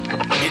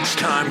It's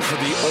time for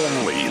the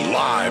only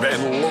live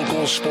and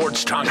local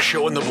sports talk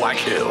show in the Black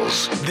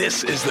Hills.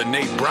 This is the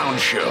Nate Brown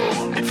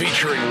Show,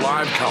 featuring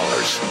live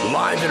callers,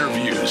 live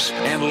interviews,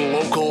 and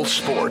local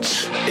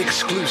sports.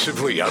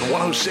 Exclusively on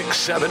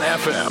 106.7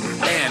 FM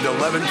and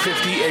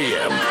 1150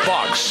 AM,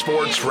 Fox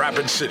Sports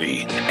Rapid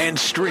City. And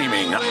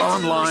streaming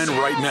online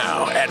right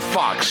now at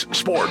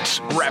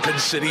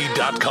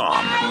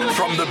foxsportsrapidcity.com.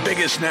 From the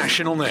biggest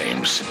national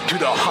names to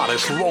the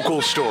hottest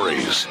local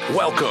stories,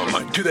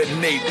 welcome to the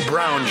Nate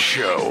Brown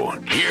Show.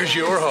 Here's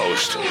your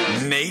host,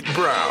 Nate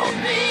Brown.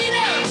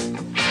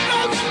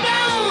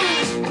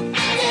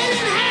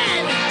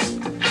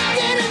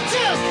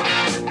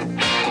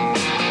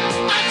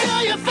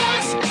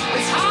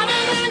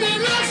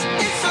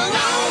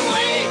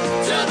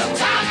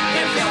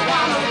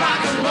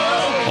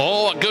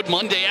 Good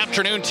Monday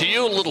afternoon to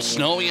you. A little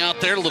snowy out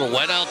there, a little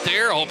wet out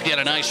there. I hope you had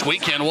a nice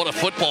weekend. What a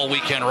football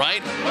weekend,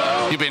 right?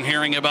 You've been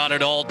hearing about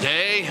it all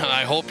day.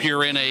 I hope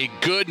you're in a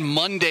good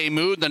Monday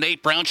mood. The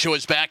Nate Brown Show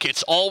is back.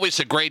 It's always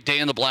a great day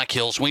in the Black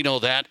Hills. We know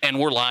that. And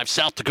we're live.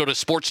 South Dakota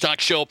Sports Talk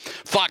Show,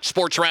 Fox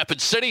Sports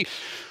Rapid City.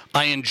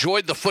 I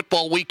enjoyed the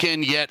football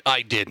weekend, yet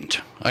I didn't.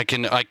 I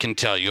can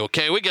tell you,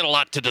 okay? We got a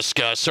lot to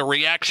discuss. A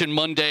Reaction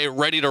Monday,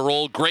 ready to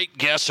roll. Great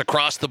guests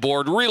across the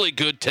board. Really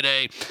good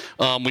today.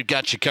 We've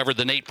got you covered.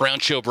 The Nate Brown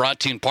Show brought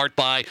to you in part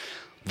by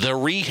the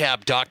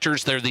Rehab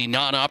Doctors. They're the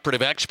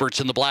non-operative experts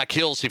in the Black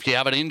Hills. If you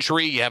have an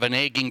injury, you have an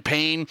nagging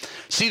pain,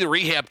 see the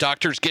Rehab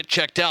Doctors. Get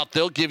checked out.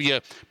 They'll give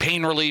you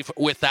pain relief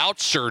without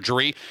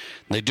surgery.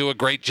 They do a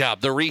great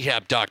job. The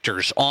Rehab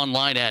Doctors,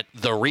 online at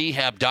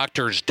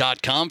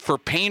therehabdoctors.com for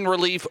pain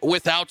relief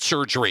without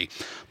surgery.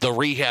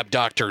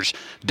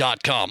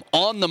 Therehabdoctors.com.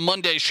 On the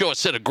Monday show, I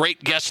said a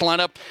great guest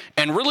lineup,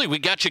 and really we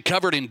got you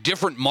covered in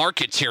different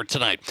markets here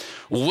tonight.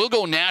 We'll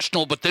go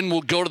national, but then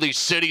we'll go to these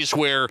cities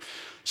where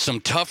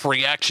some tough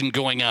reaction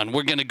going on.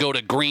 We're going to go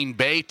to Green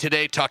Bay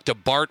today, talk to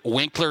Bart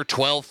Winkler,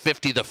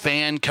 1250 The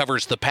Fan,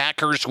 covers the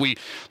Packers. We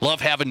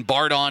love having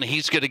Bart on.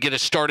 He's going to get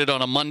us started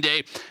on a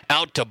Monday.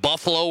 Out to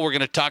Buffalo, we're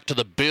going to talk to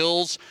the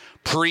Bills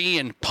pre-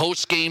 and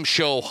post-game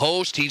show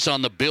host. He's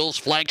on the Bills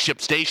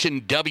flagship station,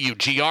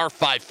 WGR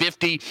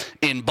 550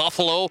 in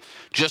Buffalo.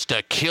 Just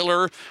a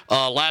killer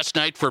last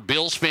night for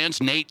Bills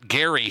fans. Nate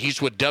Geary,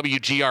 he's with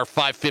WGR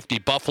 550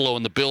 Buffalo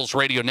and the Bills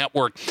radio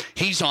network.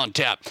 He's on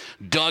tap.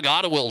 Doug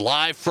Ottewill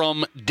live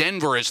from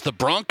Denver as the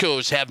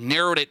Broncos have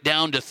narrowed it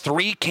down to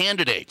 3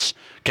 candidates.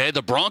 Okay,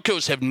 the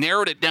Broncos have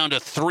narrowed it down to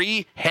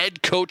 3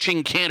 head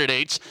coaching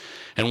candidates.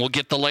 And we'll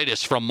get the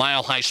latest from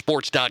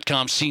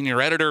MileHighSports.com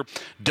senior editor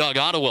Doug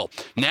Ottewill.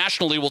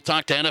 Nationally, we'll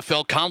talk to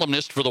NFL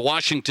columnist for the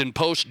Washington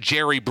Post,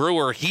 Geary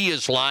Brewer. He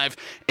is live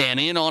and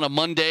in on a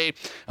Monday.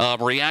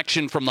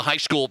 Reaction from the high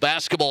school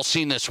basketball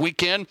scene this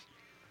weekend.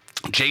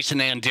 Jason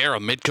Andera,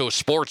 Midco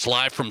Sports,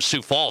 live from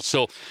Sioux Falls.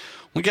 So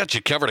we got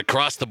you covered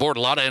across the board. A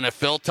lot of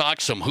NFL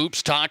talk, some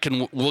hoops talk,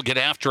 and we'll get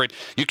after it.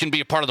 You can be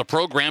a part of the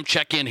program.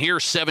 Check in here,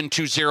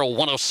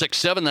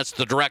 720-1067. That's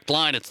the direct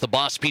line. It's the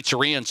Boss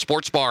Pizzeria and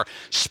Sports Bar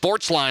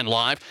Sports Line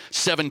Live,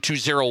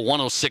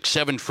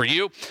 720-1067 for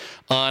you.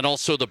 And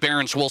also the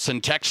Barron's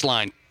Wilson text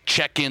line.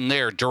 Check in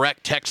there.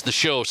 Direct text the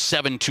show,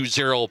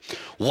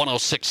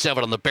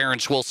 720-1067 on the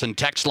Barron's Wilson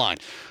text line.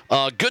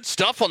 Good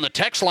stuff on the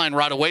text line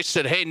right away.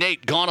 Said, hey,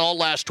 Nate, gone all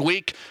last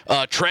week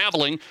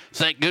traveling.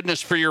 Thank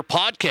goodness for your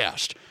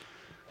podcast.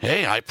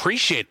 Hey, I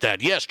appreciate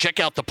that. Yes, check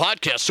out the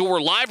podcast. So we're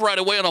live right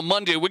away on a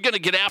Monday. We're going to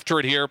get after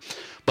it here.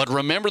 But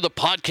remember the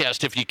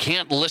podcast. If you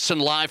can't listen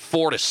live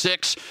 4 to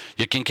 6,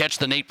 you can catch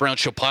the Nate Brown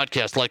Show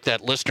podcast like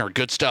that listener.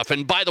 Good stuff.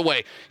 And by the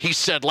way, he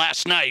said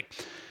last night,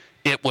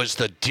 it was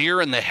the deer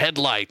in the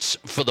headlights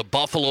for the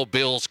Buffalo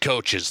Bills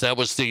coaches. That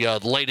was the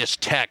latest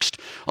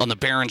text on the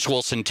Barron's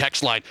Wilson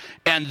text line.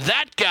 And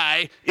that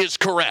guy is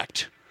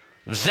correct.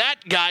 That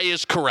guy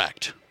is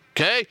correct.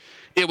 Okay?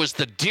 It was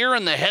the deer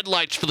in the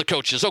headlights for the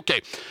coaches.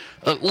 Okay,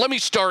 let me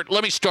start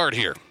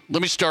here.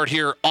 Let me start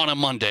here on a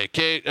Monday,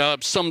 okay?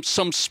 Some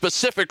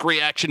specific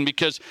reaction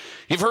because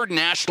you've heard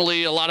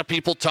nationally a lot of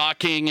people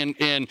talking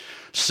and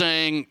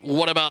saying,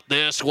 what about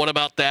this, what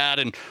about that,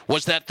 and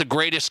was that the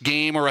greatest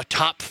game or a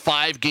top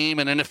 5 game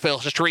in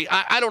NFL history?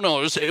 I don't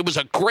know. It was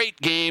a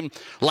great game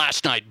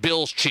last night,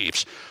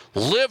 Bills-Chiefs.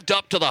 Lived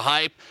up to the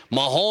hype.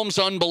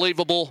 Mahomes,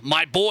 unbelievable.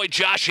 My boy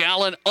Josh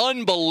Allen,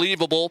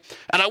 unbelievable.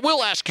 And I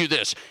will ask you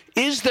this.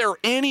 Is there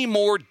any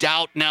more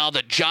doubt now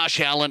that Josh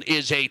Allen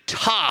is a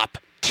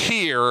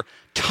top-tier,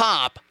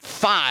 top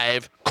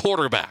 5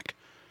 quarterback?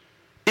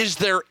 Is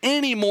there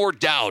any more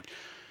doubt?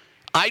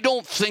 I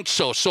don't think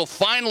so. So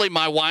finally,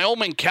 my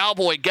Wyoming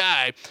Cowboy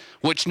guy,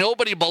 which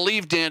nobody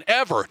believed in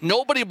ever.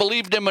 Nobody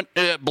believed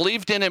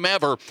in him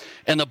ever.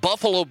 And the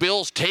Buffalo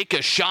Bills take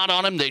a shot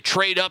on him. They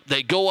trade up.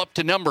 They go up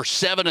to number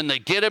 7, and they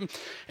get him.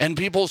 And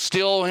people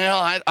still,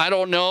 I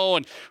don't know.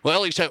 And,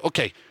 well, he said,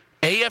 okay,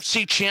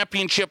 AFC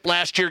Championship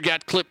last year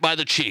got clipped by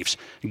the Chiefs.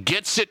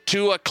 Gets it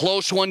to a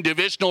close one,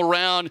 divisional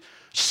round.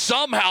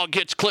 Somehow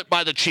gets clipped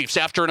by the Chiefs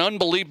after an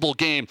unbelievable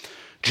game.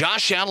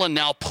 Josh Allen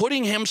now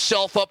putting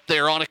himself up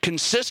there on a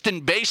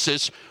consistent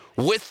basis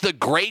with the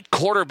great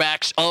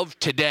quarterbacks of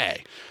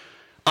today.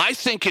 I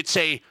think it's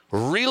a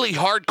really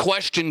hard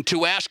question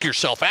to ask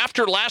yourself.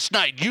 After last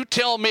night, you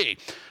tell me.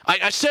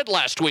 I said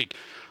last week,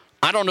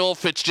 I don't know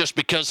if it's just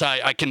because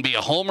I can be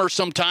a homer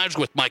sometimes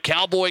with my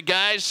Cowboy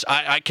guys.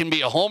 I can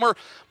be a homer.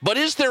 But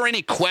is there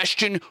any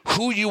question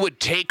who you would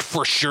take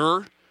for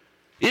sure?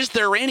 Is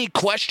there any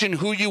question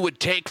who you would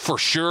take for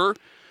sure?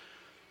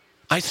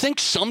 I think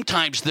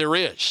sometimes there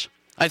is.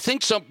 I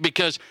think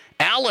because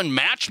Allen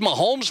matched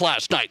Mahomes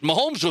last night.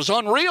 Mahomes was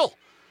unreal,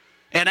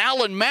 and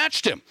Allen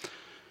matched him.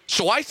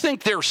 So I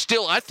think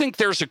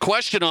there's a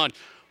question on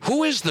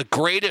who is the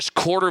greatest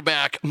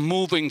quarterback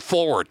moving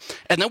forward.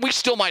 And then we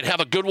still might have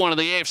a good one in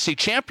the AFC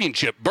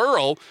Championship.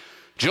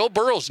 Joe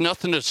Burrow's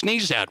nothing to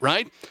sneeze at,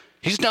 right?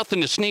 He's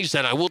nothing to sneeze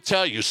at, I will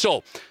tell you.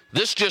 So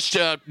this just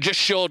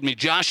showed me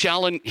Josh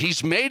Allen,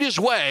 he's made his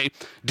way,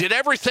 did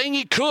everything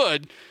he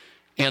could,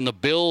 and the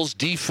Bills'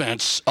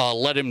 defense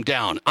let him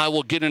down. I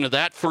will get into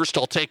that. First,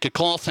 I'll take a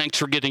call. Thanks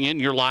for getting in.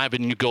 You're live,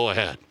 and you go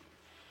ahead.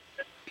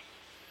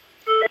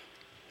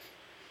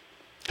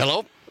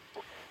 Hello?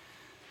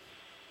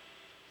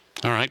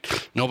 All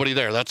right. Nobody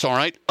there. That's all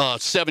right.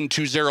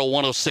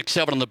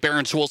 720-1067 on the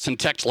Barron's-Wilson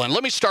text line.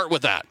 Let me start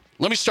with that.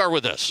 Let me start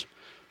with this,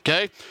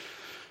 okay?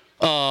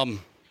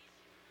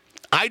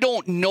 I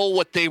don't know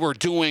what they were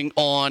doing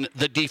on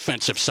the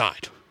defensive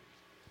side.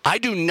 I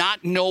do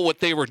not know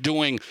what they were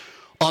doing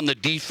on the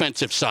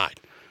defensive side.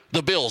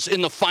 The Bills,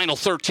 in the final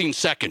 13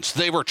 seconds,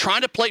 they were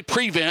trying to play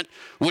prevent,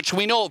 which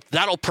we know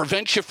that'll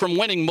prevent you from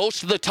winning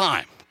most of the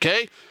time,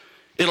 okay?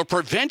 It'll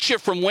prevent you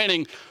from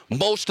winning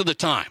most of the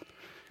time.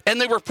 And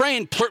they were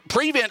playing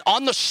prevent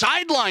on the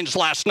sidelines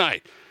last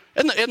night.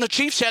 And the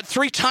Chiefs had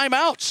 3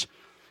 timeouts.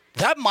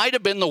 That might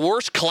have been the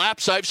worst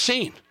collapse I've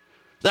seen.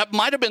 That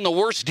might have been the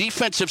worst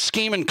defensive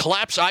scheme and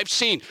collapse I've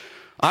seen.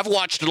 I've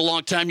watched it a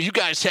long time. You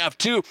guys have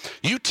too.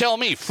 You tell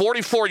me,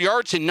 44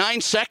 yards in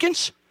 9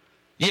 seconds?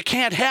 You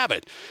can't have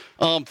it.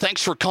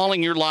 Thanks for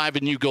calling. You're live,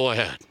 and you go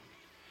ahead.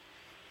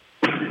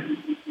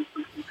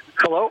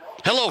 Hello?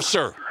 Hello,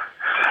 sir.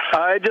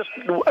 I just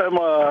am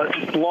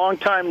a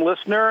long-time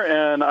listener,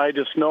 and I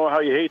just know how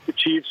you hate the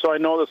Chiefs, so I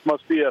know this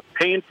must be a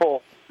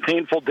painful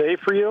day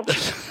for you.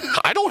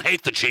 I don't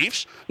hate the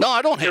Chiefs. No,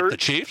 I don't hate the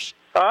Chiefs.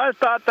 I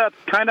thought that's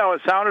kind of how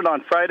it sounded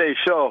on Friday's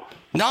show.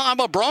 No, I'm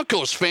a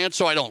Broncos fan,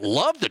 so I don't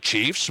love the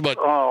Chiefs, but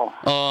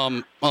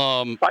I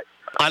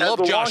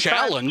love Josh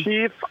Allen.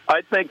 Chief,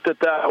 I think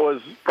that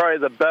was probably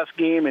the best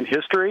game in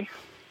history.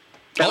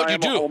 And you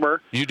do. I'm a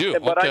homer. You do.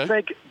 But okay.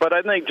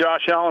 I think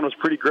Josh Allen was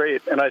pretty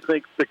great, and I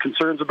think the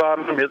concerns about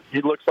him,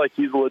 he looks like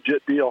he's a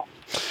legit deal.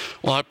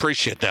 Well, I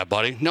appreciate that,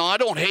 buddy. No, I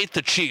don't hate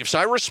the Chiefs.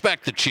 I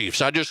respect the Chiefs.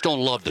 I just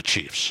don't love the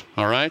Chiefs.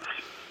 All right.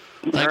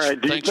 Thanks, all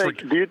right.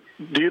 Do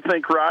you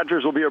think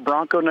Rodgers will be a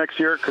Bronco next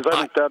year? Because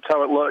I think that's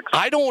how it looks.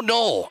 I don't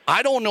know.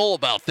 I don't know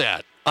about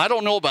that. I'm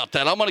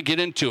going to get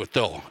into it,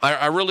 though.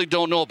 I really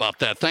don't know about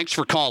that. Thanks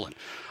for calling.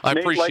 I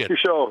Nate, appreciate like your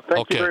show.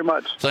 Thank you very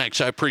much.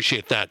 Thanks. I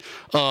appreciate that.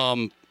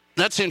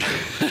 That's in.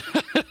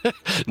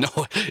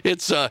 No,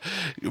 it's.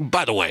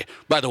 By the way.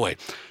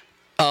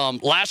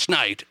 Last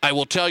night, I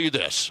will tell you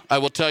this.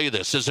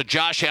 As a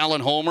Josh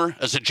Allen homer,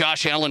 as a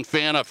Josh Allen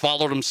fan, I've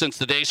followed him since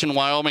the days in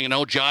Wyoming. I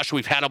know Josh,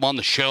 we've had him on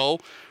the show,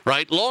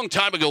 right? Long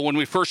time ago when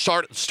we first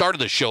started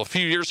this show, a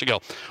few years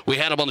ago, we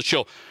had him on the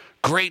show.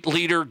 Great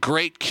leader,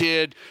 great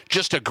kid,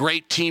 just a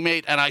great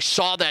teammate. And I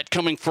saw that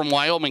coming from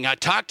Wyoming. I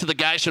talked to the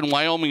guys in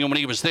Wyoming when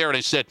he was there, and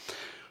I said,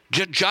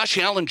 Josh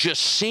Allen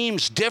just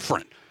seems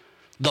different.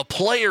 The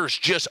players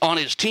just on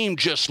his team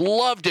just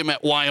loved him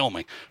at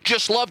Wyoming.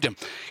 Just loved him.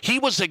 He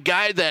was a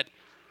guy that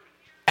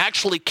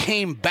actually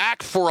came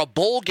back for a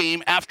bowl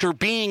game after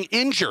being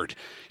injured.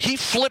 He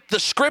flipped the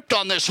script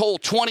on this whole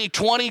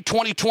 2020,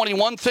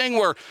 2021 thing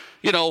where,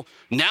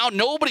 now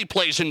nobody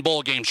plays in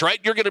bowl games, right?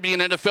 You're going to be an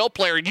NFL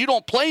player, and you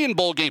don't play in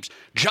bowl games.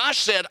 Josh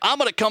said, I'm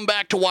going to come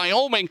back to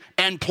Wyoming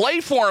and play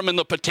for him in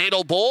the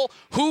Potato Bowl.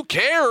 Who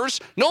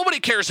cares? Nobody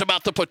cares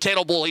about the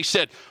Potato Bowl. He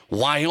said,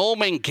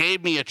 Wyoming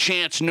gave me a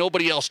chance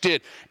nobody else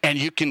did. And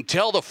you can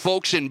tell the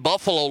folks in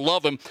Buffalo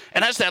love him.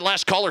 And as that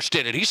last caller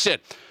stated, he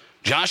said,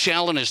 Josh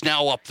Allen is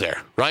now up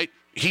there, right?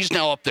 He's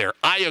now up there.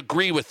 I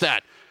agree with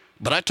that.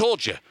 But I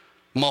told you,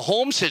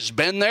 Mahomes has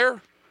been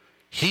there.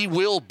 He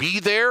will be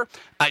there.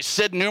 I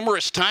said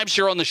numerous times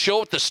here on the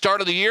show at the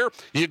start of the year,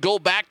 you go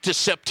back to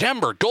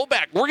September. Go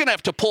back. We're going to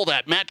have to pull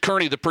that. Matt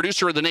Kearney, the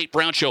producer of the Nate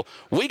Brown Show,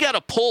 we got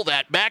to pull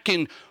that back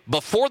in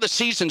before the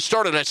season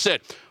started. I said,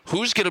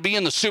 who's going to be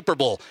in the Super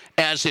Bowl?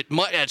 As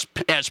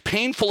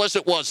painful as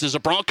it was as a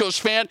Broncos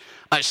fan,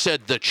 I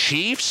said the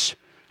Chiefs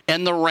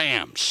and the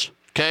Rams.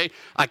 Okay,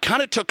 I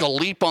kind of took a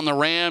leap on the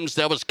Rams.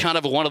 That was kind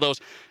of one of those,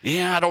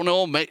 I don't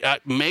know,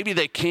 maybe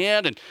they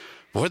can, and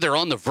boy, they're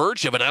on the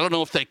verge of it. I don't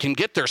know if they can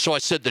get there. So I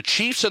said the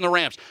Chiefs and the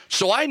Rams.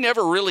 So I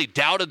never really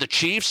doubted the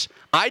Chiefs.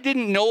 I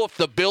didn't know if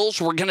the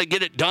Bills were going to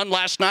get it done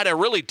last night. I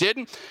really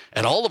didn't.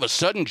 And all of a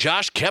sudden,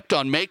 Josh kept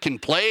on making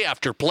play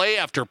after play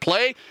after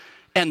play,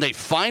 and they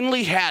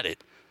finally had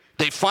it.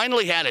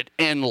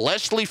 And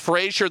Leslie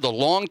Frazier, the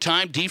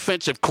longtime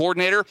defensive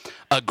coordinator,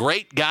 a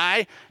great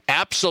guy,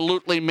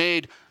 absolutely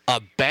made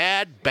a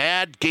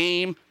bad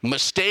game,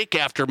 mistake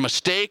after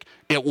mistake.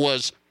 It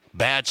was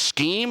bad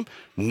scheme,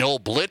 no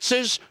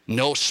blitzes,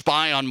 no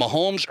spy on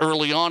Mahomes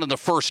early on in the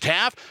first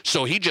half,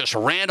 so he just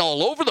ran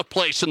all over the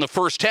place in the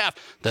first half.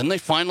 Then they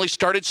finally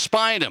started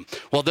spying him.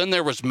 Well, then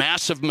there was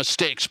massive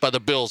mistakes by the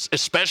Bills,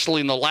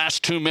 especially in the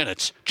last 2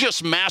 minutes.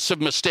 Just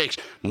massive mistakes.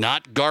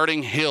 Not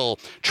guarding Hill,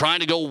 trying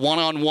to go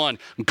one-on-one,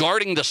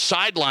 guarding the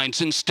sidelines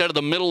instead of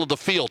the middle of the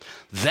field.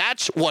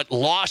 That's what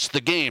lost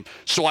the game.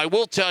 So I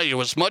will tell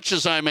you, as much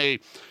as I'm a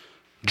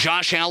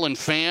Josh Allen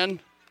fan,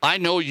 I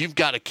know you've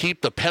got to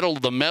keep the pedal to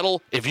the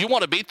metal. If you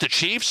want to beat the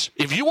Chiefs,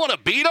 if you want to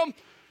beat them,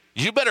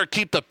 you better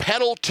keep the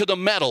pedal to the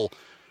metal.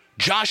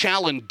 Josh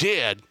Allen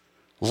did.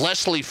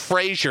 Leslie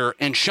Frazier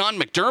and Sean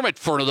McDermott,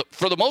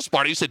 for the most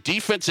part, he's a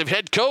defensive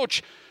head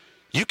coach.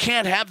 You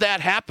can't have that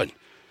happen.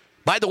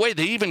 By the way,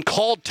 they even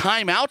called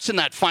timeouts in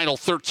that final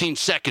 13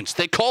 seconds.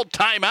 They called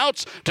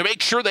timeouts to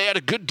make sure they had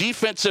a good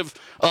defensive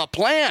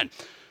plan.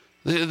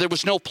 There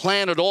was no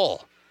plan at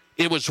all.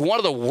 It was one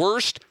of the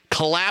worst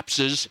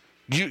collapses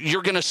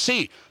you're going to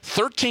see.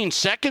 13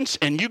 seconds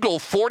and you go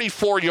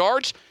 44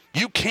 yards,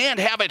 you can't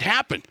have it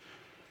happen.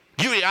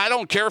 I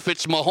don't care if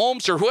it's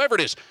Mahomes or whoever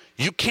it is.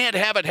 You can't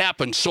have it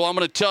happen. So I'm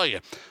going to tell you,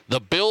 the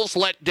Bills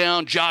let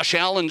down Josh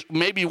Allen,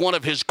 maybe one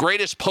of his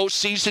greatest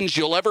postseasons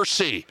you'll ever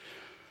see.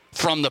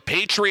 From the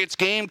Patriots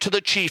game to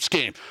the Chiefs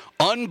game.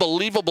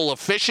 Unbelievable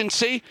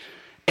efficiency,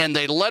 and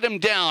they let him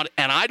down,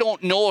 and I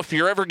don't know if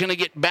you're ever going to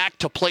get back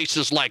to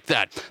places like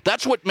that.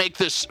 That's what makes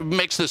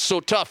this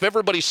so tough.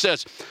 Everybody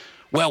says,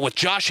 well, with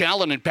Josh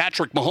Allen and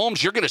Patrick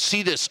Mahomes, you're going to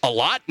see this a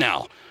lot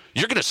now.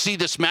 You're going to see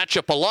this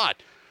matchup a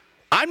lot.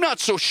 I'm not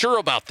so sure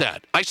about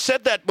that. I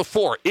said that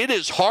before. It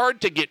is hard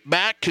to get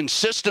back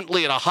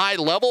consistently at a high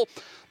level.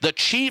 The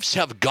Chiefs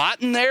have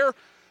gotten there.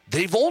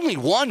 They've only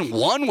won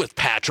one with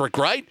Patrick,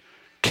 right?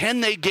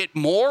 Can they get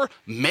more?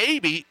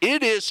 Maybe.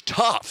 It is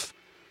tough.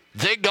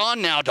 They've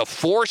gone now to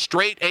 4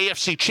 straight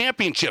AFC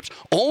championships.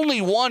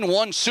 Only won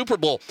one Super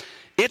Bowl.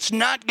 It's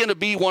not going to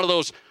be one of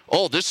those,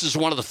 this is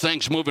one of the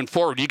things moving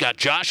forward. You got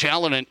Josh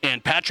Allen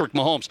and Patrick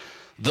Mahomes.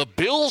 The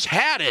Bills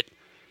had it,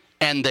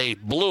 and they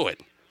blew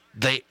it.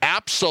 They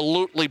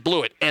absolutely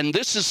blew it. And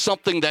this is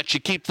something that you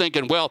keep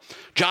thinking, well,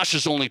 Josh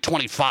is only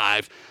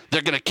 25.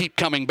 They're going to keep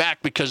coming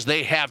back because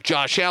they have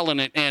Josh Allen.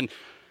 And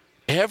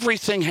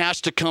everything has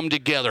to come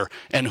together.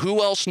 And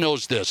who else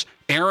knows this?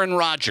 Aaron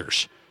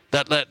Rodgers.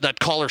 That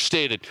caller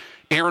stated.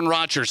 Aaron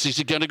Rodgers, is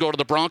he going to go to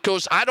the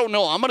Broncos? I don't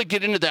know. I'm going to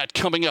get into that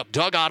coming up.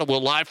 Doug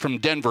Ottewill live from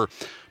Denver,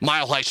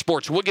 Mile High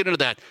Sports. We'll get into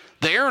that.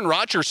 The Aaron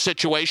Rodgers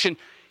situation,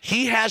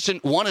 he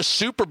hasn't won a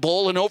Super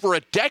Bowl in over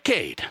a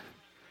decade.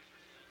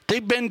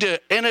 They've been to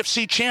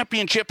NFC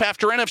championship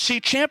after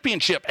NFC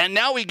championship, and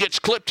now he gets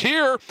clipped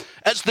here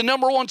as the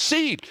number 1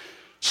 seed.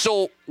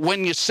 So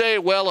when you say,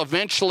 well,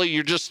 eventually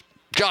you're just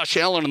Josh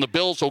Allen and the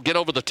Bills will get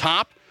over the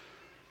top,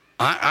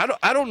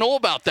 I don't know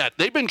about that.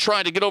 They've been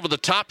trying to get over the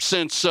top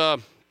since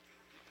the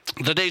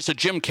days of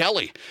Jim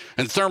Kelly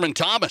and Thurman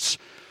Thomas.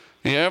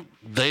 Yeah,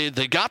 they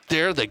got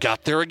there. They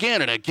got there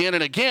again and again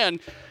and again,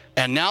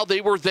 and now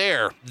they were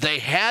there. They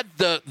had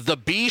the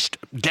beast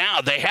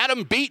down. They had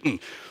him beaten.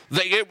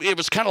 It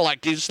was kind of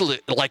like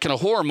in a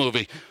horror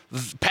movie.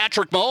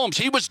 Patrick Mahomes,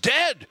 he was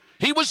dead.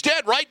 He was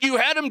dead, right? You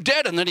had him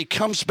dead, and then he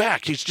comes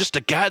back. He's just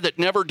a guy that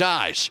never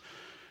dies.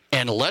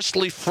 And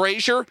Leslie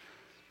Frazier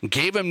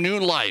gave him new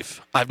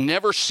life. I've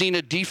never seen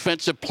a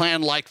defensive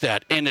plan like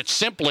that, and it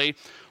simply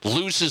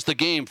loses the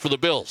game for the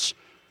Bills.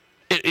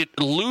 It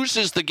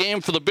loses the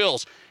game for the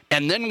Bills.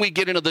 And then we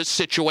get into this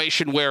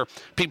situation where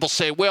people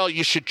say, well,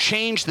 you should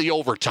change the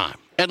overtime.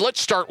 And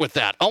let's start with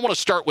that. I want to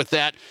start with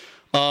that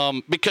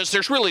because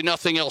there's really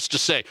nothing else to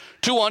say.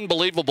 2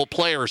 unbelievable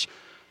players.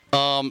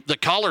 The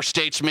caller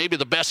states maybe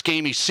the best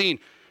game he's seen.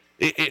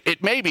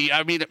 It may be.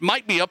 I mean, it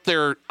might be up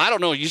there. I don't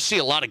know. You see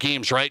a lot of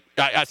games, right?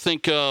 I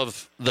think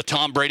of the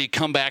Tom Brady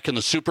comeback in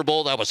the Super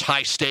Bowl. That was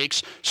high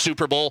stakes.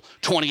 Super Bowl,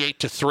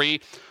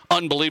 28-3.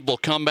 Unbelievable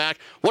comeback.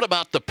 What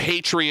about the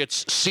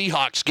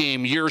Patriots-Seahawks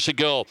game years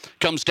ago?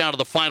 Comes down to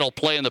the final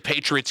play, and the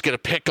Patriots get a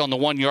pick on the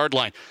 1-yard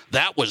line.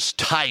 That was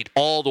tight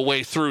all the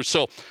way through.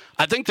 So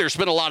I think there's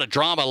been a lot of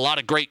drama, a lot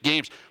of great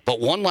games.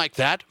 But one like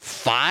that,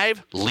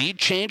 5 lead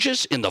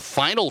changes in the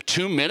final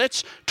 2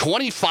 minutes,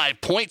 25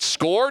 points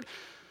scored.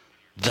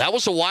 That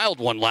was a wild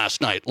one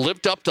last night.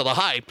 Lived up to the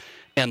hype,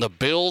 and the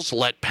Bills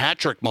let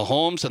Patrick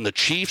Mahomes and the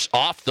Chiefs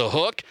off the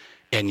hook,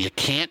 and you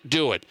can't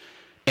do it.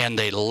 And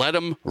they let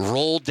them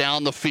roll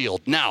down the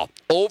field. Now,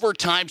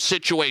 overtime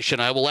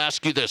situation. I will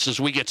ask you this as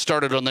we get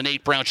started on the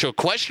Nate Brown Show.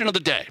 Question of the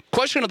day.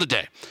 Question of the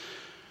day.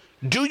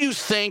 Do you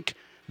think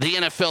the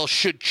NFL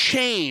should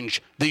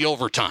change the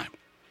overtime?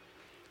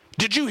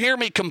 Did you hear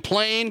me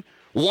complain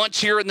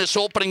once here in this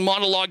opening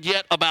monologue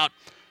yet about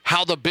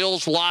how the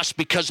Bills lost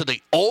because of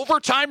the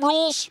overtime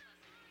rules?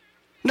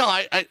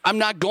 No, I'm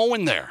not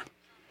going there.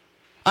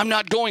 I'm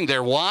not going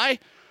there. Why?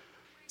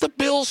 The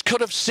Bills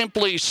could have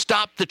simply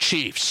stopped the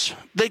Chiefs.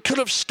 They could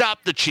have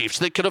stopped the Chiefs.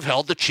 They could have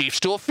held the Chiefs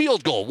to a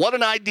field goal. What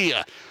an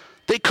idea.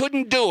 They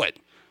couldn't do it.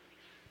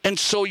 And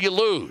so you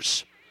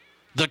lose.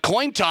 The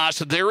coin toss,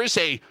 there is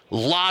a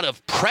lot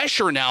of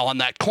pressure now on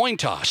that coin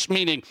toss,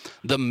 meaning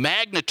the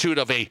magnitude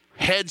of a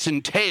heads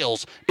and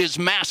tails is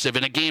massive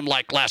in a game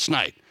like last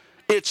night.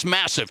 It's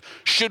massive.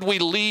 Should we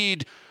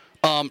leave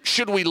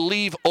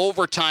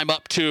overtime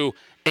up to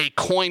a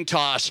coin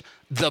toss,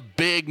 the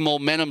big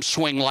momentum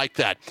swing like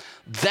that?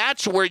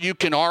 That's where you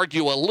can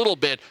argue a little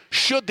bit.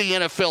 Should the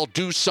NFL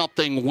do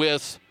something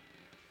with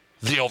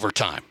the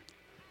overtime?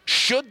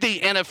 Should the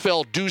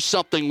NFL do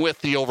something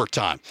with the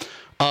overtime?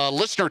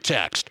 Listener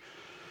text.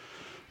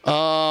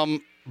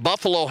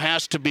 Buffalo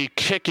has to be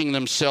kicking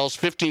themselves.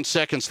 15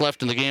 seconds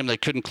left in the game. They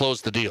couldn't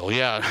close the deal.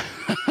 Yeah,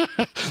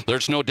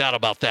 there's no doubt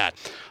about that.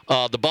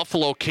 The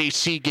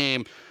Buffalo-KC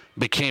game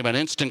became an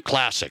instant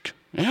classic.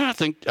 Yeah,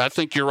 I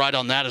think you're right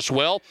on that as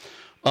well.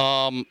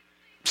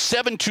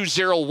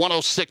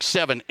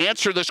 720-1067.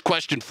 Answer this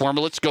question for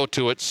me. Let's go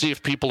to it. See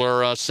if people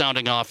are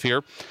sounding off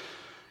here.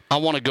 I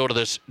want to go to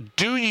this.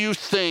 Do you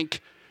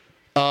think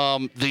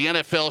the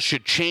NFL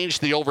should change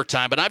the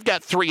overtime? And I've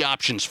got three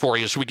options for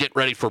you as we get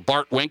ready for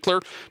Bart Winkler,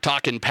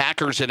 talking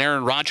Packers and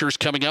Aaron Rodgers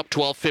coming up,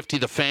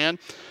 12:50 The Fan.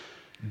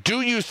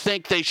 Do you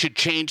think they should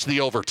change the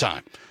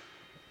overtime?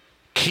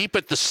 Keep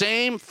it the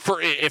same.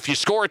 For if you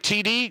score a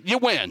TD, you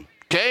win.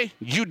 Okay?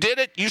 You did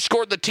it. You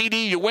scored the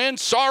TD, you win.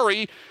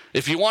 Sorry.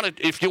 If you want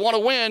to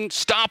win,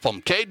 stop them.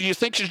 Okay? Do you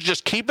think you should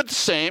just keep it the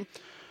same?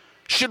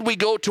 Should we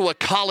go to a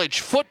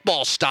college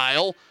football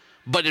style?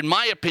 But in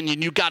my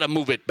opinion, you got to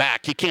move it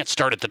back. You can't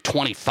start at the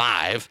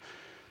 25.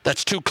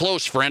 That's too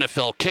close for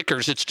NFL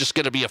kickers. It's just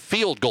going to be a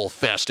field goal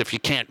fest if you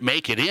can't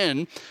make it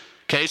in.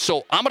 Okay,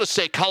 so I'm going to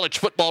say college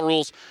football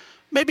rules,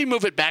 maybe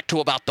move it back to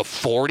about the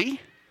 40.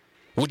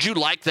 Would you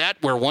like that,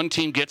 where one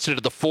team gets it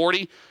at the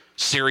 40,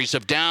 series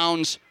of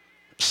downs,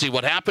 see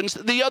what happens?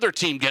 The other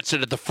team gets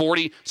it at the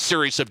 40,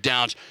 series of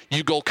downs.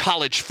 You go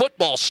college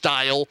football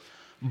style,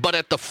 but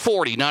at the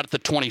 40, not at the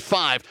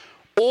 25.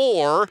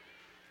 Or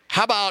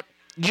how about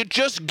you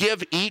just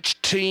give each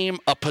team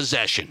a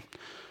possession?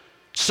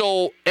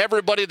 So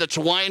everybody that's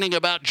whining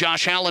about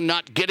Josh Allen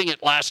not getting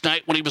it last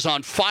night when he was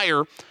on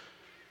fire,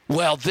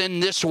 well, then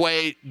this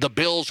way the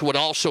Bills would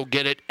also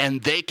get it,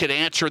 and they could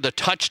answer the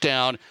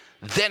touchdown.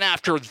 Then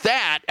after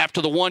that,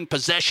 after the one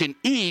possession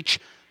each,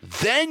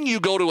 then you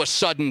go to a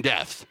sudden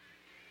death.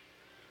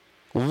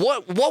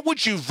 What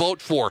would you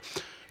vote for?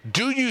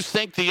 Do you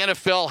think the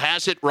NFL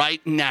has it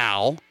right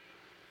now?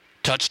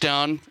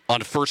 Touchdown on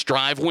the first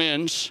drive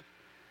wins.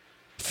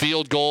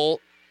 Field goal.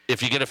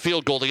 If you get a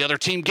field goal, the other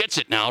team gets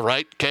it now,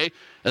 right? Okay?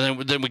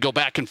 And then we go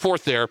back and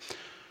forth there.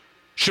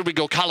 Should we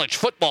go college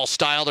football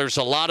style? There's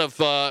a lot of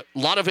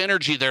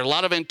energy there, a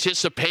lot of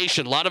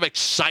anticipation, a lot of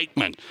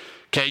excitement.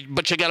 Okay,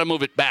 but you got to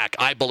move it back,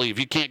 I believe.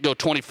 You can't go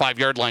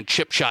 25-yard line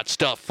chip shot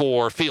stuff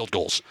for field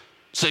goals.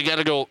 So you got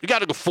to go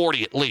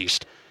 40 at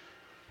least.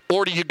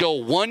 Or do you go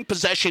one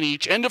possession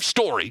each, end of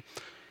story?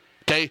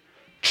 Okay?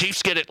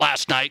 Chiefs get it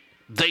last night,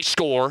 they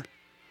score.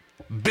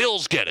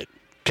 Bills get it.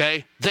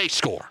 Okay? They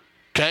score.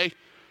 Okay?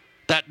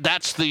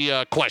 That's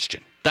the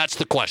question. That's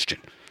the question.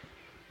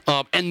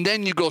 And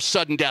then you go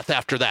sudden death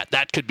after that.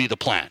 That could be the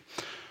plan.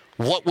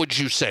 What would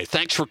you say?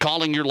 Thanks for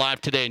calling. You're live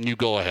today, and you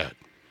go ahead.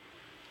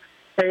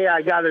 Hey,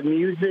 I got a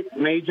music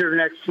major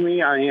next to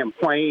me. I am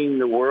playing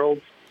the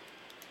world's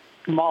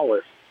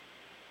smallest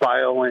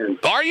violin.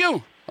 Are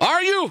you?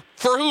 Are you?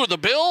 For who? The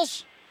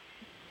Bills?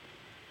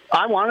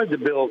 I wanted the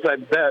Bills. I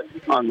bet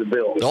on the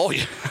Bills. Oh,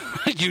 yeah.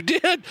 You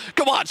did?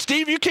 Come on,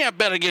 Steve. You can't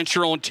bet against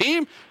your own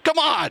team. Come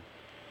on.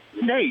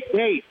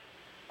 Nate,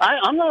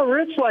 I'm not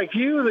rich like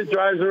you that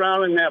drives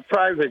around in that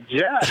private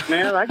jet,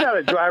 man. I got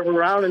to drive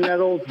around in that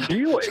old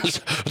Buick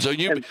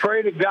and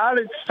pray to God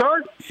it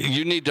starts.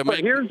 You need to But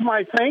here's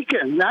my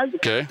thinking.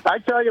 Okay. I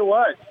tell you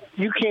what,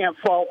 you can't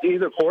fault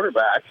either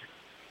quarterback.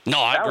 No,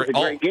 I agree. That was a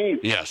great game.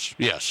 Yes.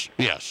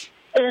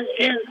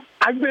 And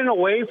I've been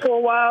away for a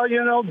while,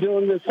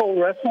 doing this whole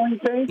wrestling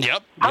thing.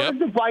 Yep. How did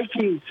the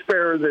Vikings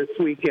fare this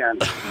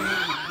weekend?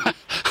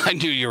 I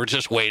knew you were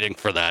just waiting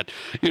for that.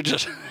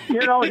 Here's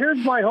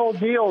my whole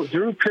deal.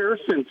 Drew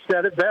Pearson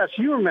said it best.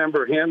 You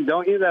remember him,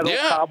 don't you? That old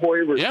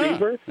Cowboy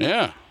receiver?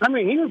 Yeah. I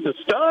mean, he was a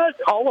stud,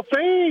 Hall of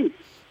Fame.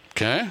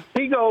 Okay.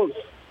 He goes,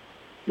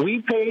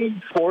 we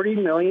paid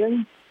 $40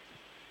 million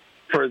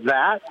for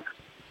that?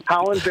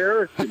 How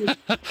embarrassing.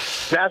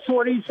 That's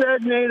what he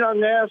said, Nate,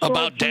 on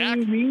national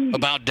TV.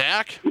 About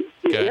Dak?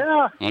 Okay.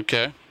 Yeah.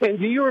 Okay. And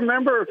do you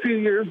remember a few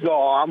years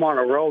ago, I'm on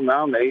a roll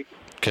now, Nate.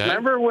 Okay.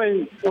 Remember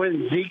when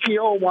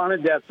Ezekiel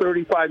wanted that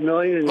 $35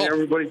 million and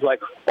everybody's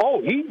like,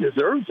 oh, he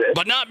deserves it.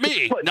 But not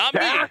me. Not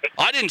Dak, me.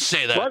 I didn't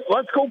say that.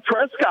 Let's go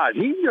Prescott.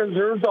 He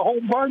deserves a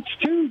whole bunch,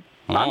 too.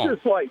 Oh. I'm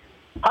just like,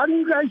 how do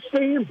you guys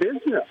stay in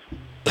business?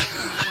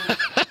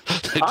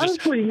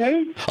 Honestly,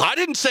 Nate. I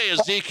didn't say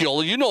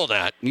Ezekiel. You know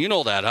that.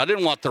 I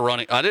didn't want the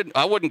running.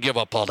 I wouldn't give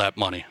up all that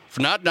money.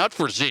 Not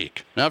for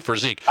Zeke. Not for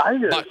Zeke.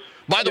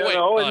 By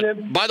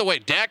the way,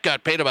 Dak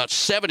got paid about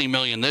 $70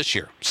 million this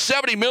year.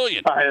 $70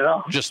 million. I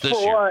know. Just this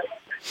year.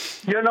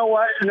 You know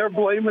what? And they're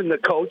blaming the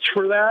coach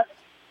for that.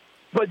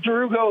 But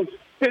Drew goes,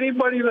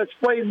 anybody that's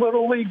played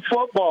Little League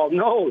football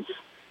knows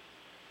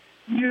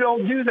You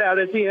don't do that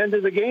at the end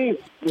of the game.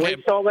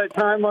 Waste all that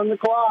time on the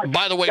clock.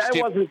 By the way, that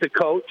Steve, wasn't the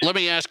coach. Let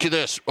me ask you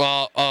this.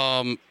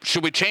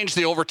 Should we change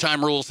the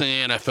overtime rules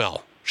in the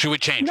NFL? Should we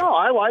change it? No,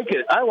 I like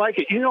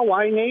it. You know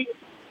why, Nate?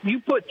 You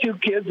put two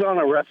kids on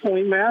a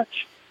wrestling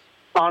match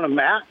on a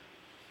mat,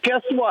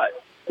 guess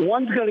what?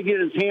 One's going to get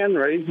his hand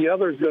raised. The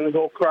other's going to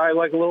go cry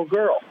like a little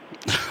girl.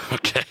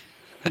 Okay.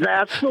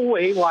 That's the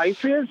way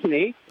life is,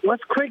 Nate.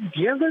 Let's quit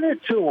giving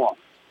it to them.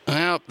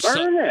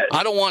 Earn it.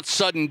 I don't want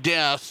sudden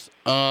death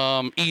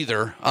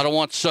either. I don't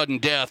want sudden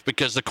death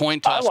because the coin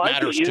toss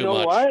matters too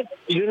much.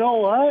 You know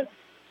what?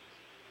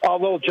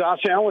 Although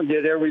Josh Allen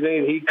did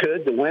everything he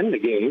could to win the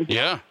game.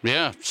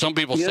 Yeah. Some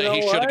people say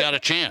he should have got a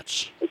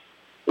chance.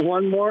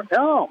 One more.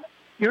 No,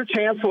 your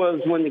chance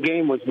was when the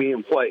game was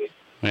being played.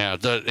 Yeah,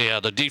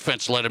 the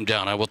defense let him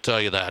down. I will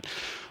tell you that.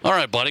 All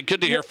right, buddy.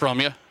 Good to hear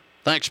from you.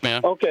 Thanks,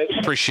 man. Okay.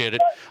 Appreciate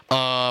it.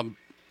 All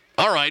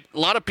right. A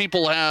lot of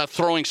people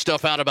throwing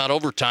stuff out about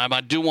overtime.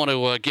 I do want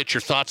to get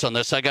your thoughts on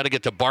this. I got to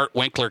get to Bart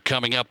Winkler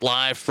coming up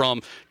live from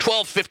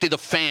 1250 The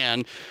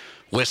Fan,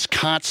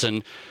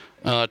 Wisconsin,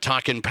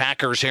 talking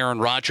Packers, Aaron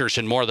Rodgers,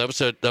 and more. That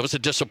was a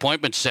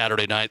disappointment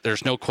Saturday night.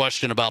 There's no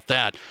question about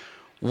that.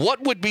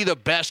 What would be the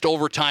best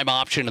overtime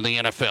option in the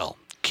NFL?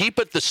 Keep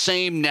it the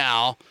same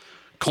now.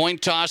 Coin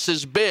toss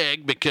is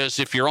big because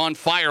if you're on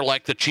fire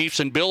like the Chiefs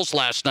and Bills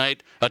last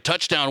night, a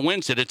touchdown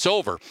wins it, it's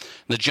over.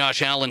 The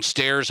Josh Allen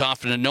stares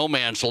off into no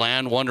man's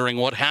land wondering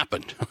what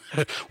happened.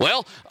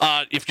 Well,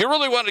 if you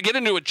really want to get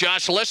into it,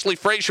 Josh, Leslie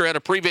Frazier had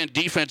a prevent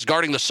defense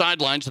guarding the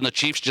sidelines, and the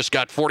Chiefs just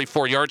got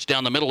 44 yards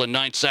down the middle in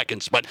 9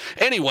 seconds. But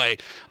anyway,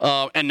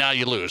 and now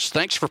you lose.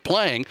 Thanks for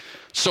playing.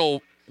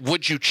 So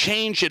would you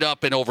change it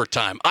up in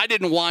overtime? I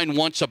didn't whine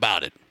once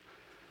about it.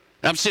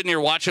 I'm sitting here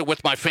watching it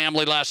with my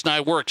family last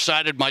night. We're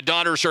excited. My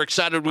daughters are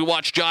excited. We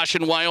watched Josh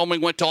in Wyoming,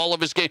 went to all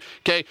of his games.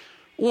 Okay,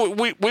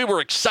 we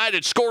were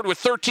excited, scored with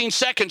 13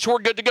 seconds. We're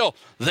good to go.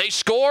 They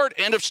scored.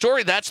 End of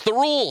story. That's the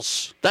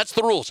rules. That's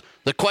the rules.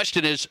 The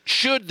question is,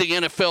 should the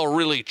NFL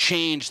really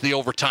change the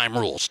overtime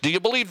rules? Do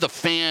you believe the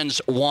fans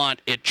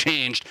want it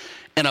changed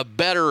in a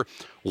better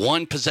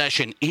one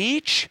possession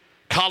each,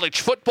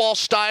 college football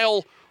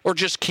style, or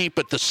just keep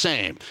it the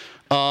same?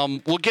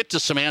 We'll get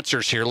to some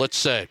answers here. Let's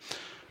say.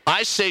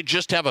 I say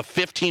just have a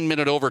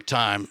 15-minute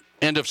overtime,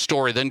 end of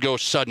story, then go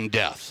sudden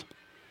death.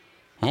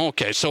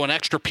 Okay, so an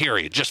extra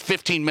period, just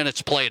 15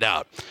 minutes played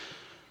out.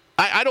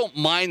 I don't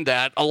mind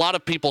that. A lot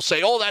of people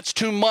say, oh, that's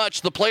too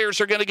much. The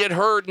players are going to get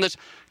hurt. And this.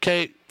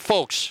 Okay,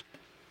 folks,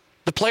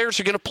 the players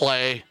are going to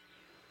play.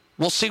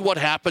 We'll see what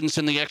happens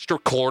in the extra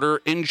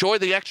quarter. Enjoy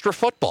the extra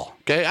football.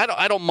 Okay,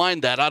 I don't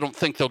mind that. I don't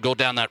think they'll go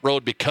down that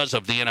road because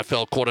of the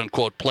NFL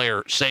quote-unquote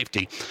player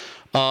safety.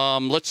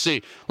 Let's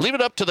see. Leave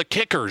it up to the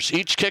kickers.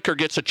 Each kicker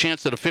gets a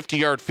chance at a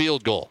 50-yard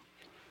field goal.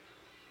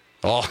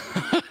 Oh.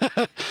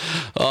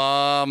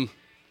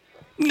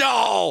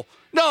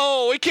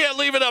 No, we can't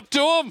leave it up to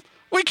them.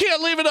 We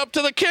can't leave it up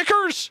to the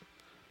kickers.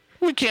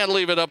 We can't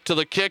leave it up to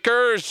the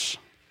kickers.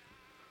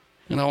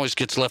 It always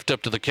gets left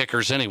up to the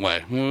kickers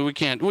anyway. We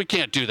can't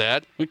do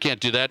that. We can't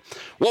do that.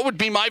 What would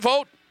be my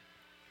vote?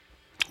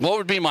 What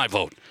would be my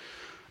vote?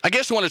 I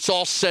guess when it's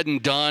all said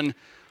and done,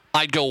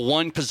 I'd go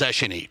one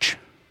possession each.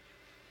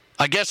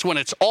 I guess when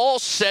it's all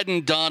said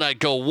and done, I'd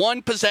go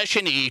one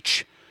possession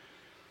each.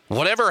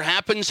 Whatever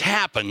happens,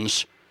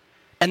 happens.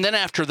 And then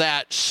after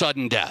that,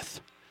 sudden death.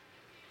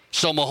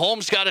 So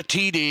Mahomes got a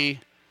TD.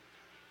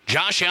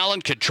 Josh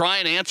Allen could try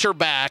and answer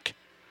back.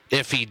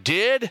 If he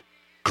did,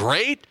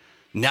 great.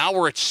 Now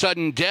we're at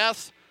sudden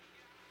death.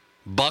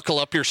 Buckle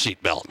up your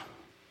seatbelt.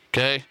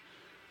 Okay?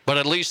 But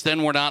at least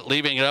then we're not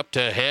leaving it up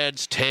to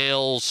heads,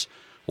 tails,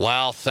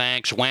 wow,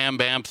 thanks, wham,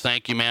 bam,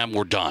 thank you, ma'am,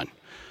 we're done.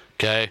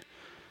 Okay?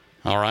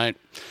 All right.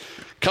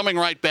 Coming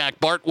right back,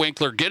 Bart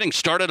Winkler getting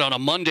started on a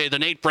Monday, the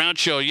Nate Brown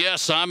Show.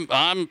 Yes, I'm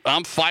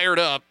fired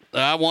up.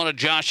 I wanted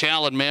Josh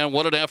Allen, man.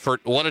 What an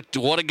effort. What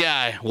a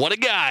guy. What a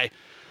guy.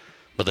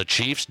 But the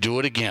Chiefs do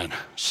it again.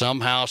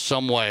 Somehow,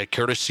 some way,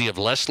 courtesy of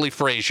Leslie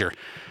Frazier.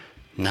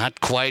 Not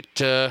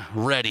quite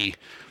ready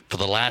for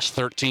the last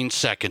 13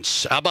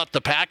 seconds. How about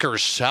the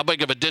Packers? How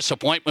big of a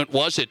disappointment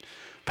was it?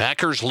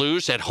 Packers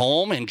lose at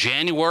home in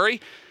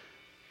January.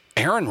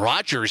 Aaron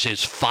Rodgers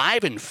is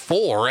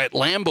 5-4 at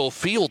Lambeau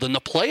Field in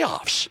the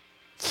playoffs.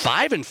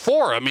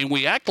 5-4. I mean,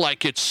 we act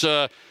like it's.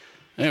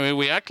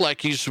 We act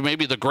like he's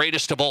maybe the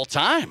greatest of all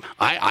time.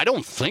 I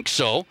don't think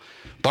so.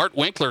 Bart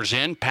Winkler's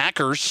in.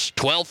 Packers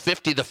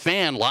 1250 The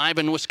Fan live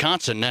in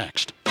Wisconsin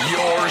next.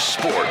 Your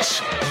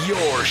sports,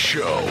 your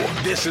show.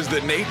 This is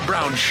the Nate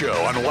Brown Show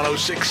on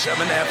 106.7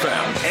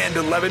 FM and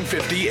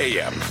 1150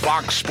 AM.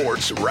 Fox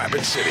Sports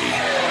Rapid City.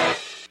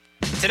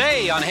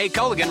 Today on Hey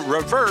Culligan,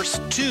 reverse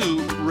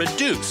to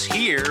reduce.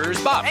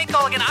 Here's Bob. Hey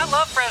Culligan, I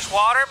love fresh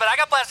water, but I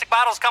got plastic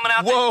bottles coming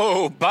out.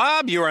 Whoa,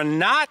 Bob, you are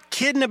not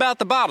kidding about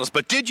the bottles.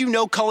 But did you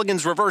know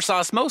Culligan's reverse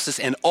osmosis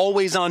and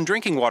always-on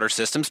drinking water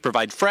systems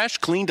provide fresh,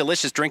 clean,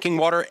 delicious drinking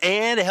water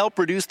and help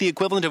reduce the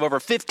equivalent of over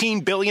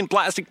 15 billion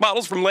plastic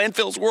bottles from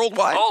landfills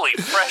worldwide? Holy,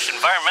 fresh,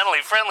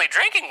 environmentally friendly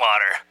drinking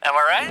water. Am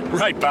I right?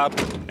 Right, Bob.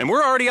 And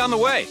we're already on the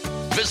way.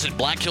 Visit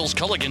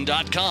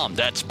BlackHillsCulligan.com.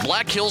 That's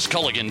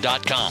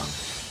BlackHillsCulligan.com.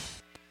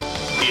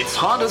 It's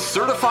Honda's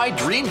Certified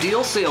Dream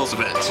Deal sales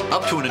event.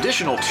 Up to an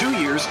additional 2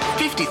 years,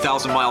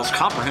 50,000 miles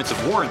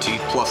comprehensive warranty,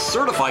 plus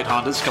certified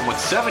Hondas come with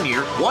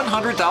 7-year,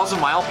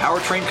 100,000-mile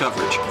powertrain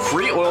coverage,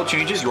 free oil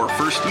changes your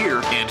first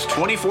year, and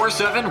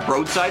 24/7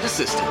 roadside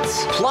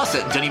assistance. Plus,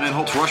 at Denny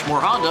Menholtz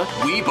Rushmore Honda,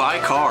 we buy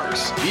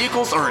cars.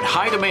 Vehicles are in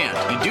high demand,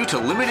 and due to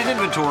limited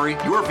inventory,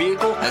 your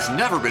vehicle has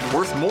never been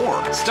worth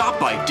more. Stop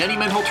by Denny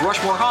Menholtz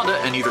Rushmore Honda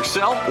and either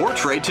sell or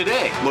trade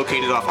today.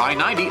 Located off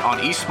I-90 on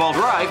East Small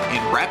Drive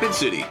in Rapid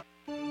City.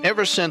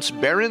 Ever since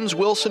Barron's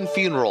Wilson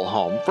Funeral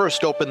Home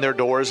first opened their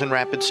doors in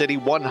Rapid City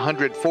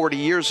 140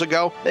 years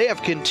ago, they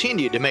have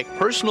continued to make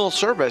personal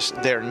service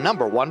their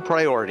 #1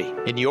 priority.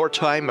 In your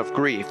time of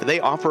grief, they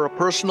offer a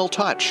personal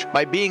touch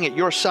by being at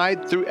your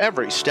side through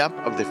every step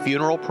of the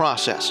funeral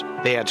process.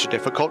 They answer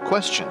difficult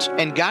questions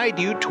and guide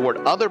you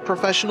toward other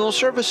professional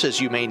services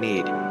you may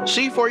need.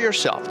 See for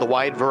yourself the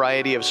wide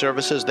variety of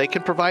services they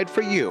can provide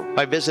for you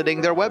by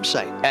visiting their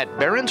website at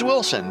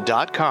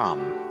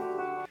barronswilson.com.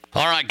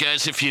 All right,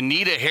 guys, if you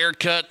need a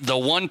haircut, the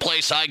one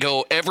place I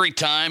go every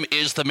time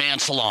is the Man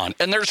Salon.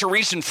 And there's a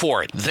reason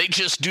for it. They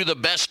just do the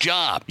best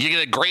job. You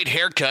get a great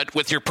haircut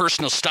with your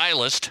personal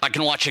stylist. I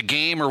can watch a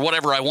game or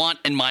whatever I want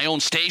in my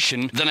own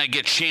station. Then I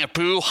get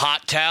shampoo,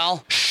 hot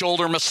towel,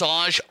 shoulder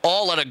massage,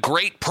 all at a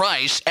great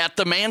price at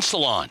the Man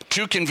Salon.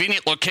 2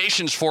 convenient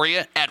locations for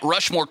you at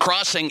Rushmore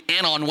Crossing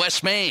and on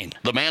West Main.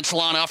 The Man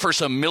Salon offers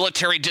a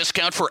military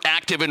discount for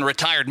active and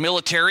retired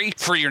military.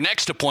 For your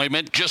next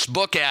appointment, just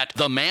book at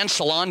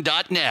themansalon.net.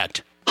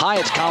 Hi,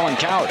 it's Colin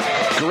Coward.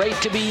 Great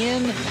to be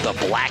in the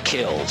Black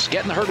Hills.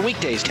 Getting the herd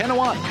weekdays 10 to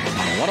 1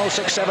 on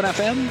 106.7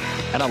 FM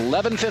and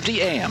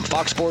 1150 AM.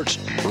 Fox Sports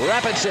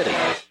Rapid City.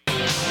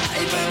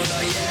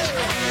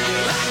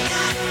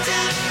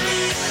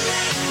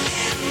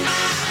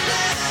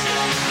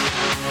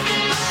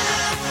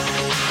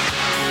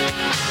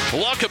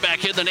 Welcome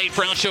back in the Nate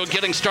Brown Show,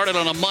 getting started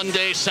on a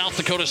Monday. South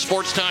Dakota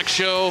Sports Talk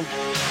Show,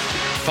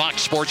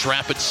 Fox Sports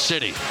Rapid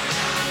City.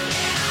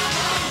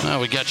 Well,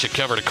 we got you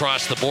covered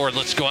across the board.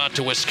 Let's go out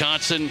to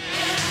Wisconsin.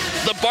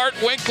 The Bart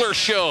Winkler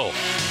Show.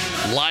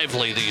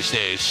 Lively these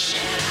days.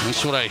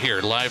 That's what I hear,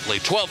 lively.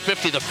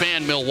 1250 The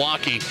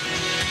Fan-Milwaukee.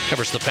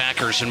 Covers the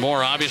Packers and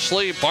more,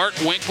 obviously. Bart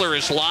Winkler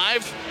is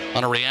live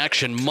on a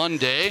Reaction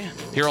Monday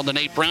here on the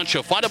Nate Brown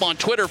Show. Find him on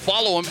Twitter.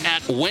 Follow him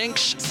at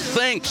Winks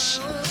Thinks.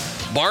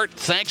 Bart,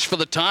 thanks for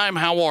the time.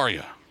 How are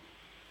you?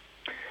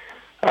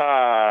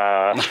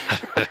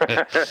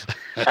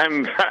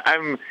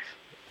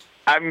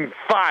 I'm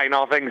fine,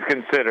 all things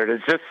considered.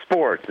 It's just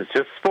sports.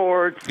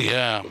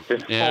 Yeah. It's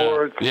just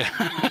sports. Yeah.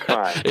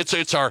 Fine.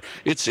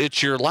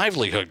 It's your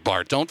livelihood,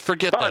 Bart. Don't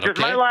forget that. It's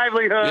okay? my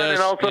livelihood, yes, and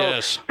also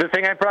the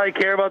thing I probably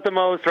care about the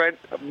most,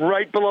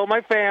 right below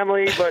my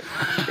family. But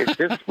it's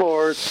just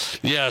sports.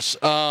 Yes.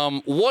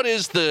 What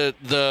is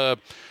the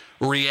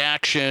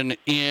reaction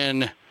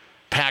in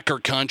Packer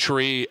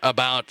country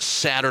about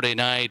Saturday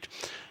night?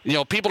 You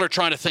know, people are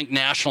trying to think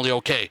nationally.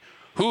 Okay.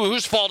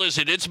 Whose fault is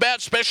it? It's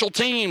bad special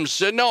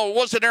teams. No, it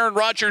wasn't Aaron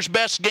Rodgers'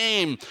 best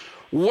game.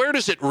 Where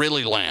does it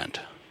really land?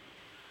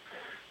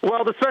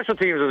 Well, the special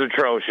teams was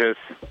atrocious.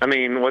 I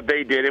mean, what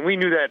they did, and we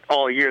knew that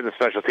all year the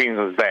special teams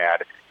was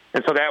bad,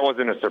 and so that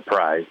wasn't a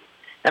surprise.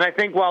 And I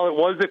think while it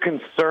was a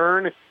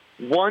concern,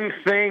 one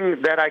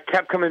thing that I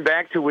kept coming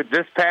back to with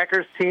this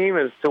Packers team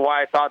as to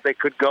why I thought they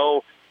could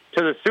go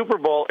to the Super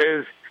Bowl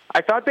is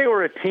I thought they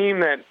were a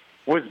team that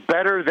was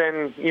better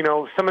than,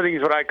 some of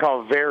these what I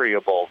call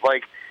variables.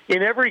 Like,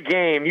 in every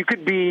game, you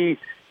could be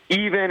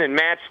even and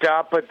matched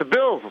up, but the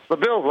Bills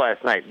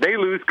last night, they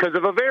lose because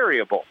of a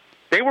variable.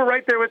 They were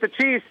right there with the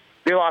Chiefs.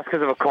 They lost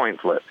because of a coin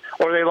flip,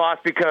 or they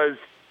lost because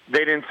they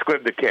didn't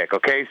squib the kick,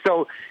 okay?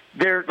 So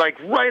they're, like,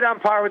 right on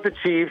par with the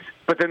Chiefs,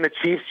 but then the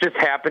Chiefs just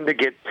happened to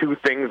get 2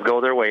 things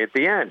go their way at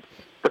the end.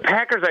 The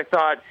Packers, I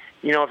thought,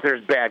 if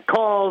there's bad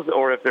calls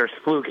or if there's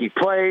fluky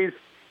plays,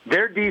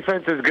 their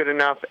defense is good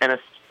enough, and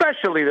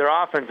especially their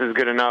offense is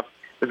good enough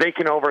that they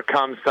can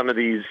overcome some of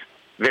these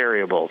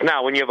variables.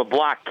 Now, when you have a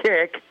block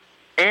kick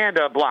and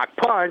a block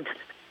punt,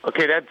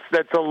 okay,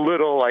 that's a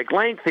little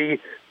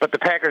lengthy, but the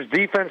Packers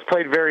defense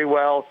played very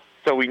well,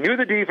 so we knew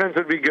the defense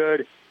would be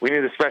good, we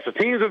knew the special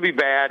teams would be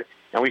bad,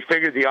 and we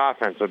figured the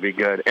offense would be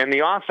good. And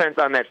the offense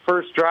on that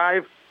first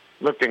drive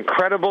looked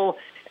incredible,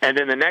 and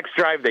then the next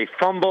drive they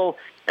fumble,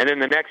 and then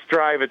the next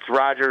drive it's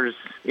Rodgers,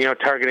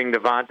 targeting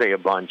Devontae a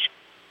bunch.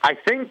 I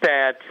think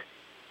that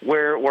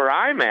where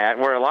I'm at,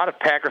 where a lot of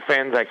Packer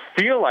fans I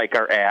feel like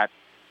are at,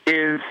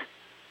 is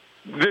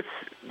this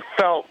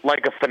felt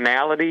like a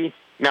finality.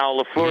 Now,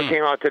 LaFleur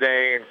came out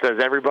today and says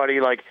everybody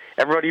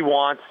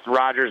wants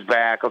Rodgers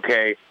back,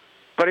 okay.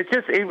 But it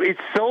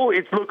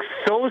looks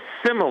so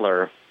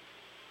similar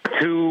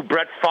to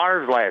Brett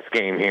Favre's last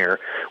game here,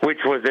 which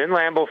was in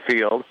Lambeau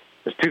Field.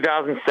 It was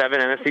 2007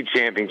 NFC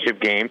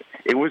Championship game.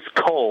 It was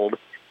cold,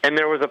 and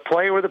there was a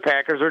play where the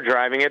Packers were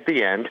driving at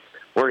the end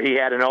where he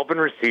had an open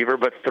receiver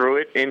but threw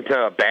it into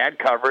a bad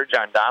coverage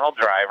on Donald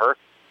Driver,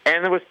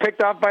 and it was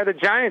picked off by the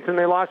Giants, and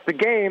they lost the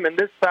game. And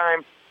this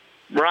time,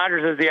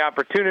 Rodgers has the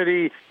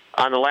opportunity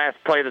on the last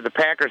play that the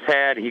Packers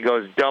had. He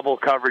goes double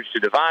coverage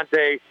to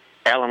Devontae.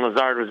 Allen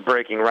Lazard was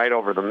breaking right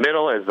over the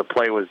middle as the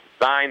play was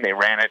designed. They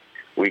ran it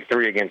week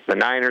 3 against the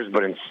Niners,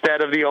 but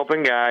instead of the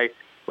open guy,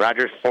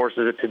 Rodgers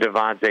forces it to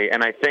Devontae.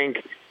 And I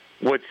think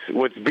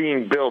what's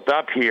being built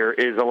up here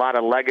is a lot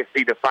of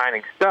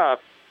legacy-defining stuff.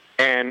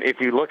 And if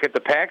you look at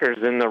the Packers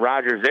in the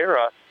Rodgers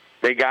era,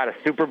 they got a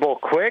Super Bowl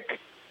quick.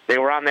 They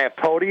were on that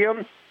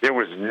podium. There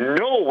was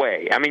no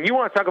way. I mean, you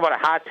want to talk about a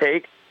hot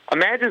take?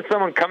 Imagine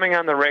someone coming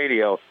on the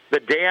radio the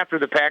day after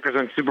the Packers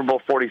win Super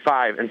Bowl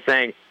 45 and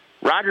saying,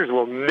 Rodgers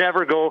will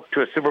never go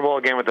to a Super Bowl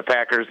again with the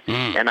Packers,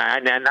 and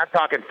I'm not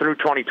talking through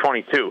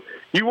 2022.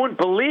 You wouldn't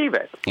believe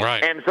it.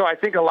 Right. And so I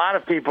think a lot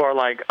of people are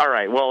like, all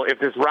right, well, if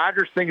this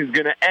Rodgers thing is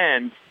going to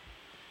end,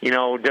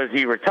 does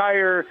he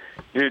retire?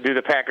 Do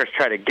the Packers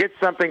try to get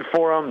something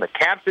for him? The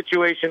cap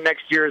situation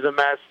next year is a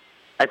mess.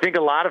 I think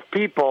a lot of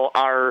people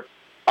are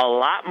a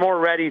lot more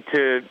ready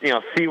to,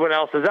 see what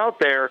else is out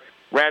there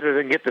rather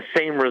than get the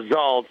same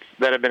results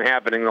that have been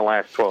happening the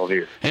last 12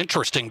 years.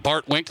 Interesting.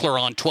 Bart Winkler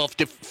on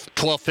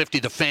 1250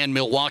 The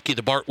Fan-Milwaukee,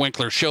 the Bart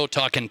Winkler Show,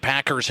 talking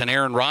Packers and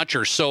Aaron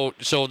Rodgers. So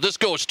this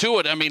goes to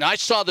it. I mean, I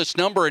saw this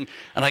number, and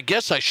I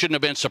guess I shouldn't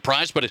have been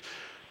surprised, but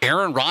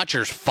Aaron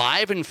Rodgers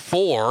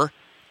 5-4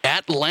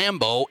 at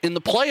Lambeau in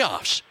the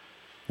playoffs.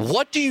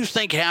 What do you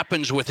think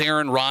happens with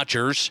Aaron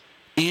Rodgers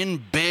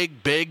in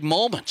big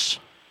moments?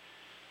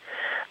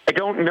 I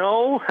don't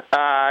know.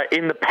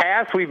 In the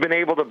past, we've been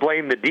able to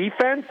blame the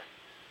defense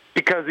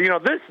because,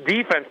 this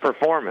defense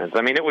performance,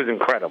 I mean, it was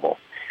incredible.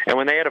 And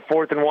when they had a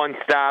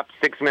 4th-and-1 stop,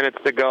 6 minutes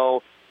to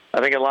go,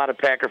 I think a lot of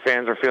Packer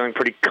fans are feeling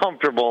pretty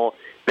comfortable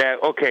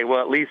that, okay,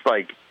 well, at least,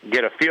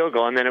 get a field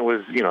goal. And then it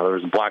was, there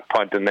was a block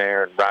punt in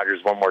there, and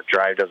Rodgers one more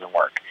drive doesn't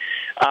work.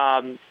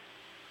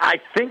 I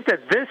think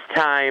that this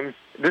time,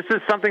 this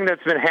is something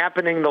that's been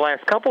happening the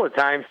last couple of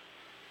times.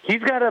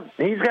 He's got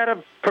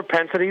a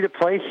propensity to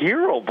play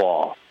hero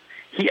ball.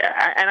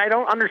 And I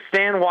don't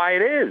understand why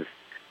it is,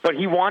 but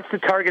he wants to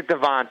target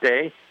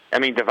Devontae. I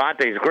mean,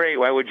 Devontae's great.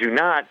 Why would you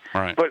not?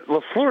 Right. But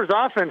LaFleur's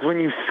offense, when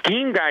you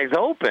scheme guys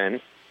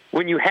open,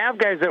 when you have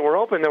guys that were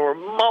open, there were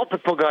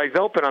multiple guys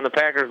open on the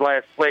Packers'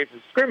 last play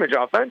from scrimmage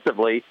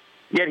offensively,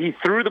 yet he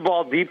threw the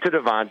ball deep to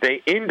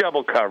Devontae in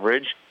double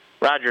coverage.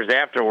 Rodgers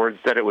afterwards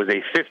said it was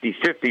a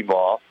 50-50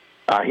 ball.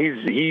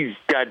 He's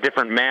got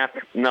different math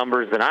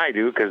numbers than I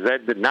do because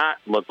that did not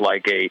look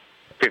like a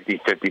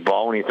 50-50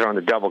 ball when he threw in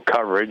the double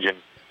coverage, and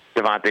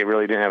Devontae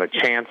really didn't have a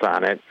chance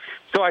on it.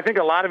 So I think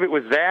a lot of it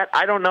was that.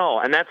 I don't know,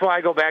 and that's why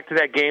I go back to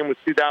that game with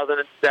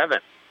 2007.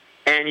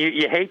 And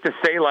you hate to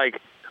say,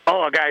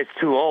 a guy's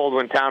too old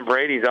when Tom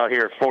Brady's out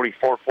here at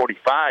 44,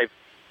 45,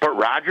 but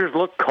Rodgers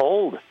looked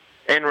cold,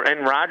 and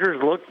Rodgers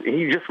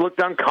just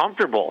looked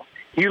uncomfortable.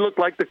 He looked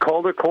like the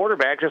colder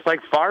quarterback, just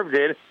like Favre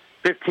did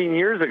 15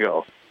 years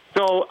ago.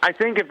 So I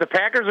think if the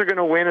Packers are going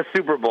to win a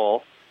Super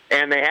Bowl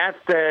and they have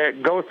to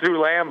go through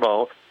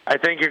Lambeau, I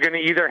think you're going to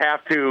either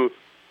have to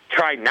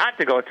try not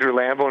to go through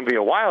Lambeau and be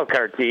a wild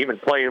card team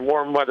and play in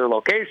warm weather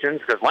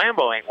locations because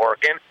Lambeau ain't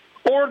working,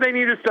 or they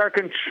need to start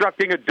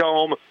constructing a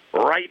dome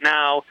right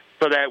now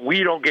so that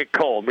we don't get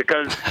cold,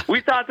 because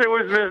we thought there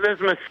was this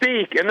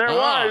mystique, and there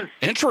was.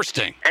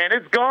 Interesting. And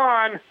it's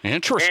gone.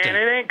 Interesting. And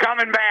it ain't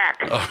coming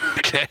back.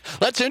 Okay,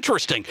 that's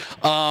interesting.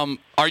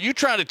 Are you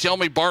trying to tell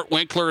me, Bart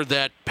Winkler,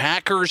 that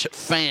Packers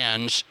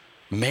fans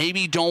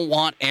maybe don't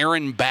want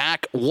Aaron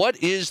back? What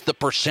is the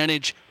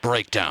percentage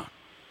breakdown?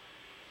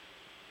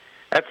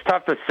 That's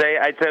tough to say.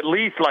 It's at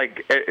least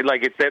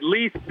it's at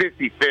least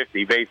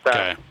 50-50 based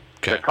on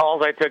the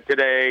calls I took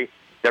today,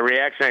 the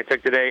reaction I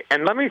took today.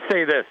 And let me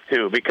say this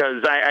too,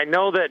 because I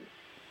know that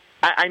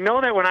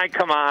when I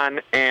come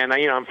on and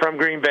I'm from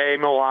Green Bay,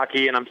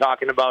 Milwaukee, and I'm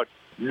talking about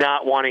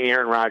not wanting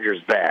Aaron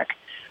Rodgers back.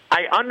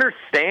 I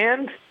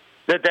understand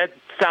that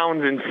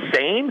sounds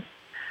insane.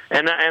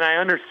 And I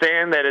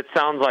understand that it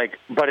sounds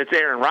but it's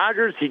Aaron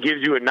Rodgers. He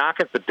gives you a knock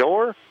at the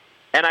door.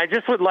 And I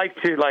just would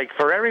like to,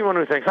 for everyone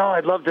who thinks,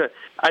 I'd love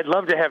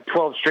to have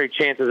 12 straight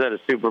chances at a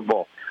Super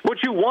Bowl.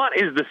 What you want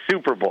is the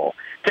Super Bowl.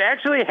 To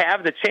actually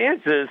have the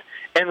chances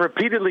and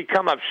repeatedly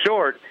come up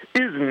short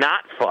is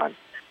not fun.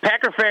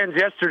 Packer fans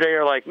yesterday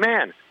are like,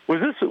 man, was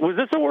this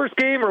a worse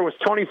game, or was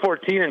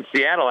 2014 in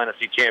Seattle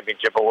NFC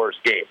Championship a worse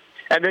game?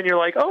 And then you're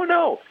like, oh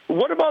no,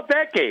 what about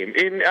that game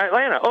in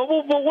Atlanta?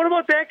 Oh, well, what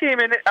about that game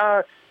in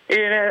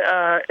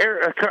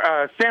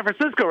San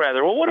Francisco,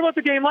 rather? Well, what about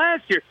the game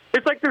last year?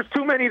 It's like there's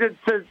too many to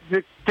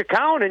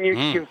count, and you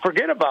can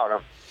forget about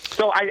them.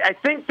 So I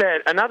think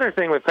that another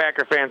thing with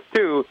Packer fans,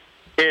 too,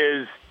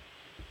 is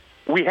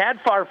we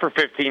had Favre for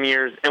 15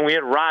 years, and we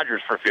had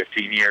Rodgers for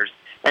 15 years.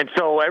 And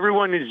so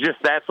everyone is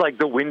that's like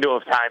the window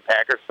of time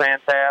Packers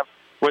fans have,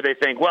 where they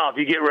think, well, if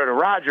you get rid of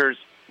Rodgers,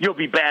 you'll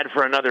be bad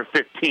for another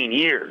 15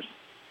 years.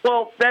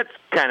 Well, that's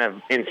kind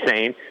of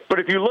insane. But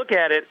if you look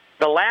at it,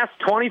 the last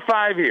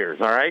 25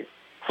 years, all right,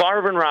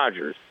 Favre and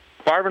Rodgers,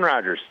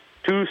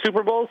 2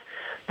 Super Bowls.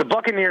 The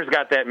Buccaneers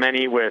got that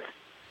many with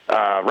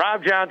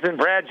Rob Johnson,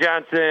 Brad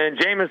Johnson,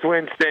 Jameis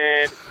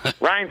Winston,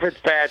 Ryan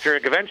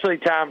Fitzpatrick, eventually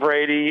Tom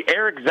Brady,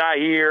 Eric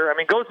Zaire. I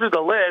mean, go through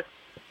the list.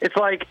 It's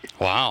like,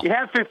 wow, you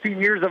have 15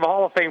 years of a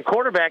Hall of Fame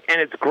quarterback,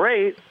 and it's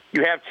great.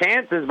 You have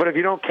chances, but if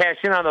you don't cash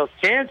in on those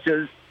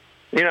chances,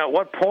 at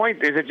what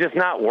point is it just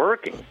not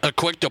working? A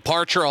quick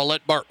departure. I'll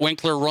let Bart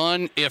Winkler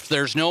run. If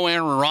there's no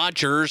Aaron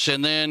Rodgers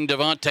and then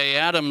Davante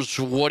Adams,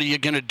 what are you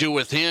going to do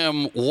with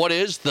him? What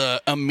is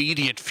the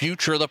immediate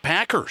future of the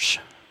Packers?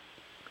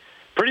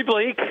 Pretty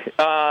bleak.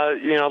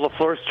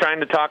 LaFleur's trying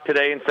to talk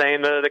today and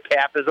saying the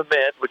cap is a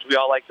myth, which we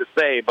all like to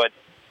say, but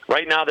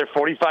right now they're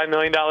 $45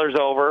 million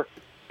over.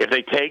 If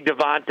they take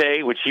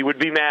Davante, which he would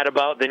be mad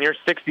about, then you're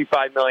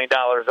 $65 million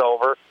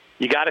over.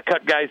 You got to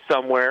cut guys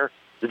somewhere.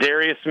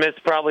 Darius Smith's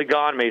probably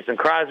gone. Mason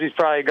Crosby's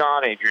probably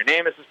gone. Adrian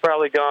Amos is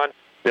probably gone.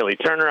 Billy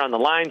Turner on the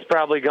line's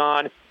probably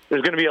gone.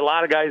 There's going to be a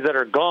lot of guys that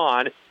are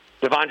gone.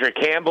 Devondre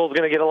Campbell's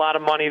going to get a lot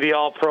of money, the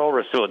All-Pro.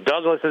 Rasul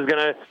Douglas is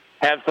going to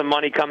have some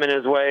money coming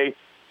his way.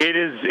 It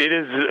is.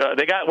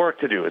 They got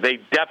work to do. They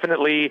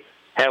definitely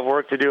have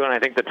work to do, and I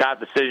think the top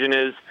decision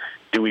is,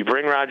 do we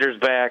bring Rodgers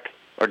back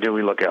or do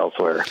we look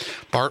elsewhere?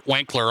 Bart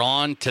Winkler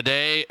on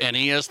today, and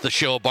he is the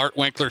show. Bart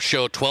Winkler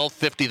Show,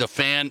 1250 The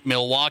Fan,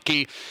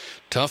 Milwaukee.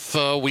 Tough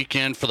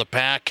weekend for the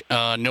Pack,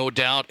 no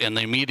doubt, in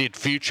the immediate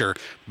future.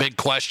 Big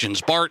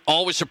questions. Bart,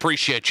 always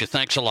appreciate you.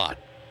 Thanks a lot.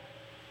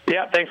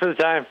 Yeah, thanks for the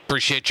time.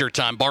 Appreciate your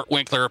time. Bart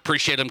Winkler,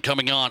 appreciate him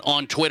coming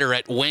on Twitter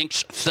at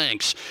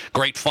WinksThinks.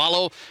 Great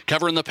follow.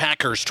 Covering the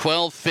Packers,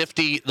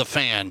 1250 The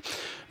Fan,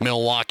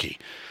 Milwaukee.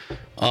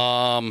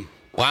 Wow,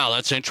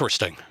 that's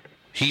interesting.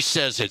 He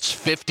says it's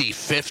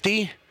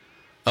 50-50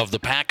 of the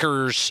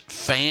Packers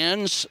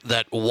fans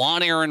that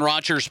want Aaron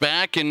Rodgers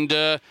back and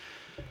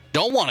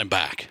don't want him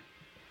back.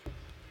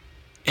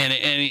 And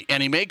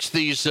he makes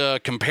these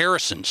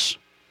comparisons.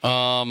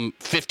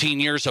 15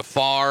 years of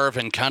Favre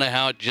and kind of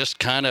how it just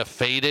kind of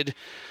faded.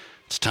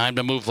 It's time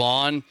to move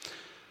on.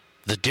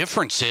 The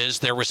difference is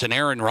there was an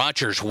Aaron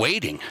Rodgers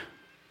waiting,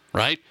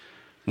 right?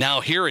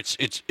 Now here it's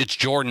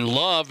Jordan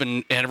Love,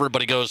 and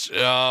everybody goes,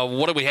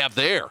 what do we have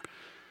there?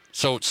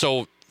 So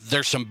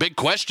there's some big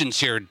questions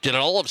here. Did it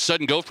all of a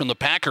sudden go from the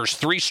Packers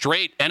 3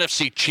 straight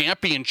NFC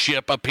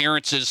Championship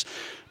appearances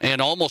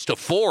and almost a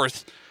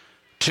 4th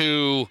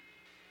to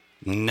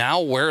now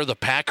where are the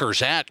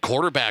Packers at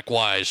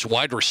quarterback-wise,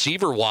 wide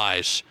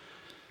receiver-wise?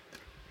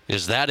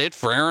 Is that it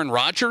for Aaron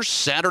Rodgers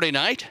Saturday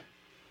night?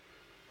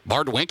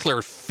 Bart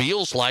Winkler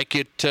feels like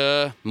it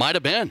might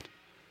have been.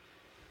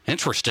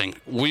 Interesting.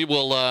 We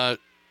will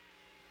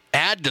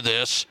add to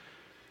this.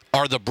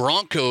 Are the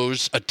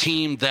Broncos a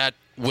team that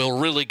will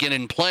really get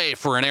in play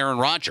for an Aaron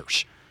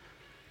Rodgers?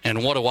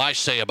 And what do I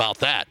say about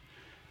that?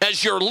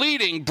 As your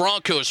leading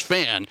Broncos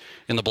fan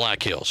in the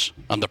Black Hills,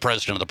 I'm the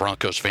president of the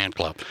Broncos fan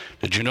club.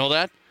 Did you know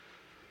that?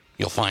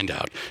 You'll find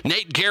out.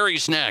 Nate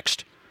Geary's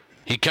next.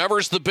 He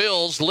covers the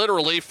Bills,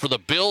 literally, for the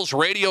Bills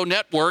Radio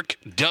Network,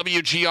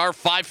 WGR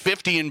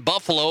 550 in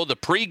Buffalo, the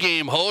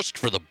pregame host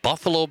for the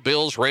Buffalo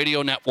Bills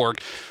Radio Network.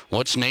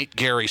 What's Nate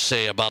Geary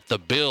say about the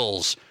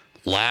Bills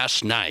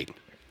last night?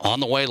 On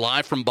the way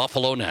live from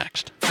Buffalo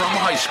next. From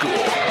high school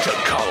to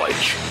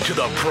college to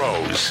the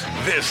pros,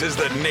 this is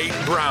the Nate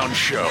Brown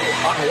Show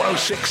on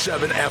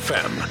 106.7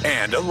 FM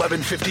and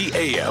 1150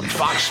 AM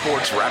Fox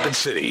Sports Rapid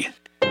City.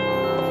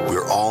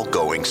 We're all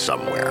going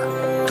somewhere.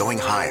 Going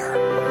higher,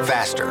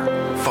 faster,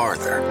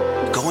 farther.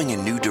 Going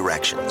in new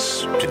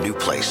directions to new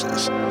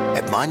places.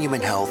 At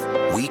Monument Health,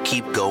 we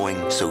keep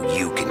going so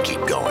you can keep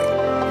going.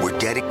 We're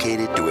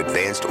dedicated to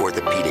advanced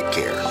orthopedic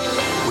care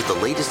with the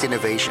latest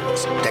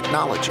innovations,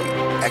 technology,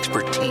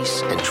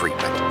 expertise, and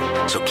treatment.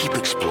 So keep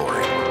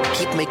exploring,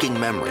 keep making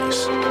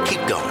memories,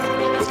 keep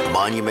going with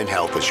Monument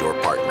Health as your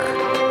partner.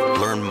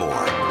 Learn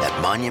more at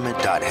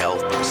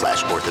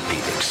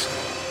monument.health/orthopedics.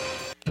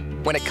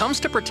 When it comes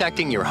to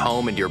protecting your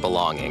home and your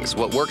belongings,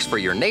 what works for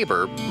your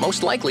neighbor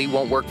most likely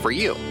won't work for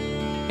you.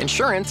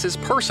 Insurance is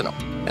personal,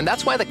 and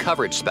that's why the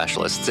coverage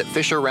specialists at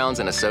Fisher Rounds &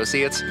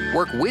 Associates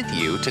work with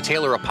you to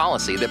tailor a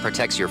policy that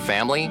protects your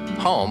family,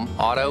 home,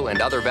 auto,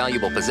 and other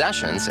valuable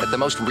possessions at the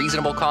most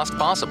reasonable cost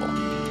possible.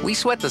 We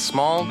sweat the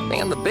small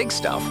and the big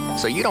stuff,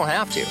 so you don't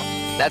have to.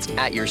 That's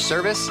at your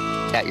service,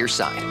 at your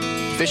side.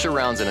 Fisher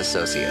Rounds &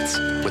 Associates,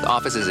 with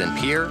offices in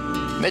Pierre,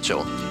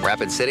 Mitchell,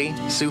 Rapid City,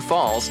 Sioux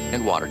Falls,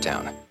 and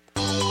Watertown.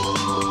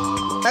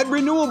 At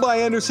Renewal by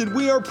Andersen,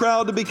 we are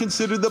proud to be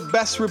considered the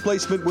best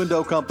replacement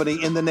window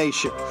company in the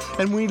nation.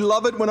 And we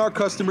love it when our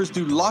customers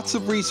do lots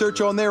of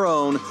research on their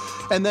own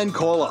and then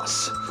call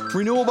us.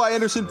 Renewal by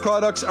Andersen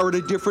products are at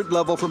a different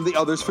level from the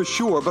others for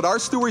sure, but our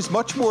story is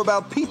much more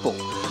about people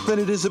than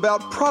it is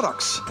about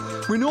products.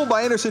 Renewal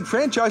by Andersen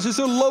franchises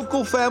are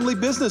local family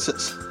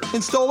businesses.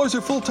 Installers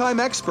are full-time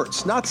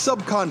experts, not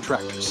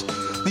subcontractors.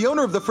 The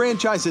owner of the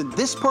franchise in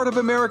this part of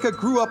America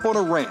grew up on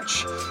a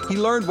ranch. He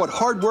learned what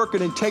hard work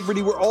and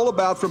integrity were all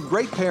about from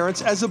great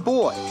parents as a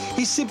boy.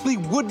 He simply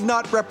would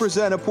not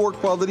represent a poor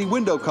quality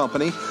window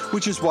company,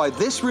 which is why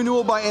this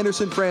Renewal by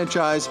Andersen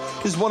franchise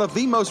is one of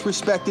the most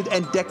respected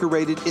and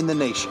decorated in the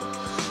nation.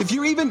 If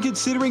you're even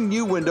considering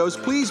new windows,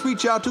 please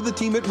reach out to the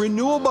team at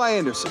Renewal by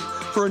Anderson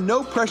for a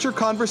no-pressure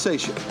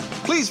conversation.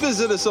 Please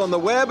visit us on the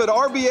web at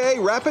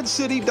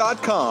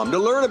rbarapidcity.com to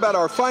learn about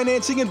our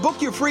financing and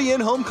book your free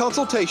in-home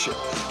consultation.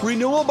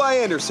 Renewal by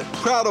Anderson,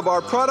 proud of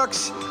our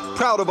products,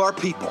 proud of our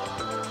people.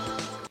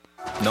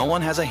 No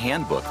one has a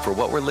handbook for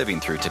what we're living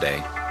through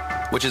today,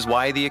 which is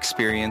why the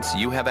experience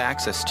you have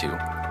access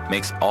to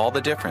makes all the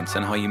difference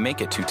in how you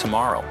make it to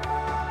tomorrow.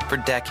 For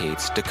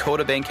decades,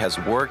 Dakota Bank has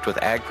worked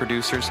with ag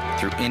producers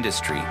through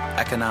industry,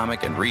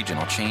 economic, and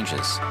regional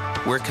changes.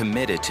 We're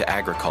committed to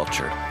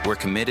agriculture. We're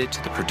committed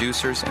to the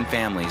producers and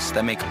families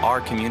that make our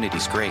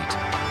communities great.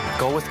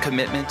 Go with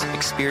commitment,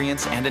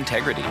 experience, and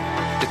integrity.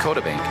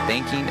 Dakota Bank,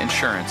 banking,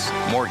 insurance,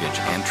 mortgage,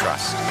 and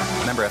trust.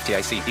 Member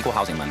FDIC, equal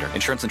housing lender.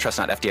 Insurance and trust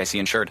not FDIC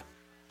insured.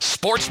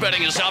 Sports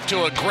betting is off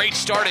to a great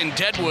start in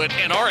Deadwood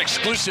and our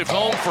exclusive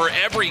home for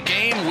every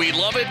game. We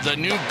love it. The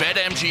new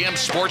BetMGM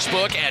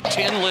Sportsbook at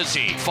Tin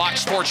Lizzie.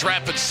 Fox Sports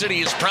Rapid City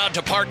is proud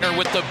to partner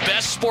with the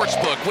best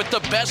sportsbook with the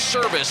best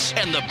service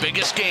and the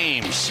biggest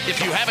games.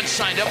 If you haven't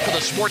signed up for the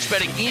sports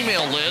betting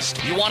email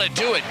list, you want to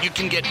do it. You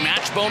can get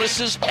match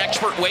bonuses,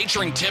 expert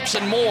wagering tips,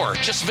 and more.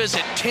 Just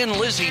visit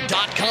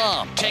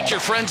tinlizzie.com. Take your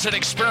friends and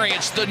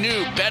experience the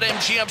new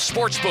BetMGM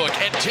Sportsbook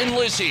at Tin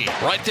Lizzie,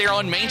 right there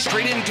on Main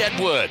Street in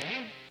Deadwood.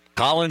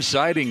 Collins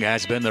Siding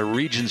has been the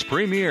region's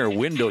premier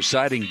window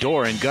siding,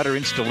 door, and gutter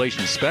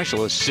installation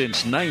specialist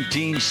since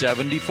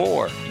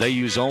 1974. They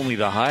use only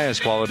the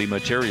highest quality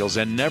materials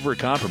and never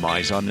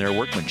compromise on their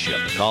workmanship.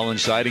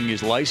 Collins Siding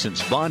is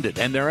licensed, bonded,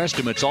 and their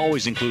estimates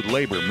always include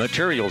labor,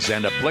 materials,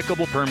 and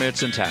applicable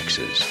permits and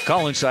taxes.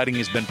 Collins Siding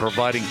has been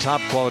providing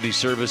top quality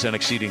service and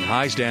exceeding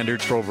high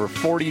standards for over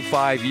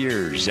 45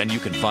 years, and you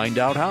can find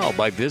out how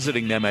by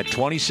visiting them at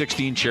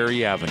 2016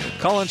 Cherry Avenue.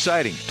 Collins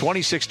Siding,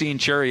 2016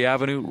 Cherry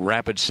Avenue,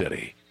 Rapid City.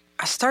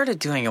 I started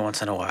doing it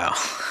once in a while,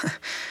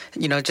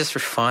 just for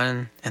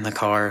fun in the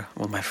car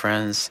with my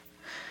friends.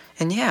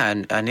 And yeah,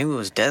 I knew it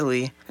was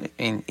deadly,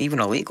 even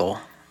illegal,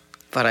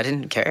 but I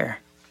didn't care.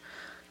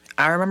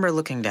 I remember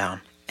looking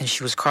down, and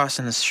she was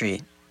crossing the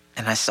street,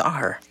 and I saw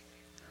her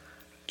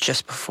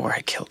just before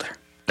I killed her.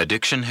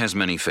 Addiction has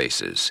many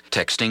faces.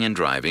 Texting and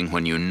driving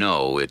when you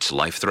know it's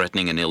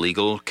life-threatening and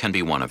illegal can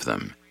be one of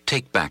them.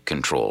 Take back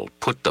control.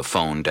 Put the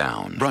phone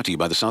down. Brought to you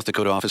by the South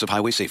Dakota Office of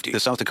Highway Safety, the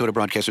South Dakota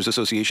Broadcasters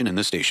Association, and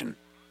this station.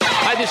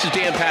 Hi, this is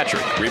Dan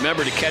Patrick.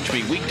 Remember to catch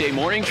me weekday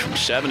mornings from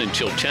 7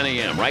 until 10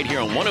 a.m. right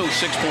here on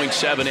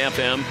 106.7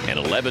 FM and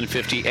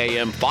 1150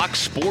 a.m. Fox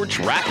Sports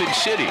Rapid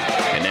City.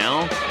 And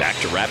now, back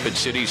to Rapid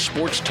City's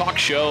sports talk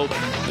show,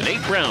 The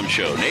Nate Brown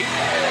Show. Nate?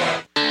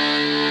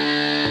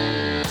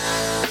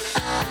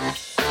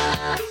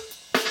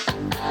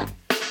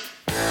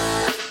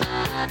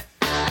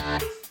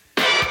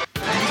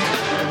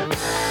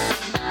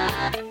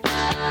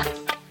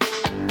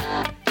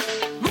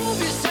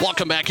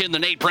 Welcome back in the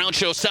Nate Brown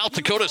Show, South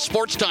Dakota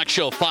Sports Talk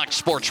Show, Fox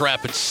Sports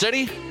Rapid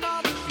City.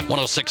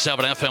 106.7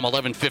 FM,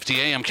 1150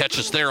 AM. Catch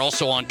us there.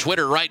 Also on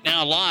Twitter right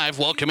now live.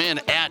 Welcome in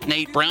at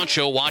Nate Brown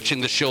Show.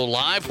 Watching the show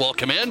live.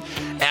 Welcome in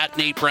at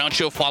Nate Brown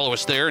Show. Follow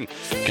us there and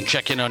you can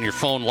check in on your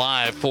phone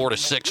live 4 to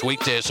 6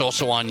 weekdays.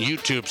 Also on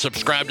YouTube.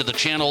 Subscribe to the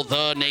channel,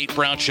 The Nate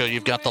Brown Show.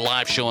 You've got the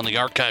live show and the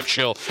archive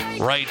show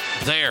right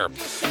there.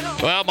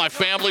 Well, my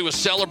family was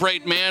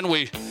celebrating, man.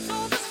 We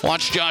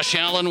watched Josh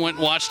Allen, went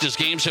and watched his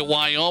games at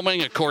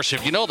Wyoming. Of course,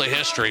 if you know the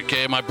history,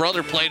 okay, my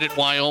brother played at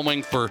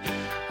Wyoming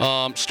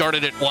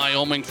started at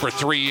Wyoming for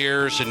 3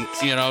 years. And,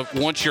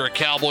 once you're a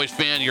Cowboys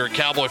fan, you're a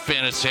Cowboy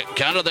fan. It's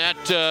kind of that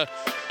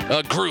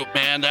group,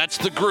 man. That's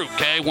the group,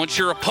 okay? Once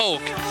you're a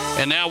Poke.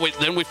 And now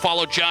we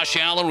follow Josh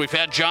Allen. We've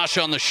had Josh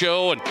on the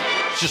show, and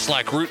it's just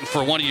like rooting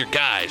for one of your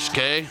guys,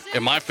 okay?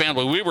 And my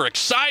family, we were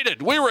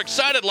excited. We were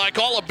excited like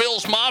all of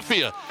Bill's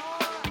Mafia.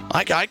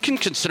 I can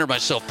consider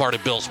myself part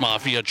of Bill's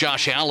Mafia,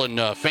 Josh Allen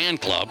fan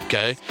club,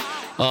 okay?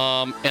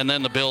 And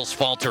then the Bills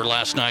falter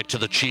last night to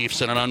the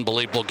Chiefs in an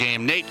unbelievable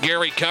game. Nate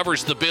Geary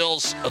covers the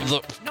Bills,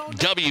 the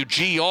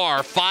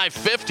WGR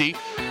 550.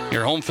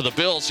 You're home for the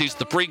Bills. He's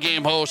the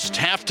pregame host,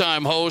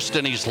 halftime host,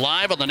 and he's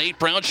live on the Nate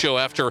Brown Show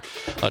after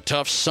a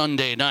tough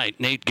Sunday night.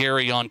 Nate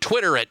Geary on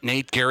Twitter at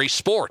Nate Geary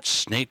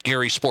Sports. Nate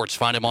Geary Sports.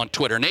 Find him on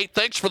Twitter. Nate,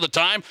 thanks for the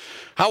time.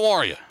 How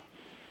are you?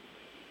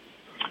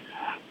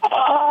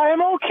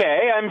 I'm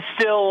okay. I'm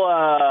still,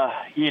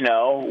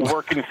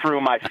 working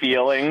through my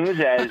feelings,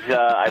 as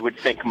I would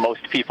think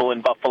most people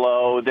in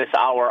Buffalo this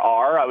hour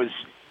are. I was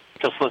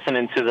just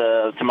listening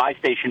to my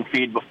station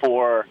feed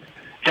before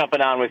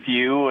jumping on with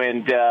you,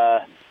 and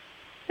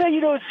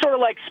it's sort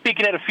of like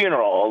speaking at a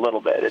funeral a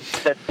little bit.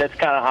 That's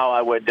kind of how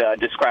I would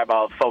describe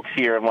how folks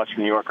here in Western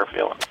New York are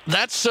feeling.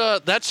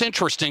 That's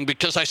interesting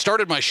because I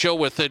started my show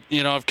with it.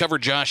 I've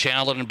covered Josh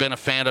Allen and been a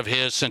fan of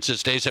his since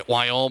his days at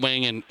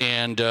Wyoming,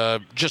 and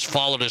just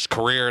followed his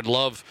career and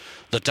love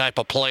the type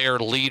of player,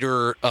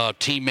 leader,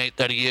 teammate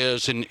that he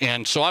is.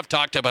 And so I've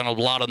talked about him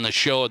a lot on the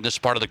show in this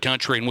part of the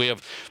country, and we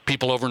have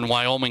people over in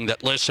Wyoming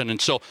that listen.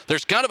 And so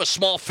there's kind of a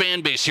small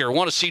fan base here. I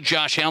want to see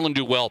Josh Allen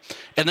do well.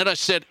 And then I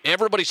said,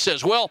 everybody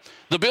says, well,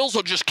 the Bills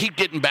will just keep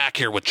getting back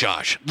here with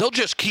Josh. They'll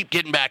just keep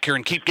getting back here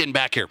and keep getting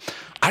back here.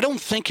 I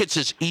don't think it's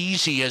as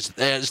easy as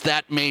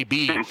that may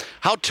be.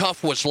 How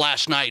tough was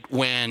last night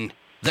when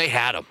they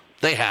had him?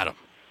 They had him.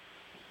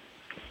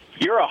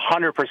 You're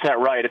 100%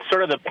 right. It's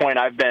sort of the point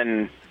I've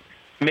been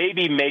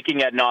maybe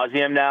making ad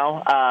nauseum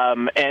now.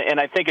 And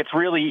I think it's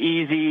really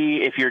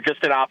easy if you're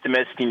just an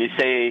optimist and you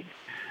say,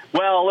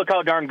 well, look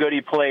how darn good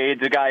he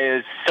played. The guy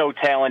is so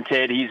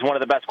talented. He's one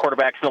of the best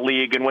quarterbacks in the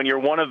league. And when you're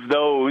one of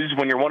those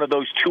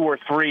 2 or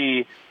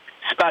 3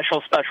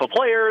 special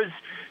players,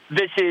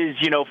 this is,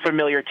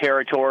 familiar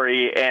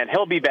territory, and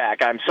he'll be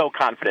back. I'm so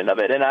confident of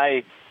it. And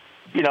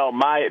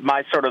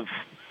my sort of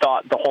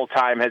thought the whole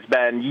time has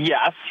been,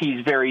 yes,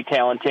 he's very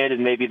talented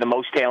and maybe the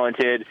most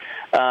talented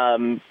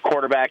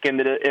quarterback in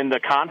the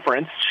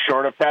conference,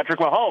 short of Patrick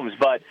Mahomes.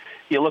 But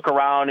you look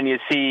around and you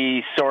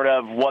see sort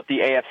of what the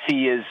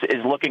AFC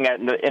is looking at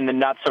in the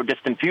not so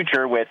distant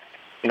future with,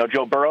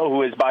 Joe Burrow,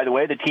 who is, by the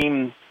way, the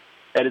team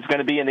that is going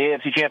to be in the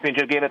AFC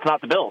Championship game. It's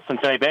not the Bills,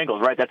 Cincinnati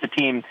Bengals, right? That's a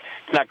team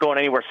that's not going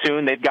anywhere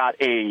soon. They've got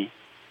a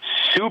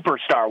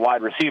superstar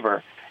wide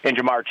receiver in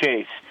Jamar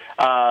Chase.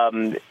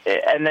 And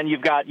then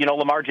you've got,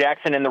 Lamar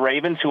Jackson and the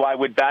Ravens, who I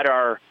would bet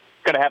are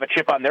going to have a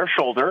chip on their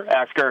shoulder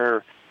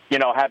after,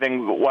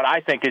 having what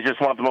I think is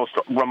just one of the most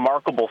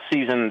remarkable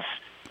seasons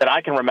that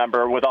I can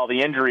remember with all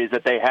the injuries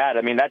that they had.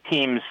 I mean, that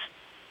team's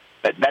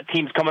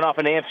coming off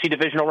an AFC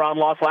divisional round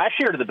loss last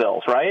year to the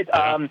Bills, right?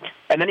 And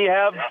then you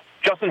have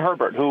Justin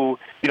Herbert, who,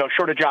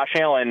 short of Josh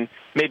Allen,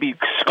 maybe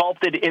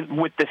sculpted in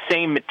with the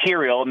same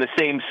material and the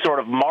same sort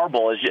of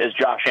marble as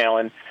Josh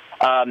Allen.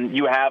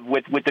 You have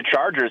with the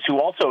Chargers, who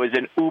also is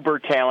an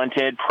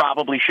uber-talented,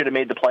 probably should have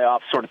made the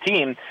playoffs sort of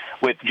team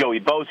with Joey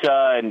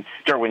Bosa and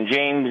Derwin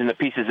James and the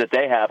pieces that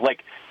they have.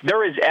 Like,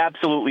 there is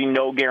absolutely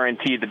no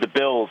guarantee that the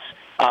Bills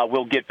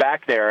will get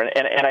back there.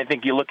 And I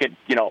think you look at,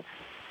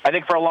 I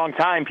think for a long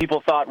time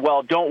people thought,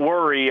 well, don't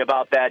worry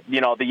about that,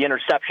 the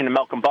interception to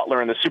Malcolm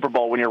Butler in the Super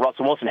Bowl when you're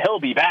Russell Wilson. He'll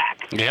be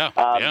back.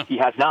 Yeah. He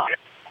has not.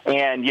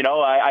 And,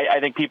 I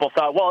think people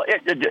thought, well,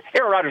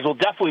 Aaron Rodgers will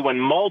definitely win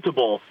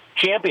multiple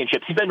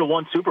championships. He's been to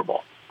 1 Super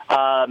Bowl.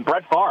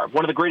 Brett Favre,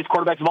 one of the greatest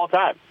quarterbacks of all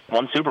time,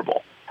 1 Super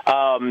Bowl.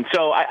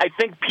 So I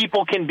think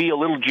people can be a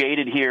little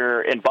jaded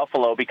here in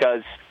Buffalo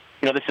because,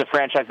 this is a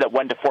franchise that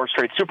went to 4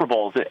 straight Super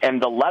Bowls,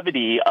 and the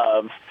levity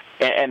of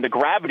and the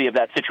gravity of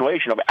that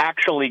situation of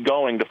actually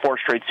going to 4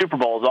 straight Super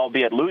Bowls,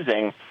 albeit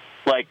losing,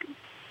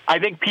 I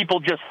think people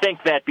just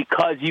think that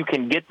because you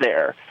can get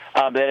there,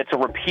 that it's a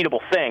repeatable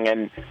thing.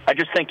 And I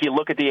just think you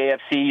look at the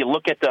AFC, you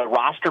look at the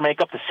roster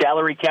makeup, the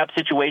salary cap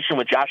situation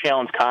with Josh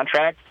Allen's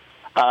contract,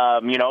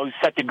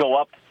 set to go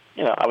up,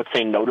 I would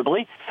say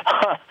notably.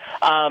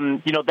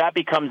 That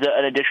becomes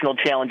an additional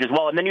challenge as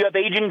well. And then you have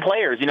aging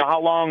players.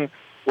 How long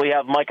will you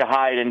have Micah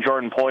Hyde and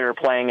Jordan Poyer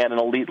playing at an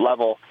elite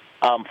level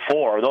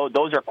for?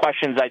 Those are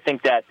questions I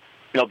think that,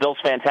 Bills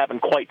fans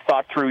haven't quite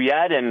thought through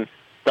yet, and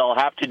they'll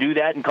have to do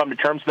that and come to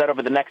terms with that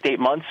over the next 8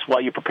 months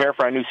while you prepare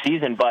for a new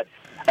season. But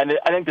I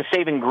think the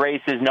saving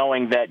grace is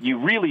knowing that you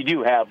really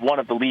do have one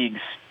of the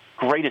league's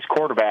greatest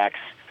quarterbacks,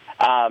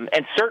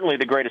 and certainly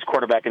the greatest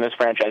quarterback in this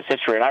franchise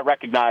history. And I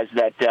recognize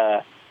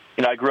that,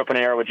 I grew up in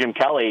an era with Jim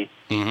Kelly.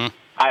 Mm-hmm.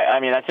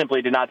 I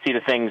simply did not see the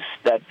things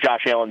that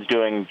Josh Allen's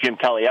doing Jim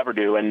Kelly ever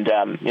do, and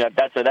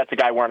that's a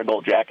guy wearing a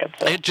gold jacket.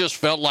 So. It just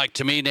felt like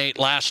to me, Nate,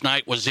 last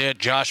night was it.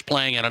 Josh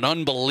playing at an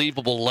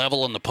unbelievable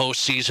level in the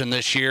postseason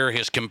this year.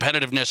 His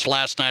competitiveness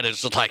last night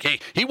is like, hey,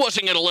 he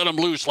wasn't going to let him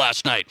loose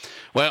last night.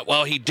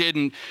 Well, he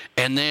didn't,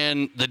 and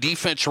then the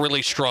defense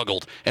really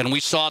struggled, and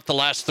we saw it the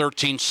last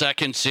 13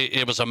 seconds.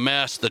 It was a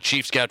mess. The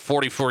Chiefs got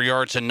 44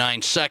 yards in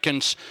 9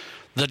 seconds.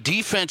 The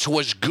defense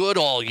was good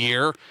all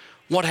year.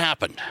 What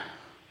happened?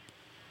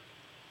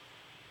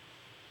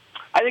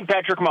 I think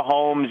Patrick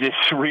Mahomes is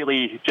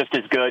really just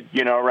as good,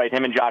 right?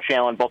 Him and Josh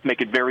Allen both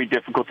make it very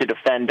difficult to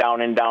defend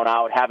down in, down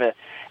out. Have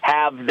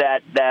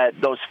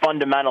those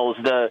fundamentals,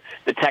 the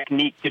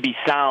technique to be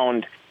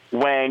sound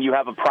when you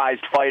have a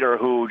prized fighter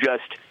who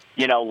just,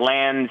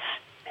 lands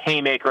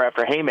haymaker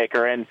after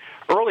haymaker. And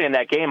early in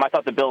that game, I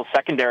thought the Bills'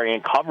 secondary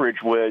and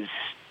coverage was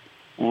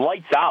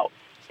lights out.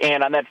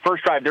 And on that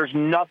first drive, there's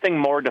nothing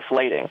more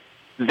deflating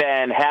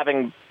than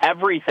having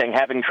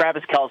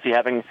Travis Kelce,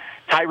 having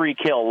Tyreek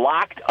Hill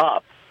locked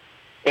up,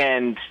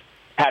 and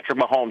Patrick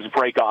Mahomes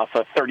break off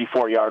a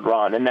 34-yard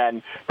run, and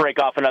then break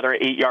off another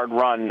 8-yard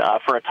run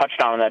for a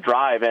touchdown on that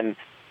drive. And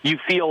you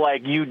feel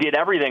like you did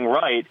everything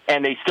right,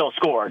 and they still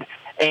scored.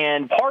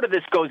 And part of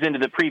this goes into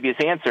the previous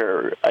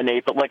answer,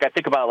 Nate, but I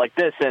think about it like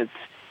this. It's,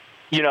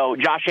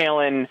 Josh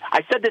Allen,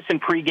 I said this in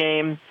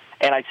pregame,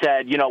 and I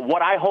said,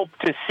 what I hope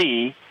to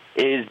see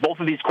is both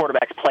of these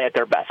quarterbacks play at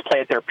their best, play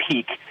at their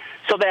peak,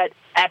 so that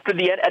at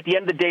the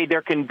end of the day,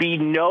 there can be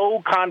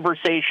no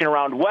conversation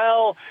around,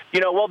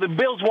 the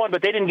Bills won,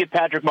 but they didn't get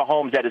Patrick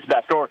Mahomes at his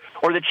best, or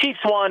the Chiefs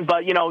won,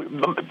 but,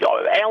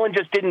 Allen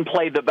just didn't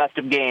play the best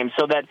of games,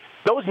 so that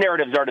those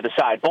narratives are to the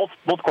side. Both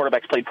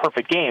quarterbacks played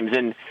perfect games,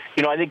 and,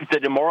 I think the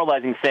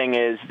demoralizing thing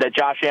is that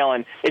Josh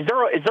Allen, is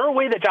there a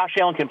way that Josh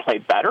Allen can play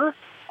better?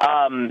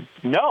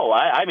 No,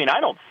 I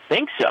don't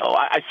think so.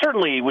 I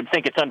certainly would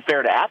think it's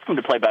unfair to ask him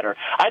to play better.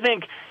 I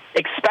think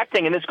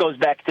expecting, and this goes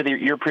back to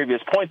your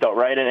previous point, though,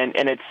 right?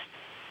 And it's,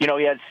 he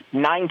has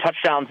 9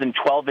 touchdowns and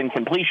 12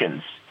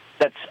 incompletions.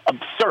 That's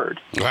absurd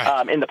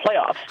in the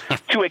playoffs.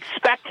 To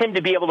expect him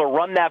to be able to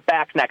run that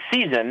back next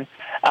season,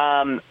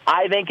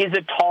 I think is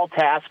a tall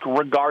task,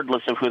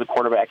 regardless of who the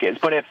quarterback is.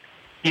 But if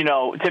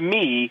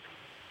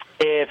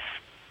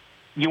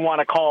you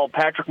want to call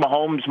Patrick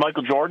Mahomes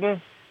Michael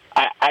Jordan,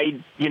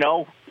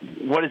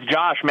 what is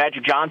Josh,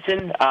 Magic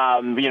Johnson?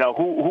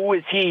 Who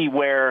is he?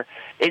 Where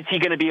is he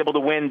going to be able to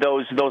win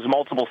those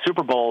multiple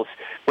Super Bowls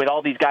with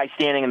all these guys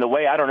standing in the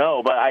way? I don't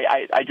know, but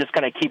I just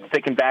kind of keep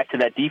thinking back to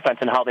that defense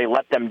and how they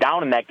let them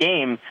down in that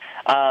game.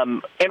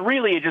 And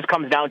really, it just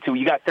comes down to,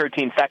 you got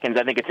 13 seconds.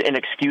 I think it's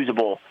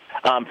inexcusable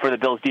for the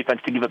Bills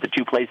defense to give up the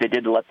 2 plays they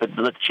did to let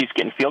the Chiefs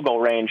get in field goal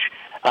range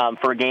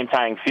for a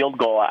game-tying field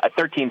goal. At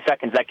 13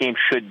 seconds, that game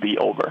should be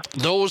over.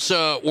 Those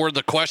were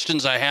the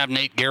questions I have.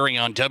 Nate Geary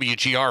on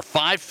WGR.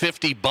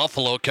 550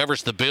 Buffalo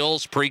covers the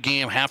Bills,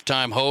 pregame,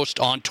 halftime host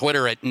on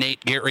Twitter at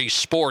Nate Geary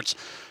Sports.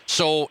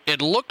 So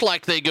it looked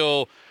like they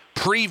go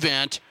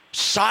prevent,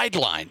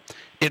 sideline.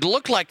 It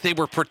looked like they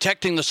were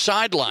protecting the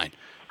sideline.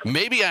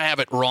 Maybe I have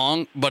it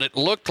wrong, but it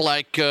looked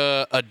like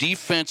a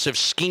defensive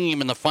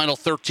scheme in the final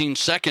 13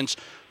 seconds,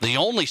 the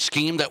only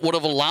scheme that would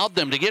have allowed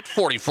them to get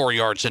 44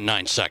 yards in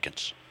 9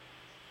 seconds.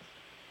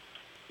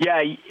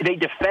 Yeah, they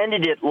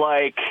defended it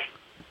like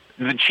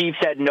the Chiefs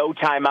had no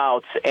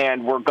timeouts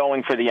and were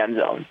going for the end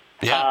zone.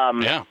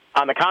 Yeah.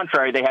 On the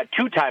contrary, they had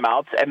 2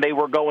 timeouts and they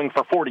were going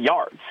for 40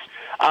 yards.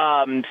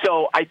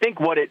 So I think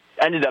what it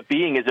ended up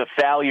being is a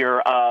failure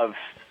of,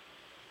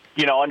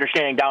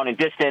 understanding down and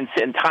distance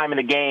and time in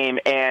the game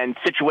and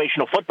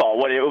situational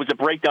football. It was a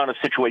breakdown of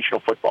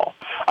situational football.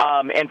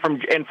 And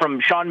from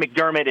Sean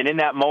McDermott, and in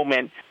that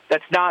moment,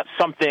 that's not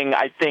something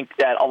I think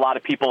that a lot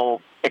of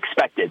people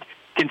expected,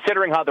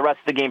 considering how the rest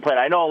of the game played.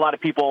 I know a lot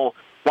of people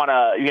want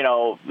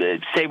to,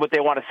 say what they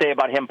want to say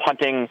about him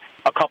punting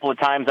a couple of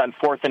times on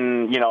 4th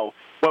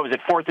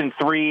and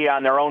 3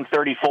 on their own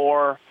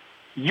 34.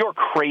 You're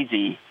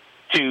crazy.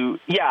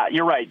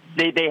 You're right.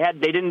 They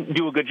didn't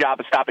do a good job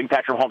of stopping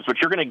Patrick Mahomes,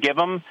 but you're going to give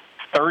him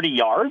 30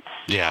 yards?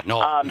 Yeah, no.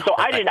 So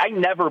I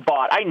never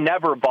bought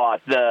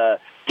the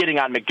getting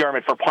on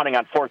McDermott for punting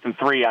on 4th and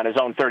 3 on his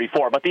own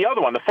 34. But the other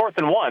one, the 4th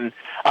and 1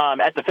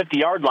 at the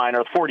 50-yard line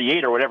or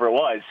 48 or whatever it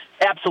was,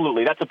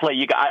 absolutely, that's a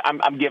play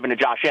I'm giving to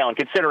Josh Allen,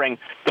 considering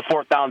the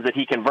 4th downs that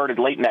he converted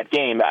late in that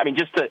game. I mean,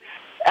 just the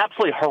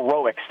absolutely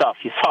heroic stuff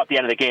you saw at the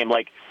end of the game,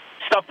 like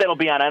stuff that'll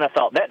be on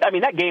NFL.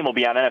 That game will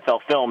be on NFL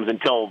films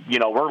until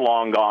we're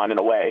long gone in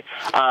a way.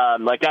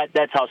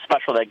 That's how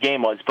special that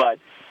game was. But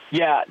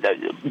yeah,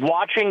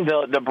 watching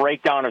the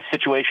breakdown of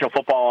situational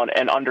football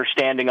and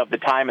understanding of the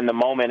time and the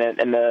moment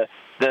and the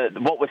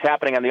what was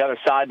happening on the other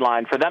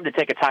sideline, for them to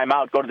take a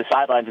timeout, go to the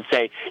sidelines and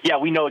say, yeah,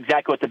 we know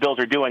exactly what the Bills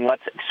are doing.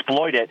 Let's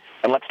exploit it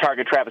and let's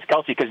target Travis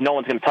Kelce because no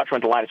one's going to touch him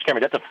at the line of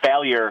scrimmage. That's a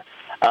failure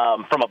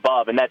from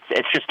above, and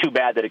it's just too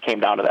bad that it came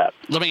down to that.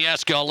 Let me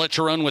ask you, I'll let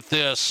you run with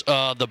this.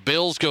 The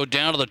Bills go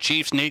down to the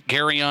Chiefs. Nate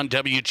Geary on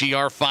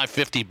WGR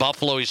 550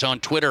 Buffalo. He's on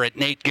Twitter at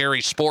Nate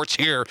Geary Sports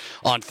here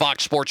on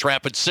Fox Sports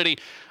Rapid City.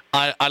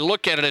 I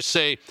look at it and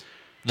say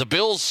the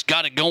Bills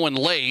got it going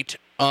late.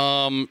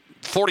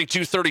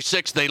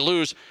 42-36, they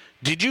lose.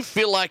 Did you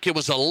feel like it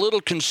was a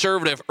little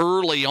conservative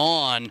early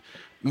on?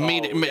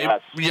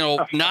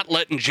 Not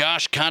letting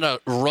Josh kind of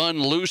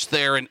run loose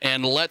there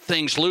and let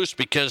things loose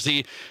because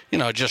he,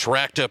 just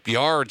racked up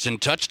yards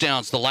and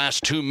touchdowns the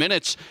last 2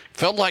 minutes.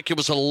 Felt like it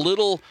was a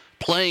little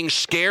playing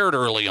scared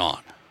early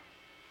on.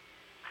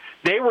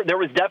 There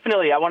was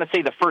definitely, I want to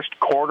say the first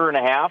quarter and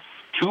a half,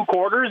 2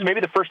 quarters,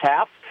 maybe the first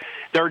half,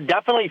 there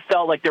definitely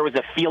felt like there was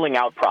a feeling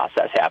out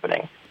process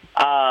happening.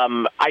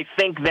 I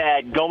think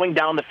that going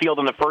down the field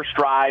on the first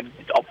drive,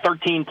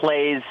 13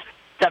 plays,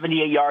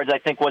 78 yards, I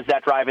think, was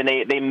that drive, and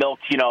they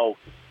milked,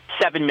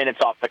 7 minutes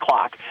off the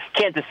clock.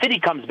 Kansas City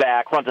comes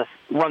back, runs an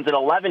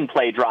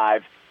 11-play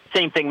drive,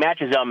 same thing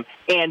matches them,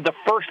 and the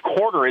first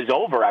quarter is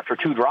over after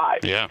 2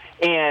 drives. Yeah.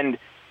 And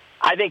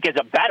I think as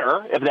a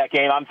bettor of that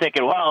game, I'm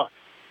thinking, well,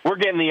 we're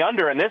getting the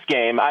under in this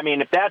game. I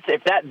mean, if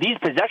these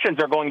possessions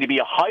are going to be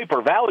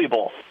hyper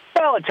valuable.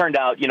 Well, it turned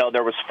out,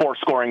 there was 4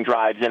 scoring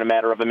drives in a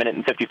matter of 1 minute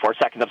and 54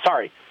 seconds. I'm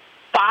sorry,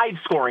 5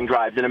 scoring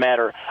drives in a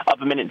matter of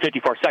 1 minute and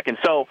 54 seconds.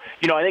 So,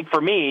 I think for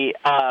me,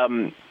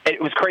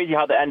 it was crazy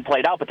how the end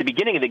played out. But the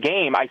beginning of the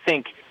game, I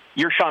think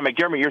you're Sean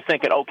McDermott. You're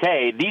thinking,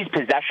 okay, these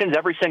possessions,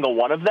 every single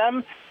one of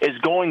them is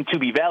going to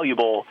be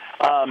valuable.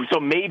 So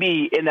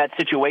maybe in that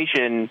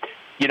situation,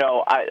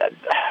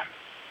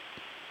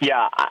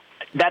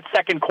 that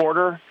second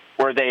quarter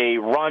where they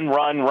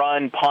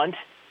run, punt.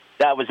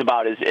 That was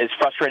about as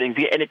frustrating.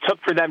 And it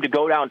took for them to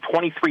go down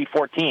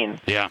 23-14.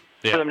 Yeah.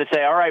 For them to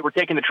say, all right, we're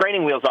taking the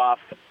training wheels off.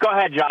 Go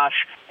ahead,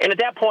 Josh. And at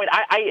that point,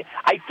 I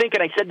think,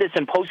 and I said this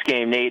in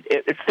postgame, Nate,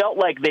 it felt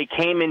like they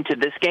came into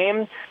this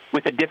game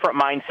with a different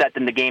mindset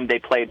than the game they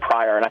played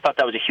prior, and I thought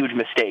that was a huge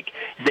mistake.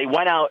 They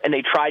went out and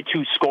they tried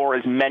to score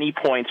as many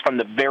points from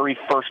the very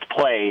first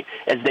play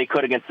as they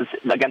could against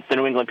the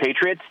New England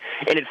Patriots,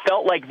 and it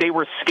felt like they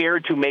were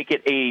scared to make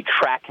it a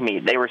track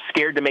meet. They were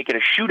scared to make it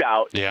a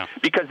shootout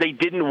because they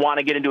didn't want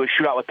to get into a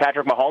shootout with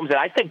Patrick Mahomes, and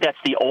I think that's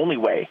the only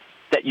way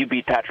that you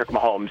beat Patrick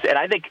Mahomes. And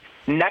I think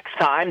next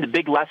time, the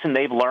big lesson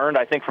they've learned,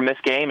 I think, from this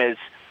game is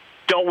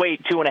don't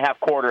wait 2.5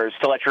 quarters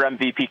to let your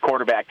MVP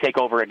quarterback take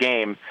over a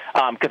game,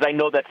 because I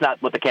know that's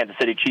not what the Kansas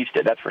City Chiefs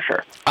did, that's for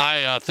sure.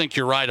 I think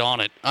you're right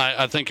on it.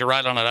 I think you're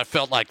right on it. I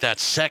felt like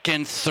that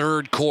second,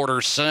 third quarter,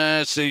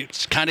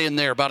 it's kind of in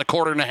there, about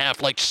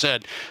 1.5, like you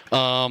said,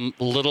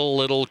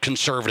 little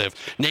conservative.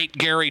 Nate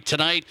Geary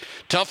tonight,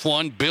 tough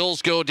one.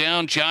 Bills go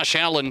down. Josh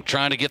Allen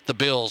trying to get the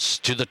Bills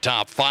to the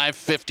top.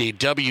 550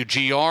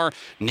 WGR.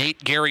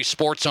 Nate Geary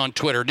Sports on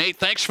Twitter. Nate,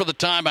 thanks for the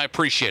time. I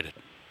appreciate it.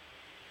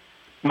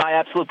 My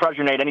absolute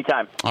pleasure, Nate.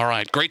 Anytime. All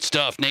right. Great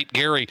stuff. Nate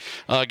Geary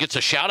gets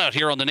a shout-out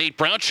here on the Nate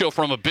Brown Show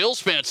from a Bills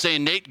fan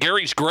saying Nate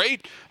Geary's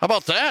great. How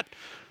about that?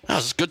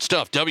 That's good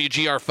stuff.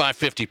 WGR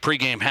 550,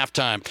 pregame,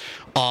 halftime,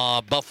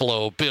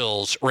 Buffalo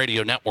Bills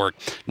Radio Network.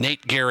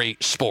 Nate Geary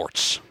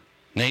Sports.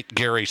 Nate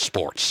Geary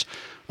Sports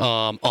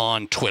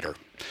on Twitter.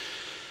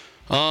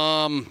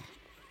 Yeah,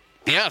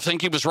 I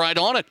think he was right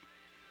on it.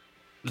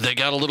 They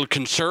got a little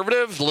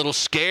conservative, a little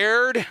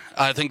scared.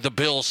 I think the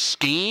Bills'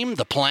 scheme,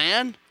 the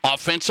plan,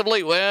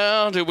 offensively,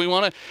 well, do we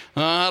want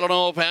to, I don't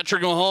know,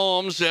 Patrick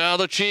Mahomes,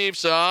 the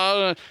Chiefs,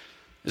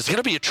 it's going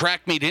to be a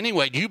track meet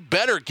anyway. You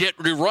better get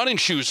your running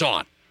shoes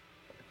on.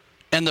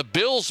 And the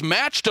Bills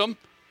matched them.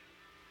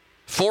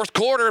 Fourth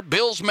quarter,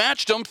 Bills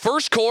matched them.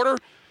 First quarter,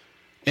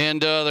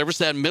 and there was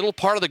that middle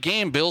part of the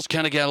game. Bills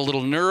kind of got a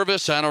little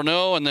nervous, I don't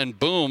know, and then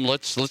boom,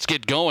 let's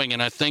get going.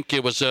 And I think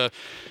it was a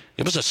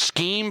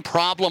scheme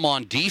problem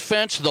on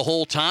defense the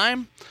whole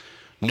time.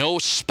 No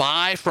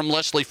spy from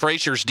Leslie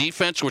Frazier's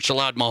defense, which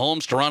allowed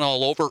Mahomes to run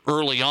all over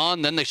early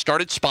on. Then they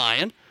started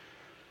spying.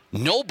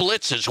 No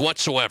blitzes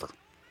whatsoever.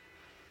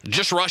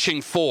 Just rushing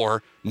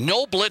 4.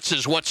 No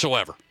blitzes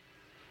whatsoever.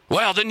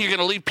 Well, then you're going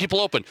to leave people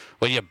open.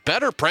 Well, you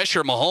better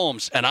pressure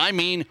Mahomes, and I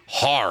mean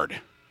hard.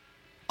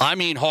 I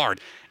mean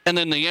hard. And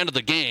then the end of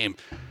the game,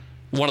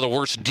 one of the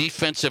worst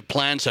defensive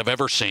plans I've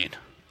ever seen.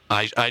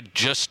 I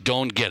just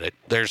don't get it.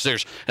 There's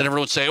and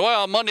everyone say,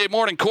 well, Monday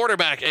morning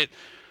quarterback.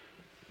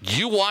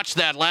 You watch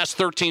that last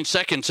 13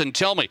 seconds and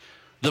tell me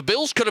the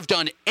Bills could have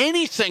done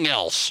anything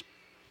else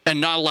and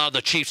not allowed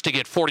the Chiefs to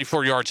get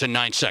 44 yards in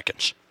 9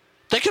 seconds.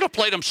 They could have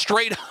played them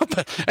straight up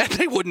and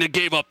they wouldn't have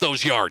gave up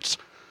those yards.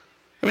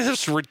 I mean,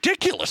 this is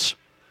ridiculous.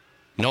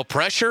 No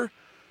pressure,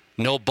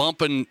 no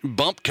bump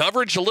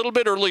coverage a little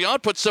bit early on.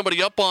 Put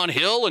somebody up on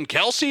Hill and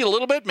Kelsey a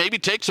little bit, maybe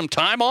take some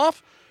time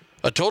off.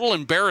 A total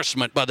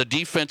embarrassment by the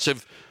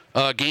defensive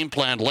game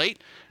plan late,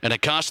 and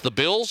it cost the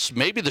Bills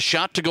maybe the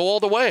shot to go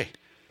all the way.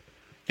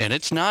 And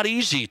it's not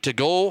easy to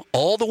go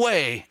all the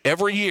way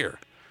every year.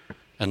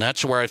 And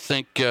that's where I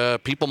think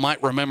people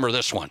might remember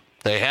this one.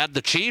 They had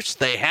the Chiefs,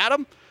 they had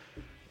them,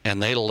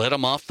 and they let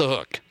them off the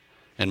hook.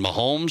 And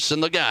Mahomes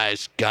and the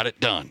guys got it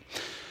done.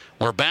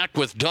 We're back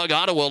with Doug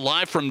Ottewill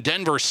live from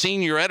Denver,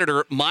 senior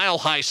editor, Mile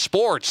High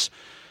Sports.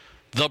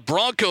 The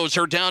Broncos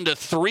are down to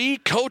 3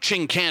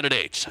 coaching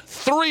candidates.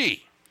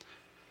 3.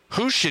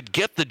 Who should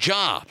get the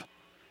job?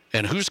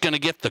 And who's going to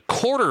get the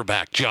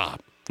quarterback job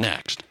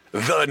next?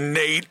 The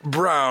Nate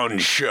Brown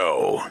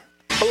Show.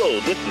 Hello,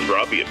 this is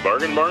Robbie at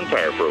Bargain Barn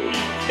Tire Pros.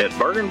 At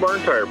Bargain Barn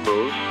Tire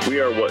Pros,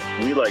 we are what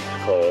we like to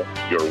call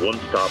your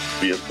one-stop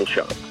vehicle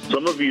shop.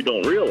 Some of you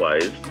don't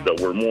realize that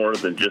we're more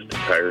than just a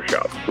tire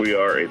shop. We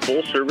are a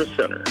full-service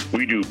center.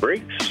 We do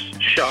brakes,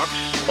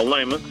 shocks,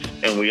 alignments,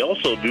 and we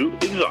also do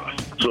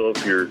exhaust. So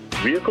if your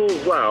vehicle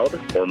is loud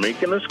or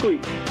making a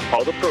squeak,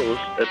 call the pros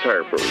at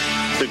Tire Pros.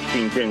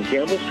 1610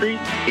 Campbell Street,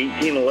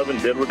 1811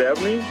 Deadwood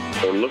Avenue,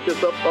 or look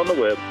us up on the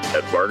web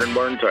at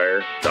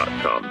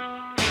bargainbarntire.com.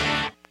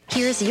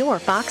 Here's your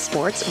Fox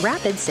Sports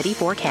Rapid City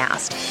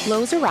forecast.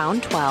 Lows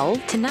around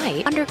 12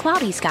 tonight, under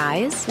cloudy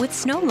skies with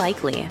snow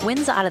likely.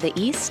 Winds out of the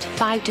east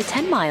 5 to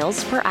 10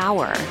 miles per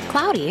hour.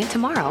 Cloudy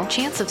tomorrow,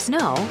 chance of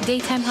snow.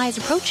 Daytime highs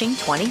approaching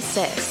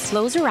 26.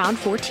 Lows around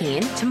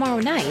 14. Tomorrow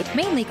night,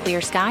 mainly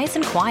clear skies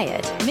and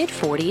quiet.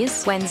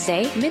 Mid-40s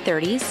Wednesday,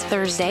 mid-30s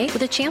Thursday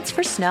with a chance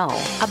for snow.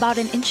 About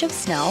an inch of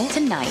snow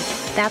tonight.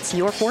 That's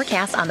your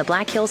forecast on the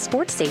Black Hills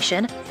Sports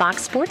Station,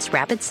 Fox Sports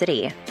Rapid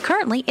City.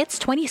 Currently, it's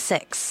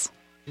 26.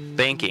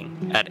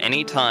 Banking at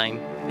any time,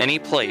 any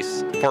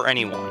place, for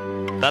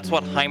anyone. That's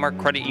what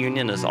Highmark Credit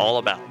Union is all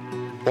about.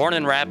 Born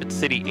in Rapid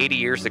City 80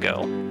 years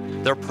ago,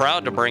 they're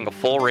proud to bring a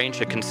full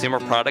range of consumer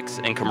products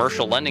and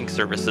commercial lending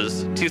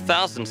services to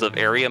thousands of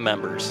area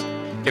members.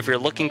 If you're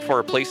looking for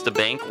a place to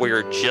bank where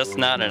you're just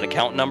not an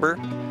account number,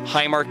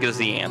 Highmark is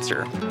the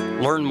answer.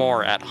 Learn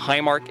more at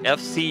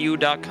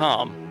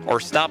highmarkfcu.com or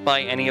stop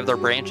by any of their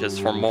branches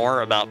for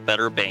more about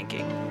better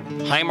banking.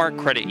 Highmark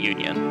Credit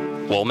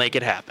Union. We'll make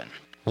it happen.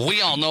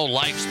 We all know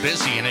life's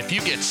busy, and if you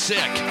get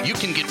sick, you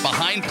can get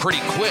behind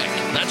pretty quick.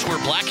 That's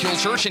where Black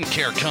Hills Urgent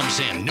Care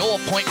comes in. No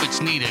appointments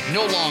needed,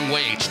 no long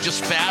waits,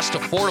 just fast,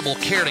 affordable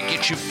care to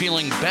get you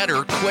feeling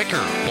better quicker.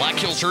 Black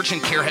Hills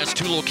Urgent Care has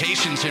 2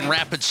 locations in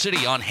Rapid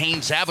City on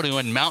Haynes Avenue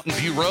and Mountain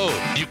View Road.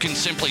 You can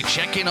simply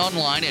check in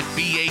online at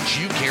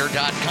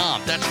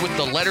bhucare.com. That's with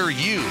the letter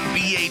U,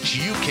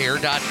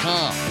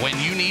 bhucare.com. When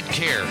you need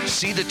care,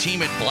 see the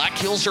team at Black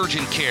Hills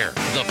Urgent Care,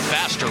 the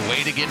faster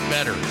way to get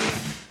better.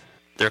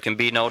 There can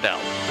be no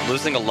doubt,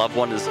 losing a loved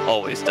one is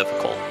always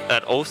difficult.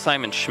 At O.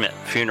 Simon Schmidt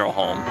Funeral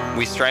Home,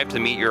 we strive to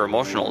meet your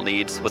emotional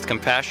needs with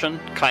compassion,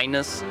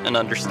 kindness, and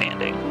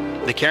understanding.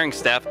 The caring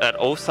staff at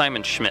O.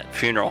 Simon Schmidt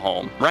Funeral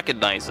Home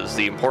recognizes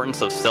the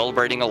importance of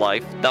celebrating a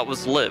life that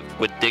was lived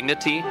with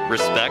dignity,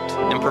 respect,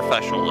 and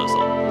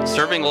professionalism,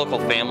 serving local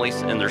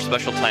families in their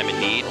special time of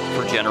need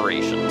for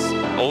generations.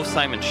 O.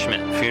 Simon Schmidt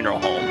Funeral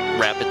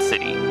Home, Rapid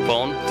City.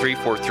 Phone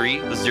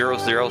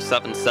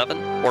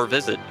 343-0077 or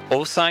visit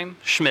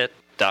osimschmidt.com.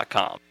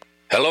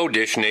 Hello,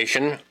 Dish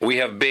Nation. We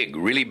have big,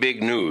 really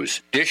big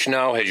news. Dish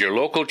now has your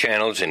local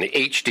channels in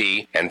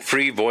HD and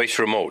free voice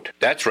remote.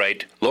 That's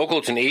right,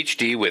 locals in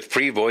HD with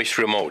free voice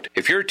remote.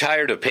 If you're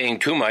tired of paying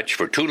too much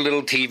for too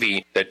little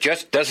TV that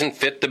just doesn't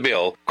fit the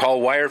bill,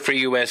 call Wire Free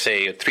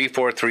USA at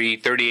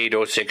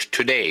 343-3806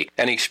 today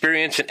and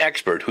experience an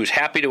expert who's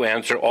happy to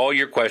answer all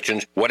your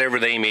questions, whatever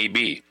they may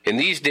be. In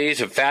these days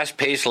of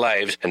fast-paced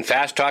lives and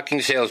fast-talking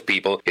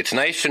salespeople, it's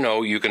nice to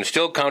know you can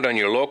still count on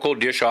your local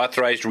Dish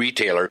authorized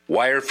retailer,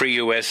 Wire Free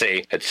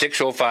USA at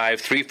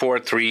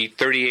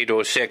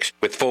 605-343-3806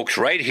 with folks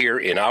right here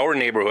in our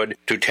neighborhood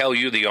to tell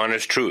you the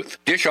honest truth.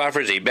 Dish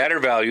offers a better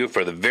value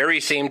for the very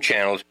same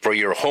channels for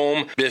your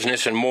home,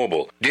 business, and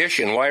mobile. Dish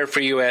and Wire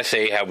Free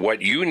USA have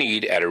what you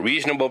need at a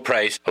reasonable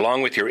price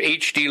along with your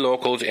HD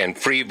locals and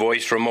free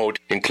voice remote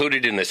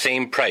included in the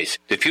same price.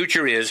 The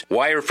future is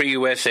Wire Free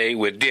USA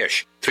with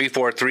Dish.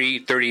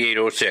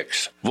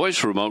 343-3806.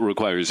 Voice remote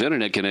requires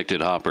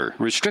internet-connected hopper.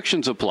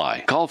 Restrictions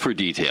apply. Call for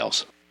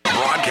details.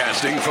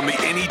 Broadcasting from the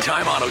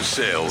Anytime Auto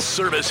Sales,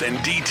 Service,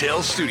 and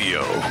Detail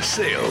Studio.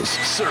 Sales,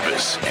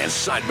 service, and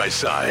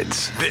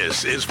side-by-sides.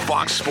 This is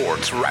Fox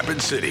Sports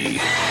Rapid City.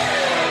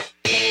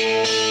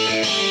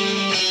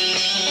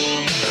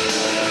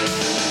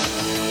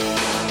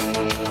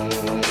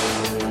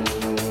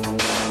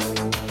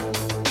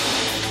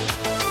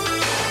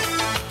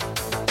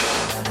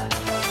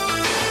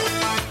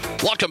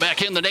 Welcome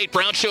back in the Nate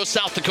Brown Show,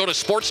 South Dakota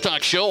Sports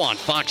Talk Show on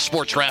Fox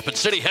Sports Rapid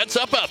City. Heads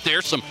up out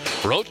there. Some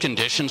road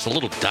conditions, a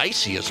little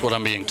dicey is what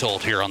I'm being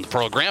told here on the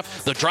program.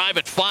 The Drive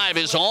at 5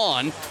 is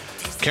on.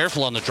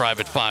 Careful on the Drive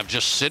at 5.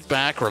 Just sit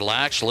back,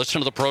 relax,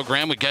 listen to the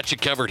program. We got you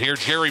covered here.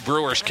 Geary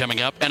Brewer's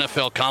coming up,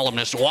 NFL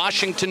columnist,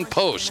 Washington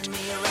Post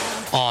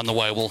on the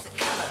way. We'll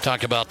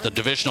talk about the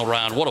divisional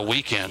round. What a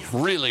weekend.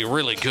 Really,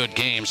 really good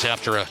games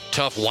after a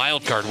tough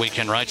wild card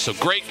weekend, right? So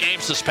great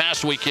games this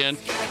past weekend.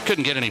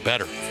 Couldn't get any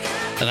better.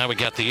 And now we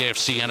got the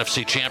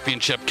AFC-NFC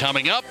Championship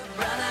coming up.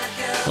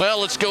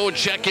 Well, let's go and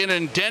check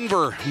in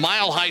Denver.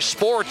 Mile High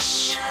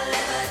Sports.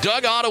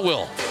 Doug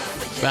Ottewill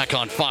back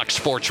on Fox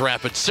Sports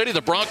Rapid City.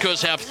 The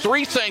Broncos have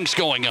 3 things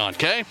going on,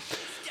 okay?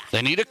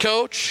 They need a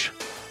coach.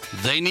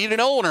 They need an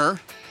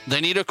owner.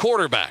 They need a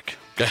quarterback.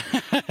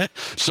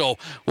 So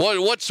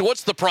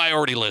what's the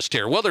priority list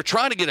here? Well, they're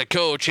trying to get a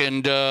coach,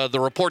 and the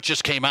report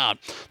just came out.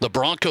 The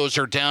Broncos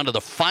are down to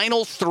the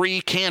final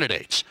 3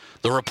 candidates.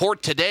 The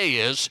report today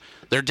is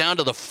they're down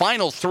to the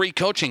final 3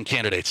 coaching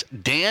candidates.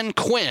 Dan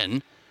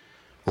Quinn,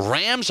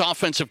 Rams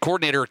offensive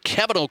coordinator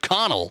Kevin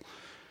O'Connell,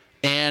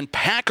 and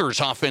Packers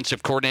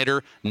offensive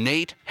coordinator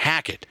Nate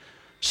Hackett.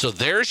 So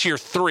there's your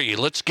 3.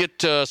 Let's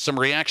get some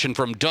reaction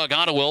from Doug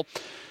Ottewill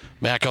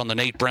back on the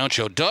Nate Brown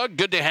Show. Doug,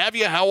 good to have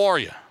you. How are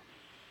you?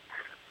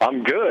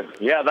 I'm good.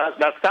 Yeah,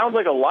 that sounds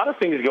like a lot of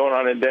things going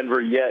on in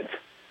Denver, yet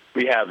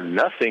we have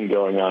nothing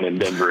going on in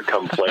Denver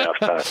come playoff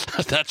time.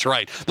 That's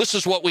right. This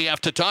is what we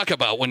have to talk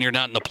about when you're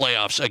not in the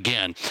playoffs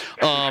again.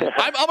 I'm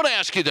going to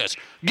ask you this.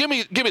 Give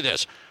me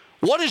this.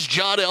 What is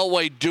John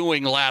Elway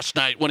doing last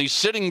night when he's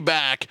sitting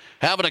back,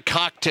 having a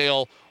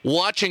cocktail,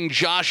 watching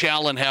Josh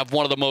Allen have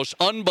one of the most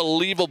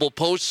unbelievable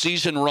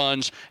postseason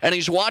runs, and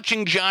he's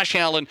watching Josh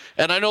Allen,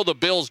 and I know the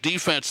Bills'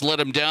 defense let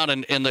him down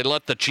and they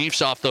let the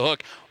Chiefs off the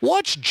hook.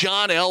 What's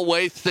John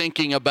Elway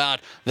thinking about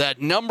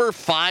that number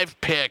 5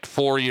 pick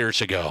 4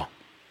 years ago?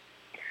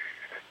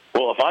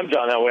 Well, if I'm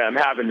John Elway, I'm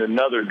having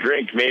another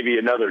drink, maybe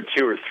another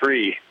 2 or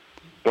 3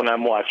 when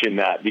I'm watching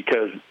that,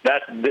 because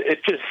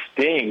it just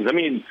stings. I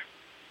mean,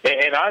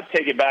 and I'd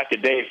take it back a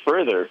day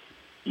further.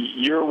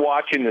 You're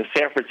watching the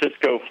San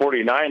Francisco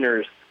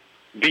 49ers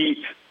beat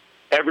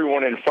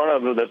everyone in front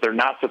of them that they're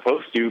not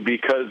supposed to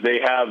because they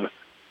have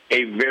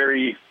a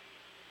very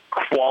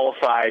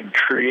qualified,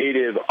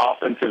 creative,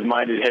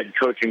 offensive-minded head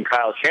coach in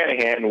Kyle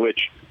Shanahan,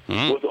 which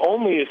was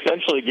only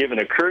essentially given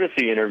a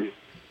courtesy interview.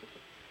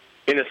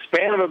 In a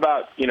span of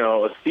about,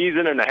 a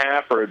season and a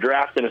half or a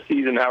draft in a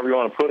season, however you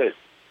want to put it,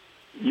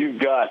 you've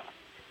got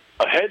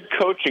a head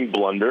coaching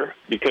blunder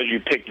because you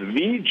picked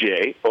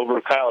VJ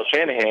over Kyle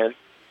Shanahan,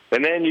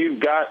 and then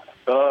you've got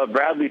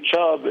Bradley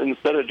Chubb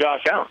instead of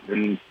Josh Allen.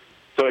 And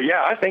so,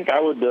 yeah, I think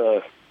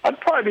I'd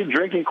probably be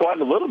drinking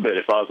quite a little bit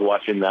if I was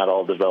watching that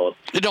all develop.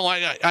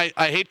 I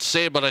hate to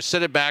say it, but I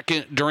said it back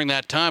during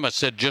that time. I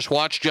said, just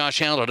watch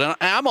Josh Allen. And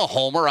I'm a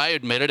homer. I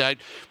admit it.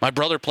 My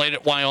brother played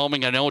at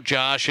Wyoming. I know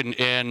Josh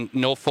and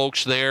know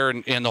folks there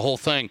and the whole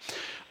thing.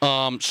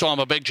 So I'm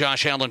a big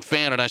Josh Allen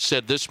fan, and I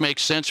said, this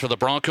makes sense for the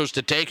Broncos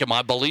to take him.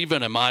 I believe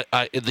in him.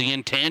 The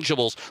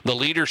intangibles, the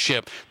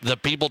leadership, the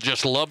people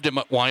just loved him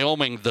at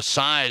Wyoming, the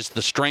size,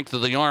 the strength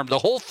of the arm, the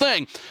whole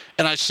thing.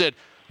 And I said,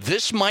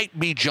 this might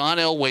be John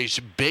Elway's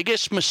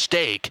biggest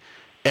mistake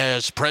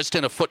as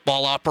president of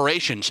football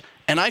operations,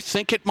 and I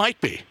think it might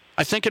be.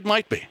 I think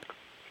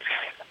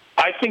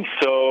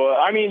so.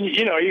 I mean, you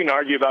can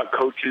argue about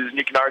coaches, and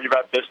you can argue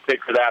about this pick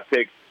or that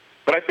pick,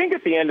 but I think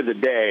at the end of the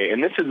day,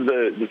 and this is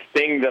the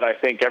thing that I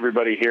think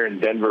everybody here in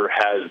Denver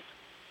has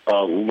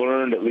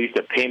learned at least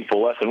a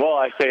painful lesson. Well,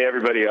 I say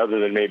everybody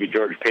other than maybe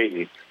George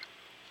Payton,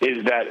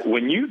 is that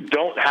when you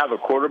don't have a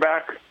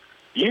quarterback,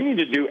 you need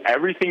to do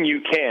everything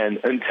you can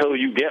until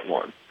you get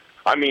one.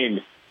 I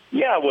mean,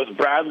 yeah, was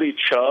Bradley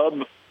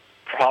Chubb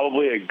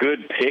probably a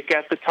good pick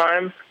at the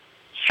time?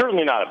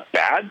 Certainly not a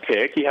bad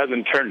pick. He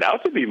hasn't turned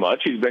out to be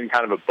much. He's been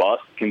kind of a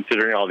bust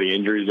considering all the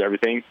injuries and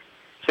everything.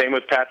 Same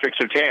with Patrick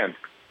Surtain.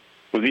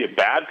 Was he a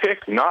bad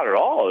pick? Not at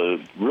all. A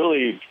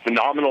really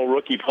phenomenal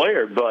rookie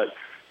player, but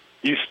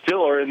you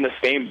still are in the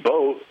same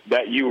boat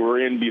that you were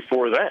in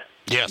before then.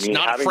 Yes,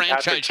 not a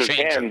franchise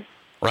changer,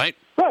 right?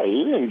 Right,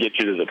 he didn't get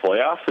you to the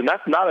playoffs, and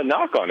that's not a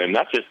knock on him.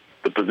 That's just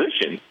the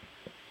position.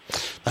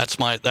 That's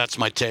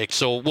my take.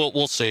 So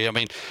we'll see. I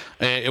mean,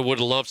 I would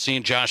have loved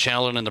seeing Josh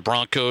Allen and the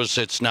Broncos.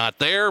 It's not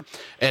there.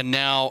 And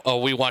now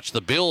we watch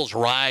the Bills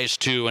rise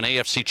to an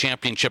AFC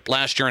championship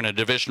last year in a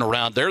divisional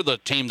round. They're the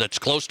team that's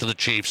close to the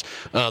Chiefs.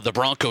 The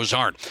Broncos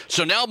aren't.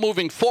 So now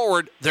moving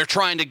forward, they're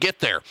trying to get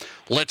there.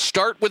 Let's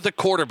start with the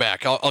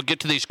quarterback. I'll get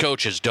to these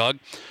coaches, Doug.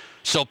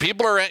 So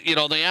people are,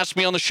 they asked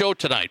me on the show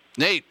tonight,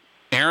 Nate,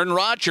 Aaron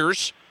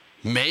Rodgers,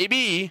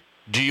 maybe.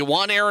 Do you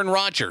want Aaron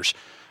Rodgers?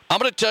 I'm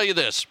going to tell you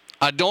this.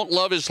 I don't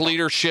love his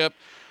leadership.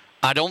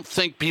 I don't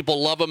think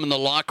people love him in the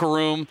locker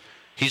room.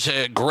 He's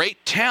a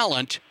great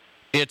talent.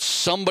 It's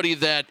somebody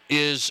that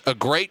is a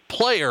great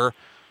player.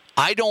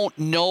 I don't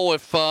know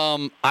if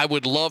I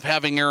would love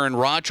having Aaron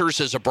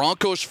Rodgers as a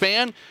Broncos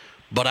fan,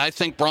 but I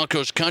think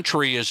Broncos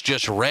country is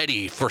just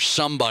ready for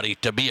somebody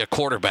to be a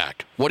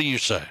quarterback. What do you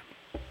say?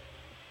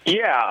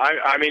 Yeah,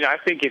 I mean, I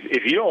think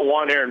if you don't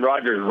want Aaron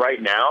Rodgers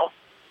right now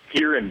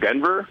here in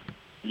Denver,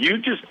 you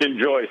just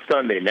enjoy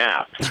Sunday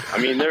naps. I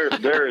mean,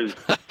 there is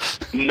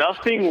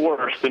nothing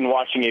worse than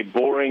watching a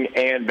boring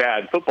and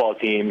bad football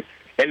team,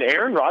 and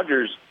Aaron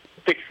Rodgers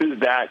fixes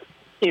that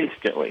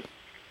instantly.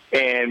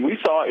 And we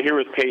saw it here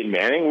with Peyton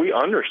Manning. We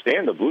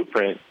understand the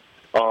blueprint.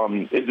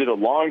 Is it a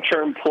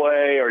long-term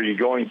play? Are you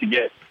going to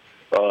get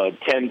a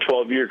 10,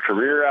 12-year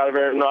career out of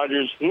Aaron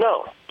Rodgers?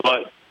 No,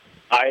 but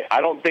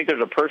I don't think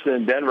there's a person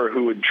in Denver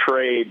who would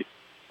trade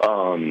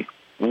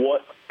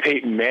what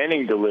Peyton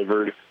Manning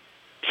delivered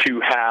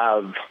to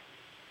have,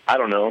 I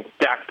don't know,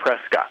 Dak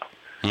Prescott.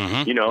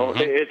 Mm-hmm.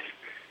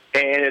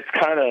 It's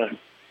kind of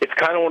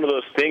one of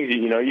those things.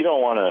 You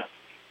don't want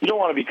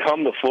to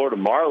become the Florida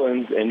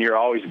Marlins and you're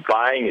always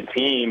buying a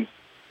team,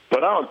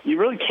 but you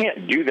really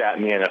can't do that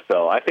in the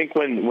NFL. I think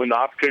when the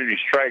opportunity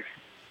strikes,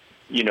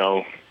 you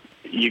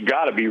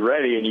got to be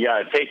ready and you got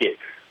to take it.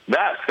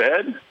 That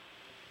said,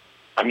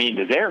 I mean,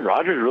 does Aaron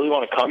Rodgers really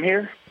want to come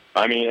here?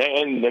 I mean,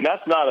 and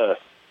that's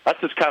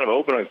just kind of an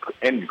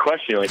open-ended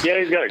question. Like, yeah,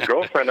 he's got a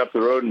girlfriend up the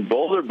road in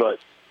Boulder, but,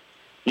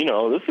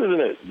 this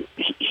isn't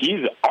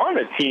he's on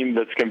a team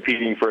that's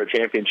competing for a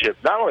championship.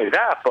 Not only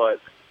that, but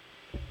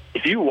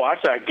if you watch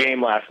that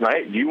game last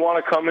night, do you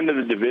want to come into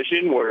the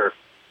division where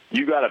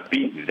you got to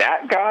beat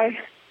that guy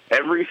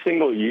every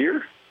single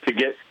year to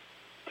get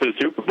to the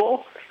Super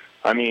Bowl?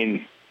 I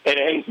mean,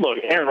 and look,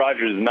 Aaron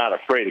Rodgers is not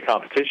afraid of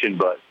competition,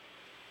 but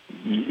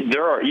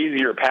there are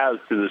easier paths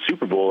to the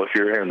Super Bowl if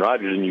you're Aaron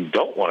Rodgers and you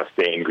don't want to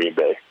stay in Green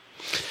Bay.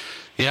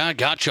 Yeah, I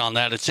got you on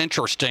that. It's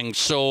interesting.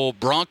 So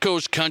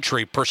Broncos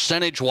country,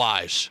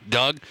 percentage-wise,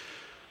 Doug,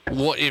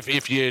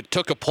 if you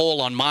took a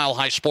poll on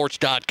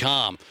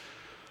milehighsports.com,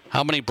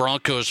 how many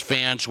Broncos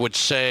fans would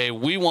say,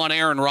 we want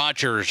Aaron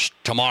Rodgers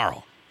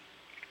tomorrow?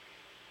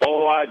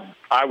 Oh,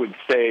 I would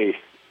say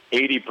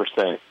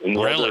 80%. And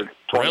the really? Other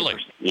 20%,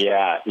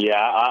 yeah.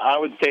 I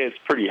would say it's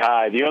pretty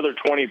high. The other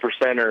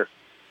 20% are,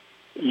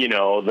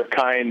 the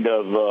kind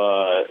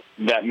of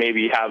that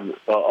maybe have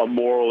a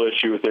moral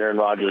issue with Aaron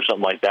Rodgers or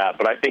something like that.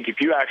 But I think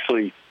if you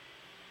actually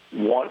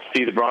want to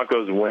see the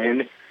Broncos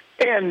win,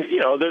 and,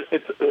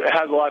 it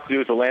has a lot to do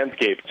with the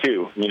landscape,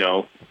 too.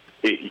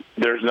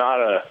 There's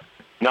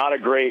not a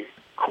great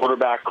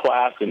quarterback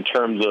class in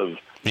terms of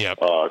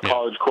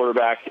college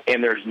quarterback,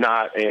 and there's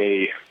not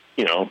a,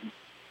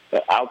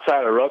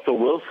 outside of Russell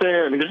Wilson,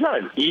 I mean, there's not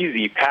an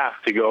easy path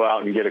to go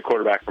out and get a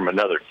quarterback from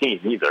another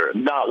team either.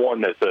 Not one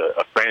that's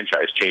a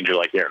franchise changer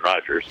like Aaron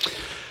Rodgers.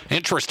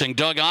 Interesting.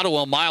 Doug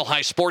Ottewill,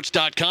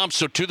 MileHighSports.com.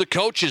 So to the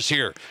coaches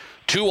here.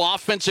 2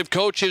 offensive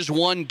coaches,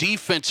 1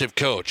 defensive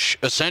coach,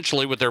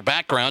 essentially with their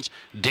backgrounds.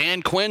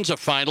 Dan Quinn's a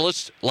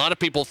finalist. A lot of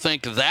people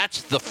think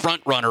that's the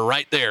front runner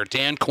right there,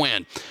 Dan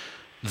Quinn.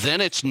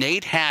 Then it's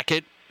Nate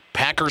Hackett,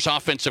 Packers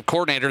offensive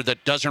coordinator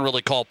that doesn't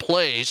really call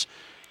plays.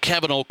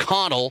 Kevin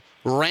O'Connell,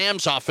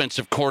 Rams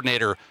offensive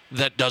coordinator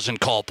that doesn't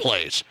call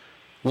plays.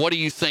 What do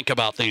you think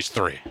about these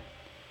 3?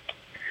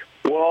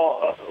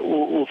 Well,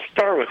 we'll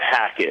start with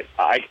Hackett.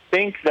 I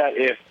think that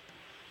if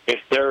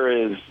there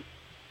is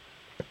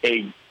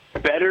a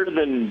better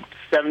than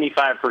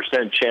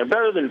 75% chance,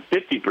 better than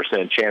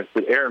 50% chance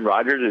that Aaron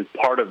Rodgers is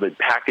part of a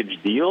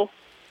package deal,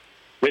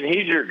 then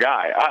he's your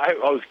guy. I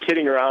was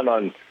kidding around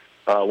on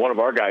one of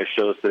our guys'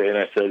 shows today, and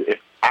I said, if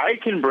I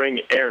can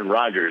bring Aaron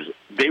Rodgers,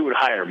 they would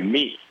hire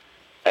me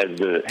as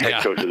the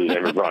head coach of the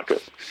Denver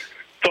Broncos.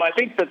 So I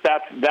think that's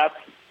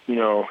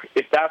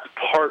if that's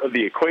part of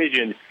the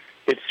equation,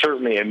 it's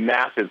certainly a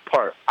massive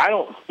part. I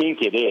don't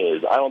think it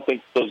is. I don't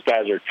think those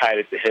guys are tied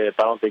at the hip.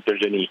 I don't think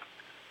there's any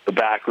the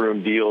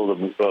backroom deal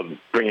of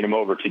bringing them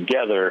over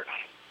together.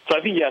 So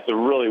I think you have to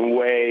really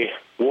weigh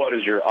what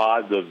is your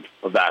odds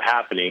of that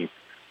happening.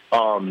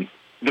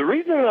 The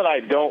reason that I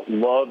don't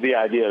love the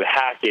idea of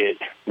Hackett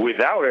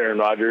without Aaron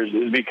Rodgers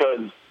is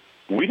because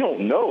we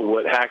don't know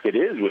what Hackett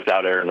is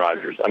without Aaron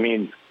Rodgers. I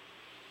mean,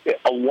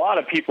 a lot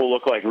of people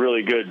look like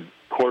really good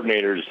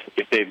coordinators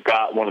if they've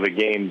got one of the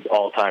game's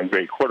all-time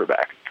great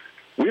quarterbacks.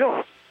 We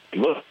don't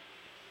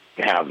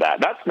have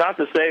that. That's not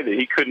to say that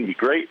he couldn't be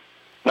great,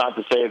 not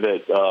to say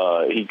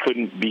that he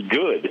couldn't be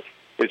good.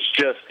 It's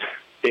just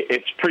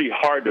it's pretty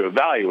hard to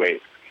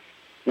evaluate,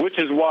 which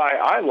is why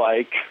I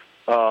like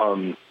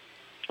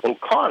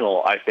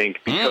O'Connell, I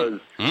think, because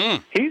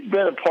he's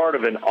been a part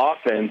of an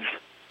offense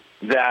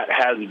that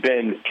has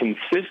been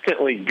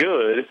consistently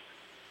good,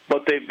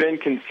 but they've been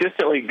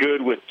consistently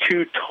good with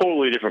 2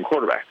 totally different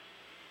quarterbacks.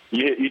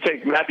 You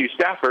take Matthew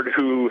Stafford,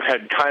 who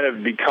had kind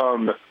of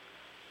become,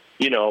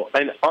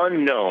 an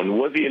unknown.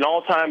 Was he an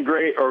all-time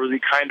great, or was he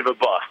kind of a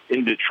bust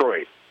in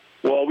Detroit?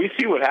 Well, we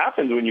see what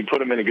happens when you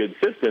put him in a good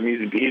system.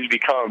 He's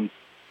become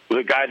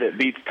the guy that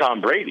beats Tom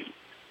Brady.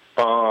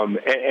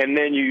 And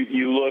then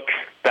you look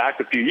back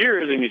a few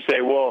years and you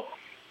say, well,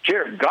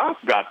 Jared Goff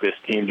got this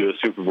team to a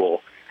Super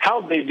Bowl.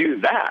 How'd they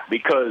do that?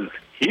 Because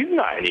he's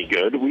not any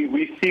good.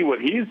 We see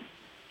what he's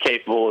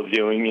capable of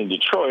doing in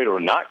Detroit or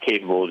not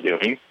capable of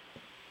doing.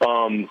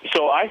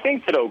 So I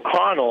think that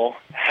O'Connell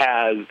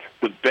has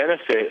the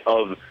benefit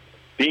of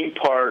being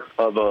part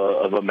of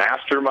a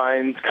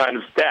mastermind kind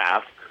of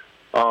staff,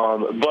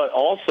 but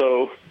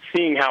also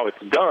seeing how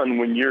it's done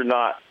when you're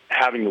not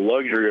having the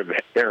luxury of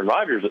Aaron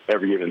Rodgers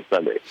every given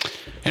Sunday.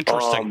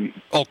 Interesting.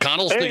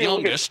 O'Connell's the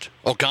youngest.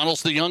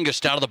 O'Connell's the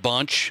youngest out of the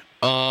bunch.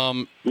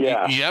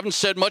 You haven't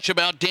said much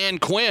about Dan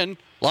Quinn.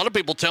 A lot of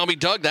people tell me,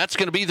 Doug, that's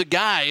going to be the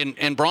guy.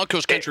 And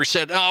Broncos country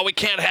said, we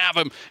can't have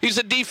him. He's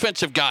a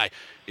defensive guy.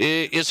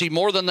 Is he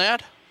more than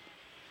that?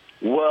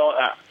 Well,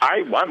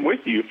 I'm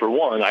with you for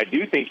one. I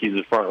do think he's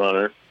a front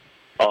runner.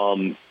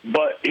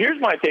 But here's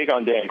my take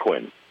on Dan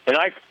Quinn. And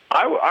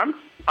I'm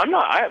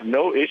not. I have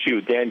no issue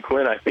with Dan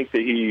Quinn. I think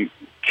that he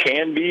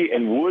can be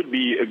and would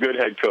be a good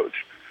head coach.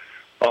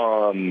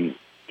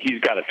 He's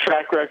got a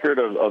track record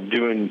of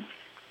doing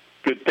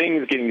good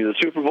things, getting to the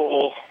Super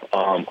Bowl,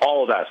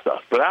 all of that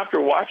stuff. But after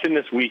watching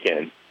this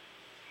weekend,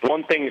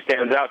 one thing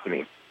stands out to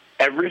me.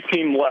 Every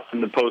team left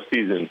in the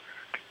postseason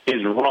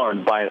is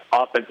run by an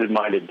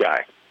offensive-minded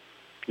guy.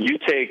 You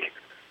take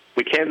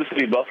the Kansas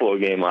City-Buffalo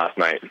game last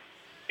night,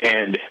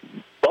 and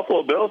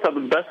Buffalo Bills have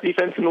the best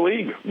defense in the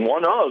league.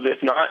 One of,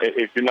 if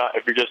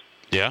you're just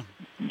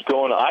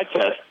going to eye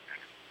test.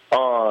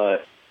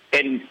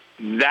 And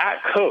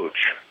that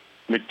coach,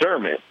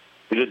 McDermott,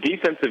 is a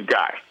defensive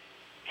guy.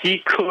 He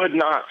could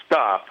not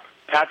stop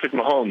Patrick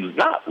Mahomes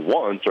not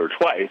once or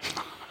twice,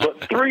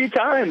 but 3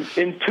 times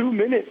in 2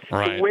 minutes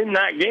to win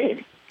that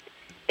game.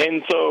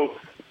 And so,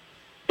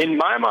 in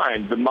my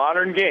mind, the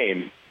modern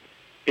game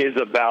is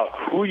about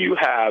who you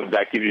have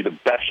that gives you the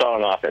best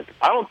shot on offense.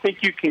 I don't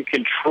think you can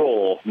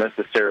control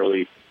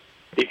necessarily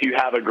if you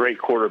have a great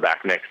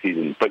quarterback next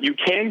season, but you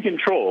can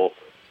control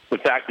the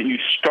fact that you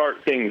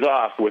start things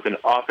off with an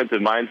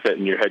offensive mindset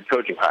in your head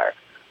coaching hire.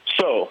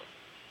 So,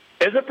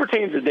 as it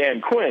pertains to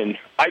Dan Quinn,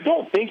 I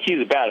don't think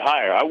he's a bad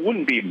hire. I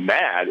wouldn't be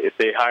mad if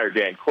they hired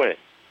Dan Quinn.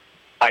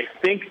 I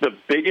think the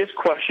biggest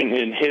question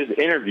in his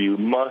interview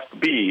must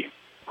be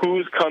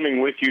who's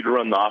coming with you to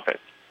run the offense.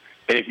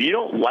 And if you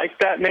don't like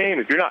that name,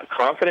 if you're not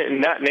confident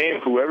in that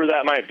name, whoever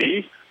that might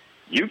be,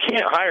 you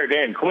can't hire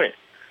Dan Quinn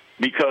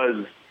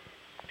because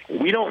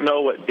we don't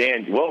know what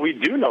we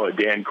do know what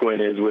Dan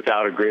Quinn is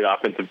without a great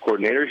offensive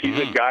coordinator. He's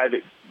a guy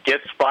that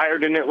gets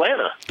fired in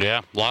Atlanta.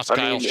 Yeah,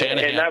 Kyle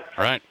Shanahan.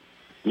 Right.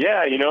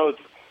 Yeah,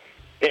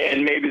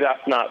 and maybe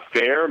that's not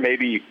fair.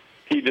 Maybe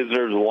he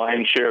deserves a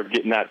lion's share of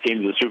getting that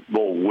team to the Super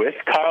Bowl with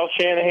Kyle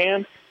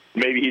Shanahan.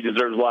 Maybe he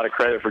deserves a lot of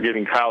credit for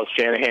giving Kyle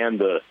Shanahan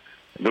the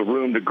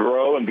room to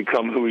grow and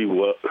become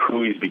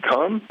who he's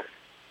become.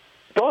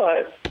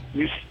 But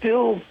you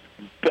still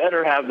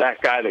better have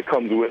that guy that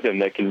comes with him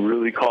that can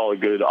really call a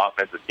good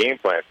offensive game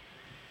plan.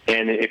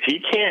 And if he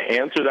can't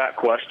answer that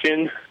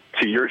question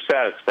to your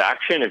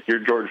satisfaction, if you're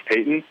George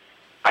Payton,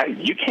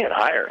 you can't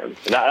hire him.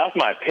 That's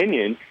my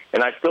opinion,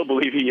 and I still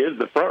believe he is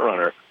the front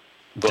runner.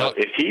 But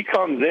if he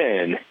comes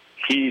in,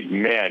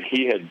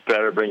 he had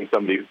better bring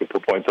somebody who can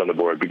put points on the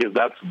board, because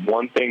that's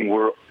one thing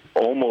we're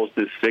almost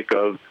as sick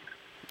of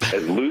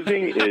as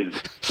losing is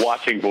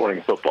watching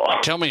boring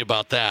football. Tell me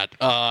about that.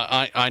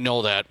 I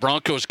know that.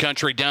 Broncos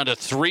country down to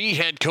 3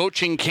 head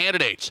coaching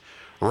candidates.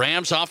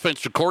 Rams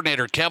offensive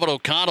coordinator Kevin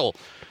O'Connell.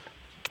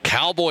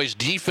 Cowboys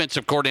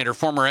defensive coordinator,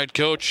 former head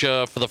coach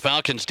for the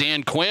Falcons,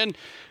 Dan Quinn.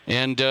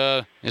 And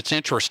it's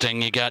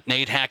interesting. You got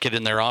Nate Hackett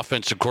in there,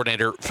 offensive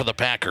coordinator for the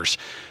Packers.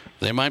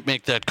 They might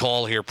make that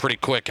call here pretty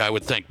quick, I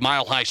would think.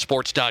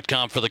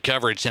 MileHighSports.com for the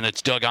coverage, and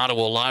it's Doug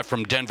Ottewill live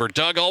from Denver.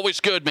 Doug, always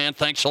good, man.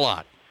 Thanks a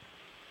lot.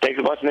 Thanks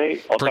so much,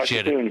 Nate. I'll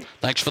Appreciate talk to you it. soon.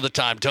 Thanks for the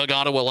time. Doug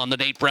Ottewill on the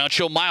Nate Brown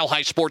Show,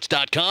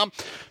 MileHighSports.com,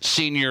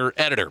 senior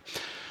editor.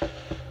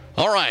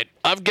 All right,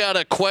 I've got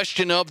a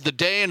question of the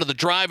day into the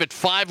drive at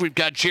 5. We've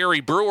got Geary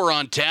Brewer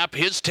on tap,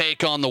 his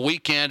take on the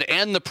weekend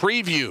and the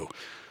preview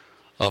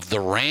of the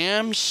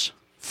Rams,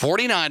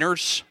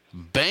 49ers,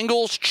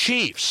 Bengals,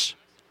 Chiefs.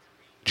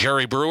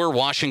 Geary Brewer,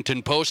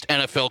 Washington Post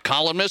NFL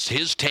columnist,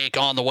 his take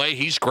on the way.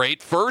 He's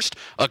great. First,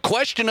 a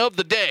question of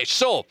the day.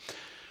 So,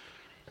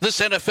 this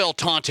NFL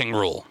taunting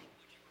rule,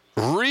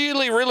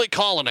 really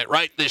calling it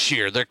right this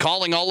year. They're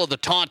calling all of the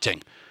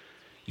taunting.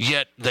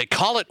 Yet they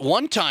call it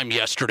one time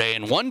yesterday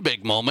in one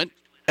big moment,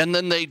 and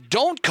then they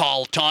don't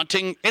call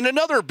taunting in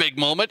another big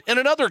moment in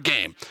another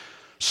game.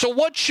 So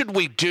what should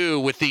we do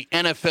with the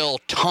NFL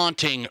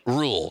taunting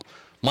rule?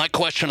 My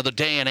question of the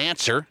day and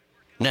answer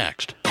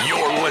next.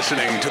 You're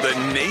listening to the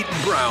Nate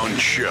Brown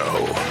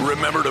Show.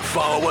 Remember to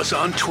follow us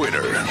on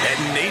Twitter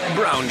at Nate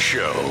Brown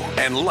Show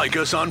and like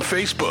us on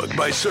Facebook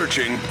by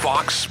searching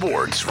Fox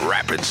Sports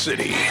Rapid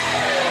City.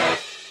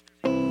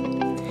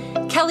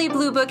 Kelly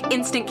Blue Book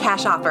Instant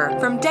Cash Offer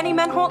from Denny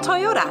Menholt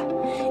Toyota.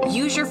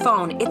 Use your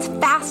phone. It's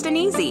fast and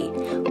easy.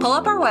 Pull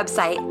up our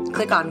website,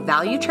 click on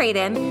Value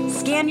Trade-In,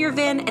 scan your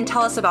VIN, and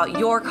tell us about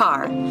your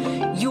car.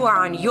 You are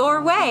on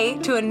your way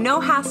to a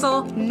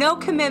no-hassle,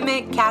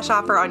 no-commitment cash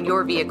offer on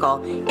your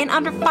vehicle in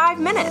under 5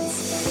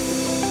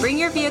 minutes. Bring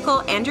your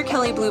vehicle and your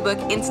Kelly Blue Book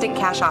Instant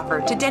Cash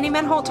Offer to Denny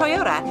Menholt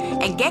Toyota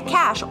and get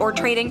cash or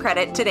trade-in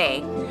credit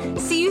today.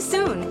 See you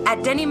soon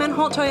at Denny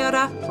Menholt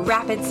Toyota,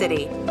 Rapid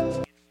City.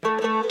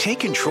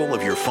 Take control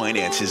of your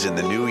finances in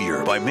the new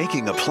year by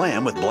making a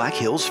plan with Black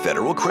Hills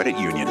Federal Credit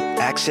Union.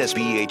 Access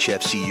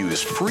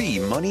BHFCU's free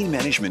money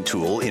management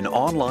tool in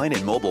online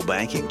and mobile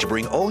banking to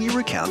bring all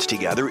your accounts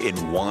together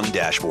in one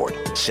dashboard.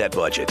 Set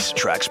budgets,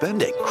 track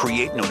spending,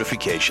 create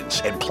notifications,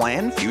 and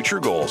plan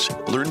future goals.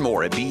 Learn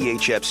more at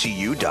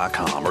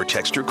bhfcu.com or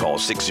text or call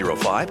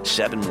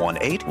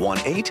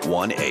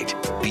 605-718-1818.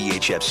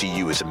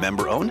 BHFCU is a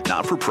member-owned,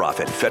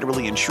 not-for-profit,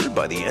 federally insured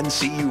by the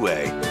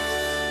NCUA.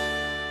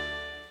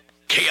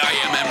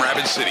 KIMM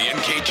Rapid City and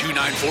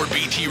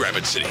K294BT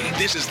Rapid City.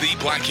 This is the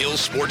Black Hills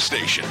Sports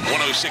Station,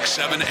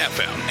 106.7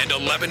 FM and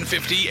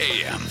 1150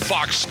 AM.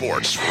 Fox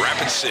Sports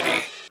Rapid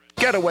City.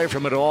 Get away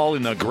from it all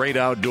in the great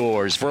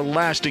outdoors for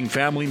lasting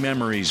family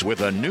memories with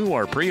a new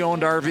or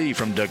pre-owned RV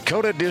from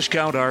Dakota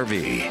Discount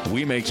RV.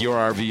 We make your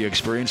RV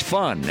experience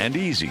fun and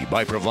easy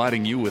by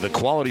providing you with a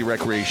quality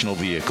recreational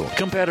vehicle,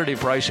 competitive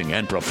pricing,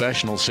 and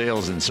professional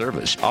sales and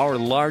service. Our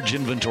large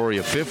inventory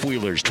of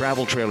fifth-wheelers,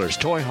 travel trailers,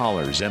 toy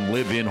haulers, and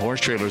live-in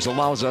horse trailers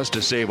allows us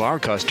to save our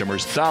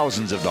customers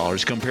thousands of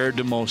dollars compared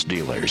to most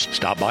dealers.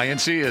 Stop by and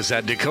see us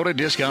at Dakota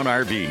Discount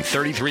RV,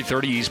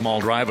 3330 East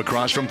Mall Drive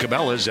across from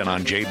Cabela's and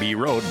on JB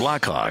Road,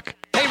 Blackhawk.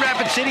 Hey,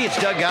 Rapid City, it's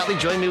Doug Gottlieb.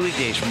 Join me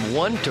weekdays from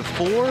 1 to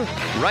 4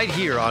 right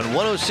here on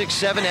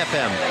 106.7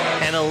 FM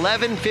and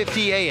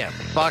 1150 AM.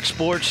 Fox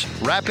Sports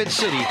Rapid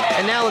City.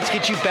 And now let's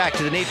get you back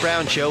to the Nate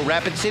Brown Show,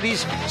 Rapid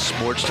City's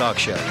sports talk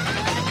show.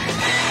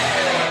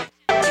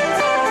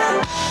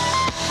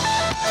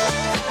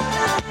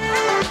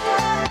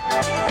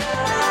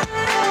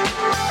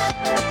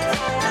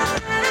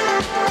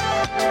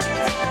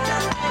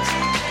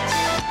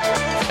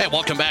 Hey,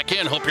 welcome back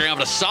in. Hope you're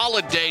having a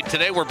solid day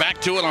today. We're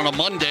back to it on a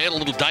Monday. A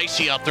little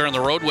dicey out there on the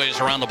roadways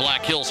around the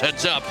Black Hills.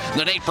 Heads up.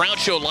 The Nate Brown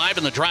Show live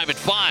in the Drive at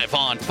 5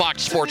 on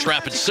Fox Sports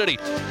Rapid City.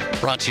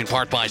 Brought to you in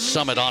part by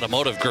Summit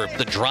Automotive Group.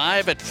 The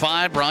Drive at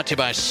 5 brought to you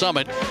by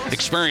Summit.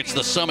 Experience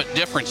the Summit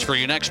difference for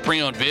your next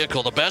pre-owned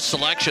vehicle. The best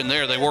selection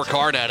there. They work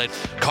hard at it.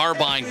 Car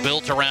buying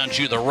built around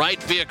you. The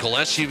right vehicle,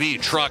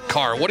 SUV, truck,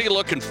 car. What are you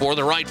looking for?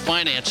 The right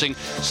financing.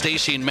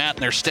 Stacy and Matt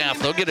and their staff,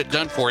 they'll get it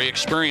done for you.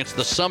 Experience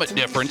the Summit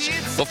difference.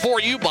 Before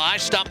you buy,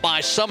 stop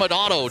by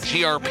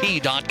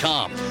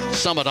SummitAutoGRP.com.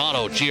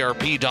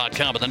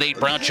 SummitAutoGRP.com. And the Nate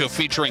Brown Show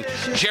featuring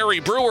Geary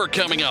Brewer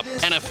coming up.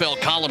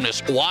 NFL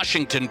columnist,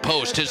 Washington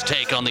Post, his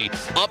take on the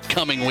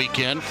upcoming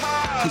weekend.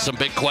 And some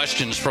big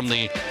questions from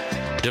the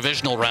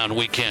divisional round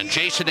weekend.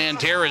 Jason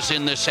Andera is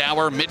in this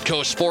hour,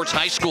 Midco Sports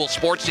high school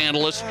sports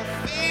analyst.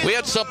 We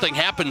had something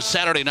happen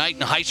Saturday night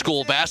in high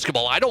school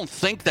basketball. I don't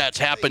think that's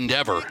happened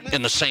ever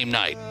in the same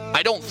night.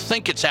 I don't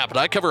think it's happened.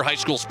 I cover high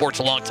school sports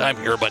a long time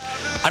here, but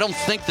I don't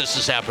think this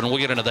has happened. We'll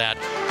get into that.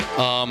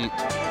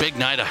 Big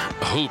night of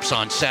hoops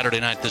on Saturday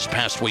night this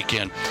past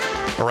weekend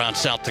around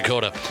South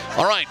Dakota.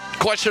 All right,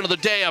 question of the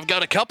day. I've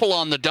got a couple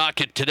on the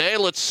docket today.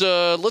 Let's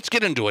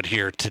get into it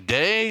here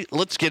today.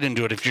 Let's get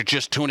into it. If you're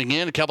just tuning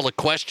in, a couple of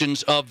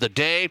questions of the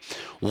day.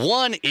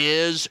 One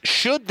is,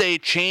 should they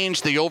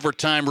change the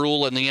overtime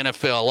rule in the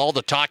NFL? All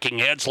the talking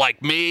heads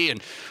like me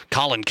and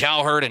Colin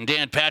Cowherd and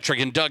Dan Patrick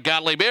and Doug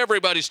Gottlieb,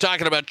 everybody's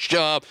talking about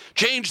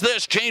change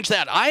this, change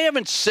that. I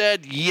haven't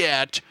said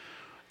yet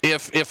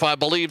if I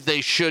believe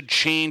they should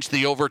change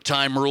the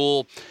overtime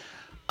rule.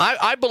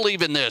 I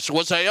believe in this.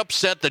 Was I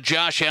upset that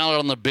Josh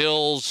Allen and the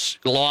Bills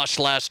lost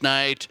last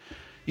night?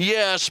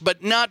 Yes,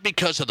 but not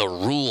because of the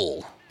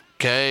rule,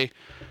 okay?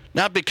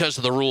 Not because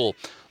of the rule.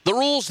 The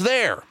rule's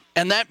there,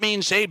 and that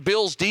means, hey,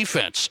 Bills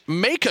defense,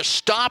 make a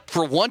stop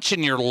for once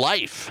in your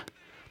life,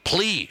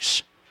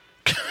 please.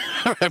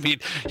 I mean,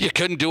 you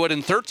couldn't do it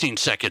in 13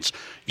 seconds.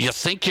 You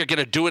think you're going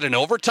to do it in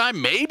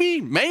overtime?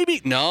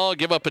 Maybe. No,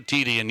 give up a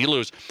TD and you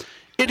lose.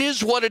 It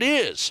is what it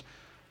is.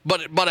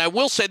 But I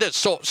will say this.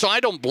 So I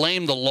don't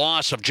blame the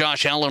loss of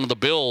Josh Allen and the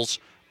Bills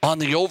on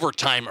the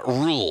overtime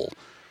rule.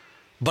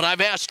 But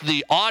I've asked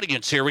the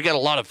audience here, we got a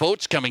lot of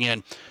votes coming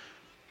in,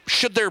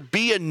 should there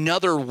be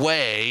another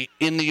way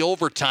in the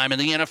overtime in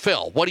the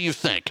NFL? What do you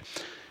think?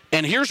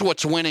 And here's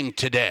what's winning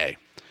today.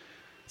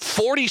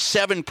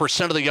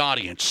 47% of the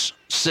audience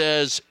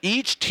says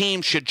each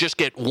team should just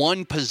get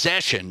one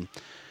possession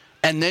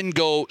and then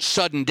go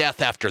sudden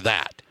death after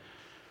that.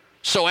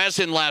 So as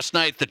in last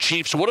night, the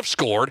Chiefs would have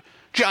scored.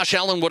 Josh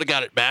Allen would have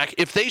got it back.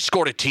 If they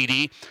scored a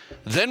TD,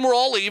 then we're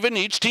all even.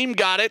 Each team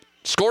got it,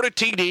 scored a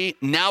TD.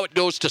 Now it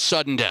goes to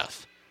sudden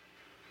death.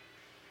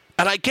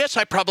 And I guess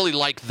I probably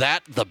like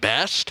that the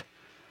best.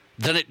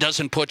 Then it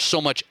doesn't put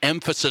so much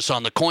emphasis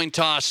on the coin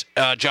toss.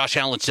 Josh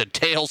Allen said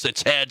tails,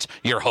 it's heads,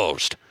 you're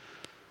hosed.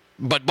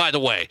 But by the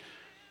way,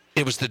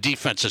 it was the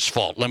defense's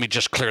fault. Let me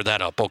just clear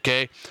that up,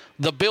 okay?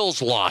 The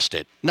Bills lost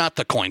it, not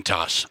the coin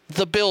toss.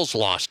 The Bills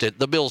lost it,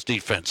 the Bills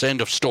defense, end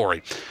of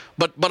story.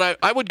 But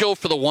I would go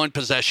for the one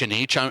possession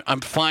each.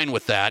 I'm fine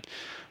with that.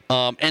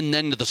 And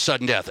then to the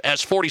sudden death,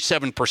 as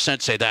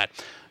 47% say that.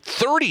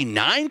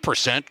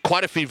 39%,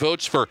 quite a few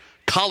votes for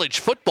college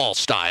football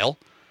style,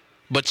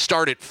 but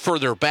start it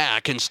further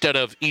back instead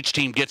of each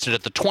team gets it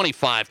at the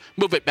 25,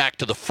 move it back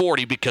to the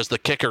 40 because the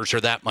kickers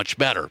are that much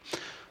better.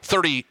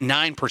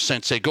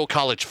 39% say go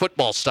college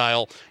football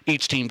style.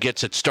 Each team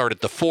gets it start at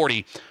the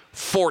 40.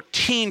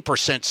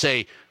 14%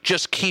 say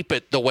just keep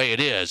it the way it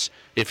is.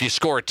 If you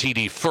score a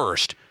TD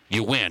first,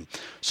 you win.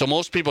 So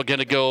most people are going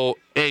to go,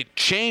 hey,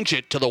 change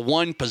it to the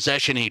one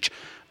possession each.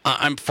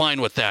 I'm fine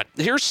with that.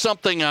 Here's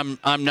something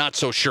I'm not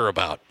so sure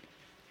about.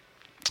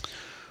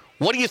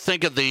 What do you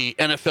think of the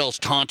NFL's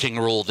taunting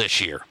rule this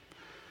year?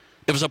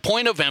 It was a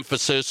point of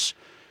emphasis,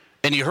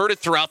 and you heard it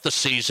throughout the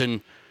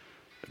season.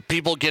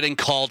 People getting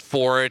called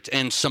for it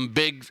and some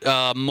big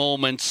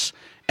moments,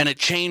 and it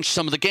changed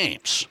some of the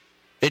games.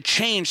 It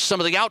changed some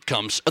of the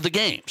outcomes of the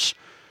games.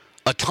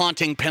 A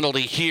taunting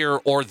penalty here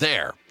or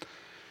there.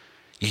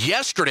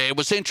 Yesterday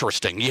was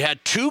interesting. You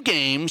had two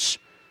games.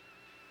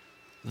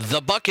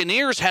 The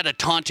Buccaneers had a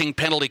taunting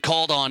penalty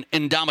called on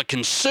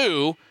Ndamukong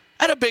Suh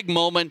at a big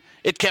moment.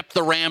 It kept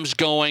the Rams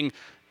going.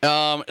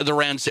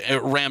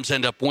 The Rams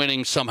end up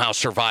winning, somehow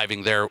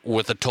surviving there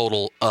with a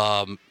total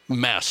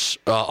mess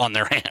on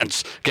their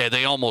hands. Okay,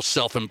 they almost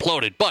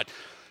self-imploded. But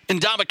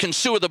Ndamukong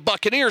Suh of the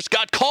Buccaneers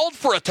got called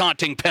for a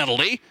taunting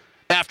penalty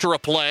after a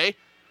play.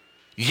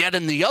 Yet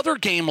in the other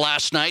game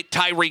last night,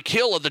 Tyreek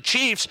Hill of the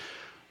Chiefs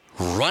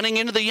running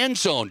into the end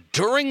zone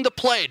during the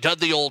play, did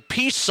the old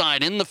peace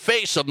sign in the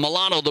face of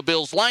Milano, the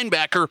Bills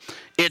linebacker.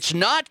 It's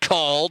not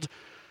called.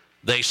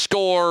 They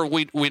score.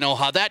 We know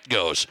how that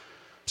goes.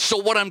 So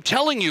what I'm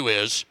telling you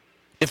is,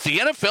 if the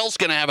NFL's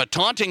going to have a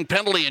taunting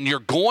penalty and you're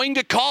going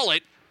to call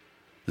it,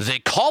 they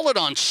call it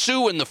on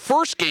Suh in the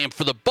first game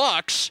for the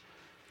Bucs.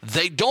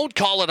 They don't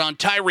call it on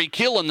Tyreek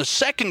Hill in the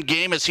second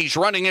game as he's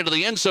running into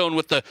the end zone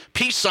with the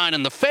peace sign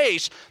in the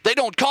face. They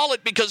don't call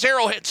it because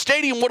Arrowhead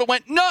Stadium would have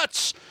went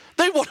nuts.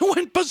 They would have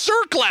went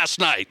berserk last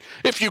night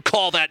if you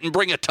call that and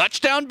bring a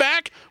touchdown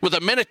back with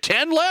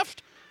 1:10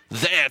 left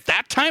at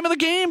that time of the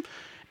game.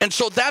 And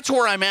so that's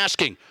where I'm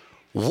asking,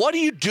 what do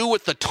you do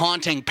with the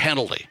taunting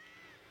penalty?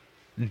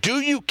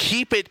 Do you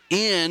keep it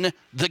in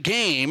the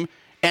game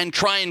and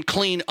try and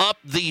clean up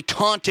the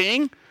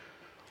taunting?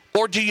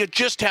 Or do you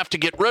just have to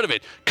get rid of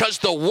it? Because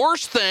the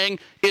worst thing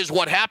is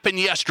what happened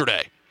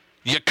yesterday.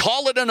 You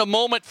call it in a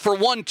moment for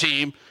one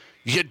team.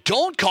 You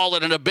don't call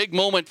it in a big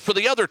moment for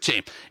the other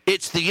team.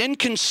 It's the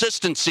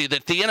inconsistency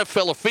that the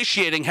NFL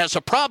officiating has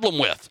a problem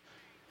with.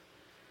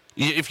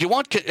 If you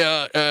want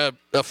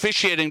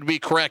officiating to be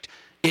correct,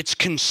 it's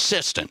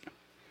consistent.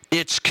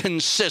 It's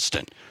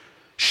consistent.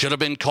 Should have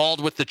been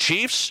called with the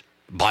Chiefs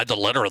by the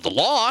letter of the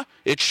law.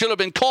 It should have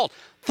been called.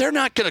 They're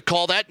not going to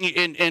call that,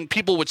 and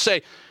people would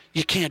say,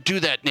 you can't do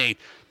that, Nate.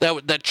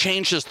 That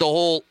changes the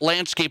whole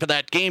landscape of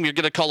that game. You're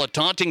going to call a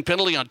taunting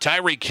penalty on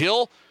Tyreek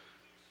Hill?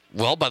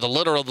 Well, by the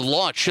letter of the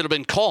law, it should have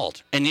been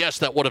called. And yes,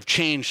 that would have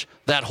changed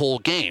that whole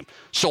game.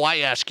 So I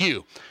ask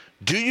you,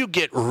 do you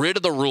get rid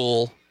of the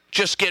rule,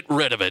 just get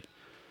rid of it,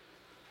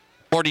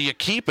 or do you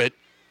keep it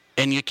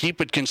and you keep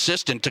it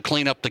consistent to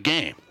clean up the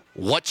game?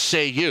 What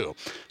say you?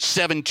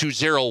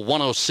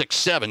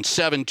 720-1067,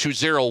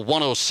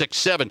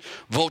 720-1067.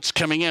 Votes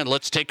coming in.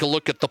 Let's take a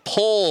look at the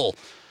poll.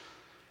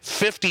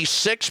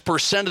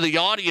 56% of the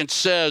audience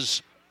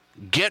says,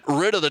 get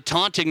rid of the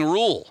taunting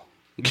rule.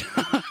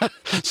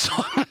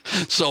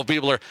 so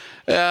people are,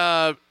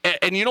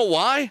 and you know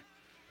why?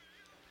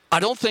 I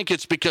don't think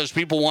it's because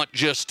people want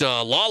just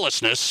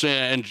lawlessness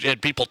and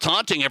people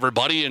taunting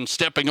everybody and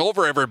stepping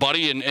over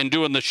everybody and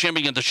doing the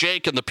shimmy and the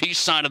shake and the peace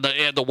sign and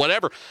the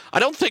whatever. I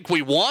don't think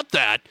we want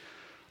that.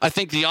 I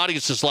think the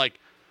audience is like,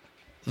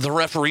 the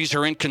referees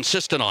are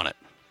inconsistent on it.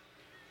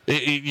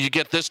 You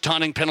get this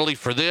taunting penalty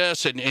for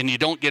this, and you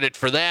don't get it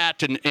for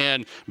that.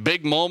 And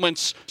big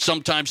moments,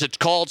 sometimes it's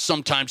called,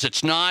 sometimes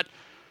it's not.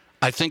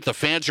 I think the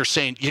fans are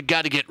saying you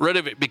got to get rid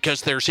of it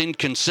because there's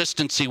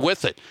inconsistency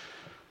with it.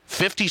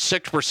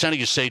 56% of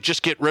you say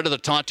just get rid of the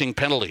taunting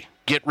penalty.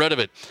 Get rid of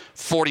it.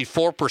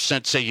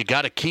 44% say you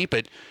got to keep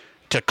it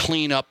to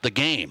clean up the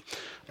game.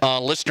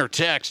 Listener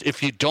text,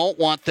 if you don't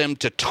want them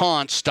to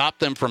taunt, stop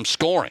them from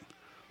scoring.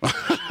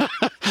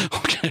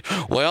 Okay.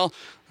 Well,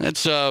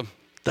 that's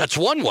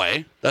one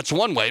way. That's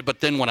one way.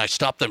 But then when I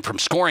stop them from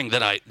scoring,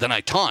 then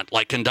I taunt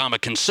like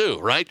Ndamukong Suh,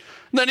 right?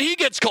 And then he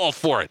gets called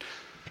for it.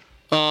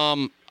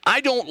 I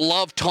don't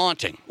love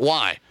taunting.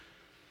 Why?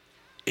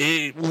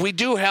 We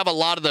do have a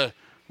lot of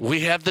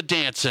we have the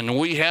dancing,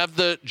 we have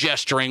the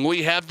gesturing,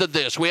 we have the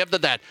this, we have the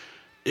that.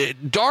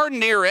 Darn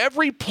near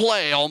every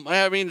play,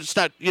 I mean, it's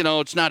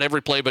not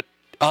every play, but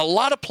a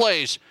lot of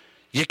plays,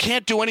 you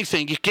can't do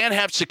anything. You can't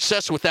have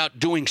success without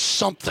doing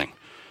something.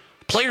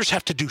 Players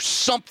have to do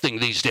something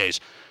these days,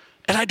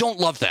 and I don't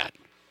love that.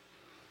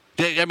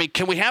 I mean,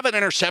 can we have an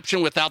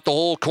interception without the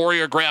whole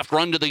choreographed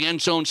run to the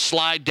end zone,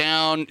 slide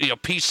down,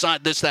 peace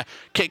sign, this, that?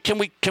 Can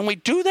we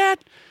do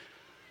that?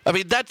 I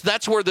mean,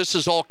 that's where this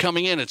is all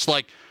coming in. It's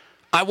like,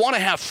 I want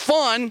to have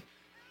fun,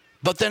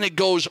 but then it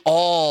goes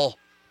all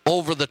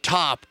over the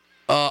top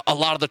a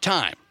lot of the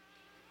time.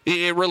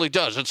 It really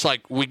does. It's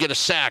like we get a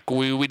sack,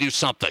 we do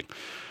something.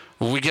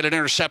 We get an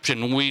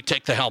interception, we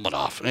take the helmet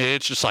off.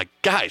 It's just like,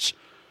 guys,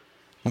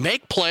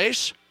 make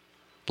plays,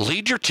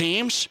 lead your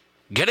teams,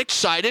 get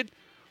excited.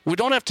 We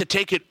don't have to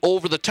take it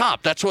over the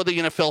top. That's where the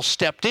NFL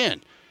stepped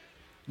in.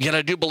 Yet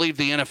I do believe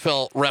the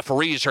NFL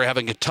referees are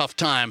having a tough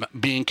time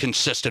being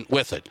consistent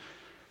with it.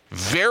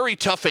 Very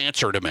tough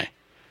answer to me.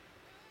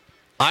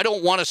 I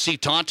don't want to see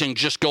taunting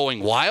just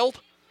going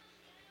wild,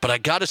 but I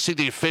got to see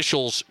the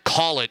officials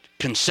call it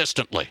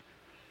consistently.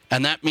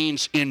 And that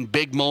means in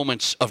big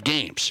moments of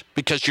games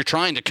because you're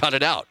trying to cut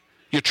it out.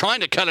 You're trying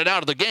to cut it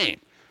out of the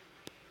game.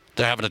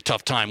 They're having a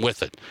tough time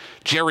with it.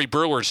 Geary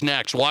Brewer's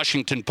next.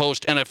 Washington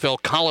Post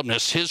NFL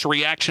columnist, his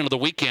reaction of the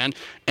weekend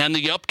and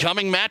the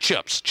upcoming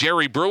matchups.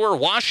 Geary Brewer,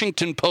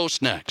 Washington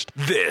Post next.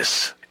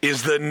 This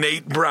is the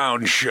Nate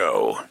Brown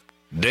Show.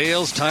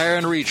 Dale's Tire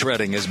and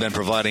Retreading has been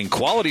providing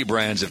quality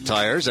brands of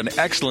tires and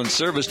excellent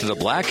service to the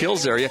Black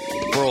Hills area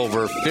for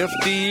over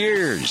 50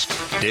 years.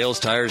 Dale's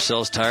Tires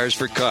sells tires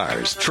for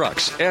cars,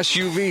 trucks,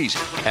 SUVs,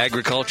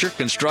 agriculture,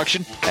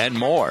 construction, and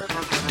more.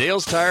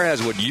 Dale's Tire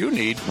has what you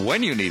need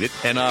when you need it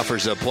and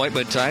offers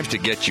appointment times to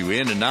get you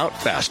in and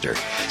out faster.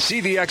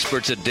 See the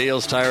experts at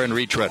Dale's Tire and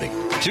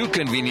Retreading. 2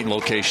 convenient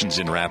locations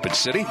in Rapid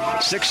City,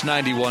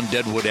 691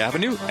 Deadwood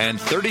Avenue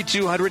and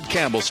 3200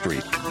 Campbell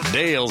Street.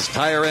 Dale's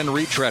Tire and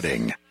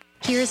Retreading.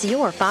 Here's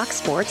your Fox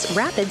Sports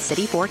Rapid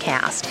City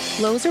forecast.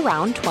 Lows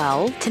around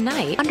 12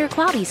 tonight under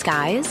cloudy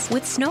skies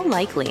with snow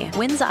likely.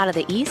 Winds out of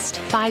the east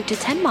 5 to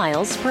 10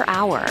 miles per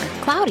hour.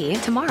 Cloudy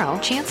tomorrow,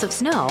 chance of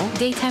snow.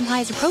 Daytime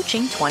highs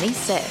approaching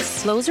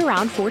 26. Lows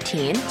around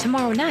 14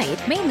 tomorrow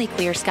night. Mainly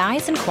clear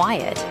skies and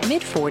quiet.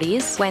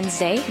 Mid-40s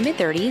Wednesday,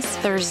 mid-30s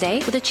Thursday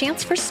with a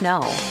chance for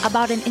snow.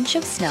 About an inch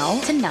of snow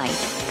tonight.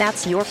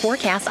 That's your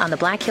forecast on the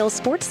Black Hills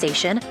Sports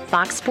Station,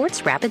 Fox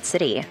Sports Rapid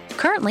City.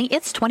 Currently,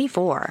 it's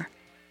 24.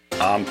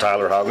 I'm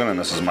Tyler Haugen, and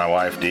this is my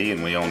wife, Dee,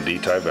 and we own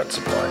D-Tie Vet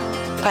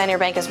Supply. Pioneer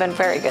Bank has been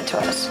very good to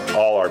us.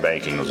 All our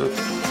banking was with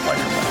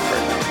Pioneer Bank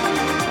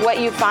right now. What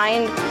you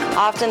find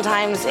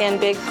oftentimes in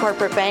big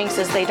corporate banks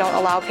is they don't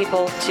allow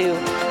people to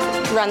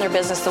run their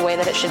business the way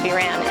that it should be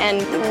ran.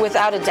 And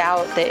without a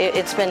doubt,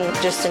 it's been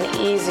just an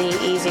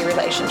easy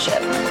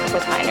relationship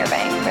with Pioneer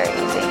Bank. Very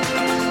easy.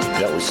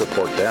 Yeah, we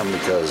support them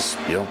because,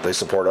 they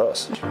support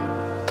us.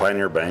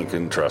 Pioneer Bank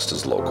and Trust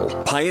is local.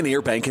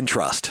 Pioneer Bank and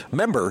Trust.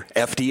 Member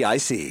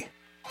FDIC.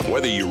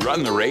 Whether you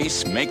run the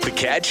race, make the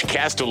catch,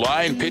 cast a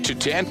line, pitch a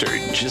tent, or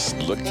just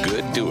look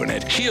good doing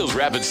it, Shields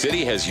Rapid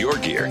City has your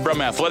gear.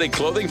 From athletic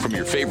clothing from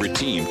your favorite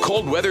team,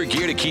 cold weather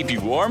gear to keep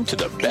you warm, to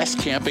the best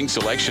camping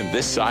selection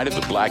this side of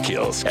the Black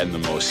Hills, and the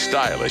most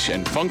stylish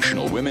and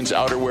functional women's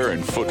outerwear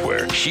and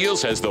footwear.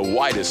 Shields has the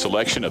widest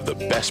selection of the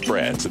best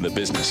brands in the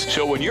business.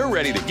 So when you're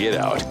ready to get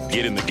out,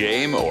 get in the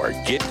game, or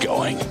get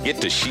going, get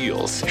to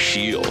Shields.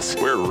 Shields,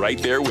 we're right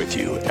there with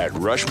you at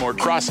Rushmore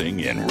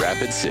Crossing in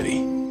Rapid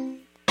City.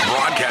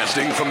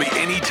 Broadcasting from the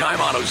Anytime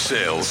Auto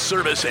Sales,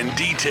 Service, and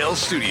Detail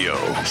Studio.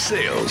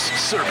 Sales,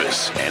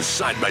 service, and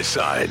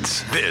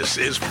side-by-sides. This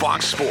is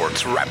Fox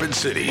Sports Rapid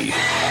City.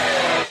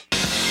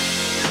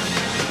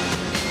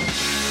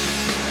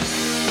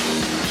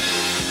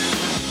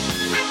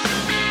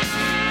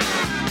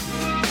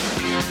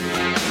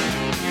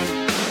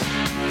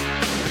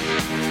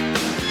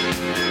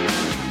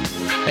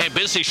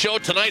 Busy show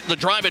tonight, the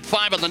Drive at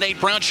 5 on the Nate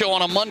Brown Show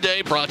on a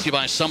Monday, brought to you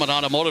by Summit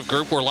Automotive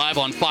Group. We're live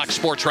on Fox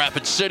Sports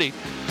Rapid City.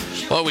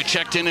 Well, we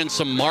checked in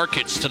some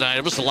markets tonight.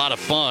 It was a lot of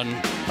fun.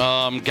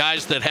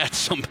 Guys that had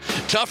some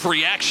tough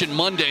reaction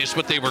Mondays,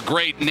 but they were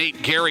great.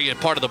 Nate Geary, a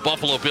part of the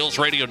Buffalo Bills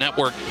radio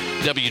network,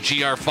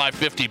 WGR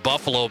 550.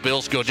 Buffalo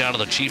Bills go down to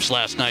the Chiefs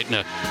last night in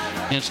an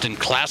instant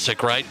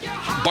classic, right?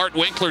 Bart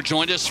Winkler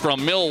joined us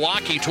from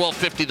Milwaukee,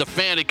 1250 The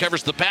Fan. He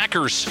covers the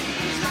Packers.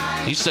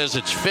 He says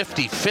it's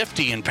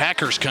 50-50 in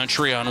Packers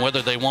country on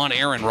whether they want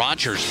Aaron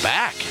Rodgers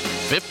back.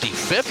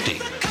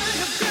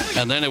 50-50.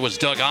 And then it was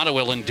Doug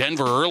Ottewill in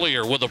Denver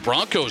earlier. Will the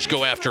Broncos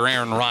go after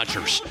Aaron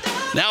Rodgers?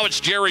 Now it's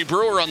Jerry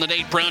Brewer on the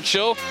Nate Brown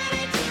Show.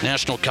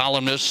 National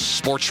columnist,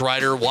 sports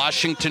writer,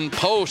 Washington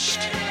Post.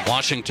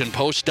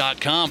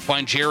 WashingtonPost.com.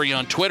 Find Jerry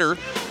on Twitter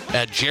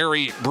at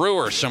Jerry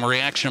Brewer. Some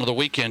reaction of the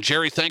weekend.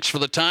 Jerry, thanks for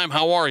the time.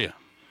 How are you?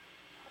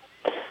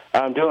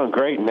 I'm doing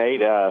great,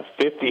 Nate.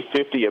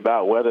 50-50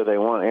 about whether they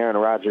want Aaron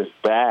Rodgers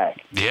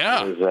back.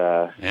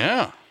 Yeah.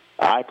 Yeah.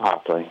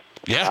 Eye-popping.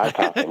 Yeah.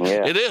 Eye-popping,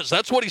 yeah. It is.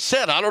 That's what he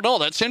said. I don't know.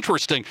 That's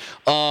interesting.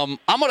 I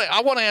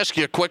want to ask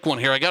you a quick one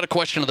here. I got a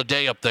question of the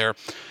day up there.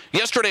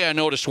 Yesterday I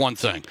noticed one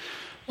thing.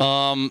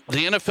 The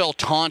NFL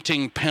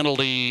taunting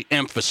penalty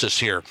emphasis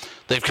here.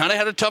 They've kind of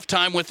had a tough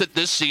time with it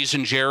this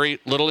season,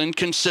 Jerry. Little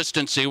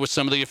inconsistency with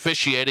some of the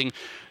officiating,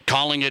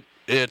 calling it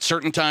at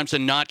certain times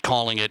and not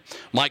calling it.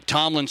 Mike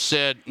Tomlin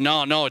said,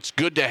 no, it's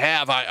good to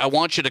have. I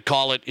want you to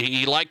call it.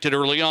 He liked it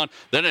early on.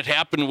 Then it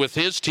happened with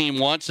his team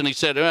once, and he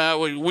said,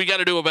 we got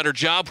to do a better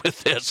job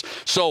with this.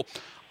 So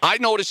I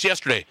noticed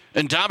yesterday,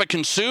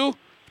 Ndamukong Suh,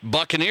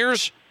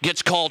 Buccaneers,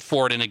 gets called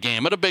for it in a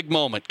game at a big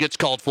moment, gets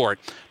called for it.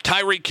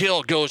 Tyreek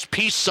Hill goes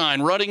peace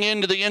sign running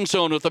into the end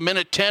zone with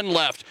 1:10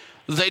 left.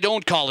 They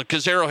don't call it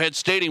because Arrowhead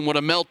Stadium would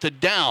have melted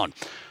down.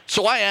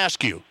 So I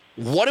ask you,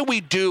 what do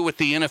we do with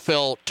the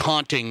NFL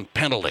taunting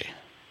penalty?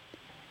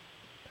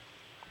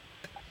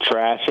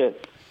 Trash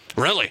it.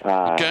 Really?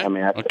 Okay. I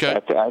mean, I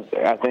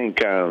think,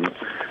 there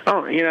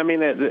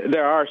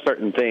are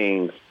certain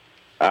things,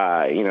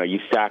 you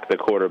sack the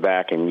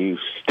quarterback and you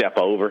step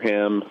over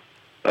him,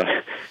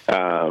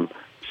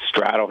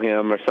 straddle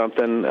him or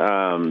something.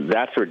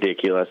 That's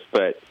ridiculous.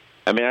 But,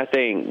 I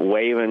think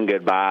waving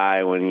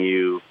goodbye when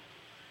you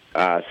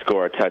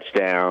score a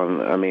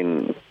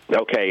touchdown,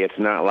 okay, it's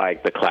not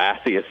like the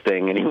classiest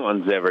thing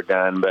anyone's ever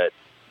done, but,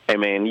 hey,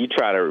 man, you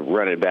try to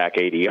run it back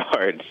 80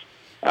 yards.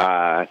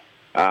 You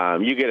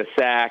get a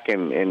sack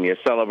and you're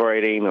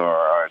celebrating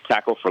or a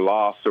tackle for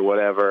loss or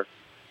whatever.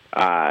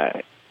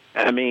 I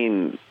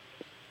think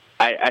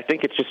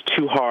it's just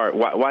too hard.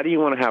 Why do you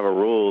want to have a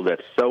rule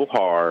that's so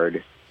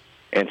hard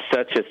and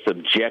such a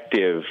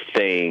subjective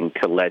thing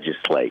to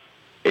legislate?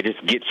 It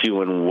just gets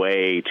you in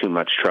way too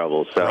much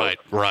trouble. So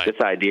right. This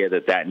idea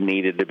that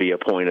needed to be a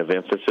point of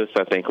emphasis,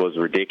 I think, was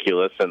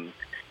ridiculous. And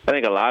I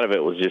think a lot of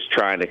it was just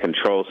trying to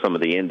control some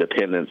of the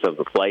independence of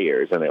the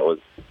players. And it was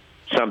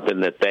something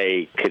that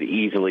they could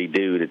easily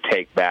do to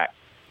take back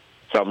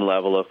some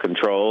level of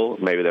control.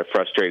 Maybe they're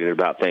frustrated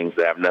about things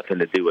that have nothing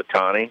to do with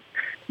taunting.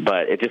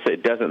 But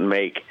it doesn't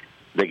make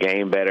the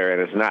game better,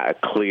 and it's not a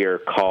clear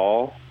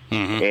call.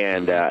 Mm-hmm.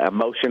 And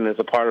emotion is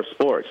a part of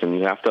sports, and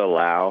you have to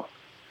allow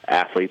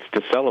athletes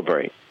to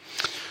celebrate.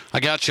 I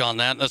got you on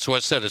that. That's what I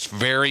said. It's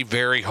very,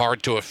 very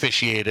hard to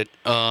officiate it,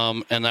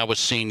 and that was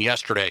seen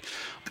yesterday.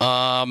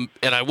 And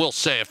I will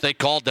say, if they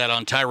called that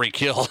on Tyreek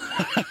Hill,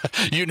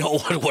 you know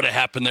what would have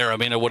happened there.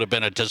 It would have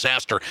been a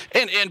disaster.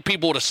 And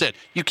people would have said,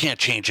 you can't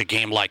change a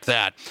game like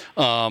that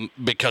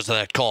because of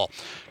that call.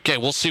 Okay,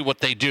 we'll see what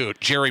they do.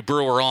 Jerry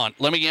Brewer on.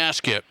 Let me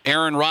ask you,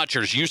 Aaron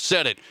Rodgers, you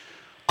said it.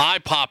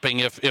 Eye-popping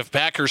if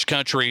Packers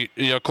country,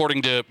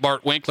 according to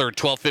Bart Winkler,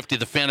 1250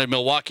 The Fan in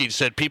Milwaukee,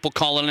 said people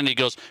calling in, he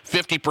goes,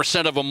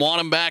 50% of them want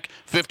him back,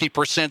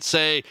 50%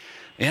 say,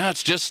 yeah,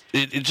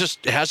 it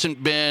just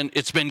hasn't been,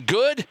 it's been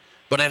good,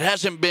 but it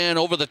hasn't been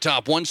over the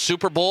top. One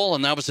Super Bowl,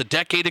 and that was a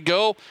decade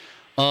ago.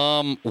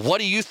 What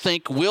do you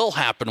think will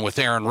happen with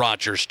Aaron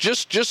Rodgers?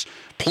 Just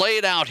play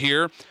it out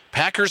here.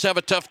 Packers have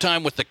a tough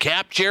time with the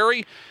cap,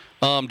 Jerry.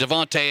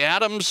 Devontae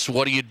Adams,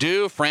 what do you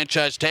do?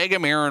 Franchise tag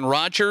him. Aaron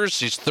Rodgers,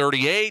 he's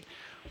 38.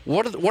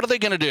 What are they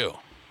going to do?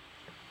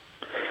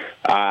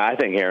 I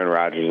think Aaron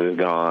Rodgers is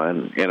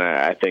gone, and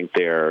I think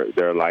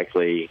they're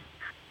likely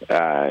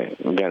going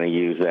to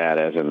use that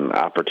as an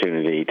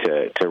opportunity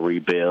to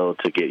rebuild,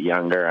 to get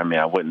younger. I mean,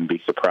 I wouldn't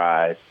be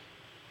surprised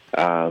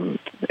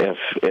if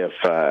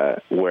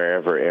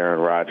wherever Aaron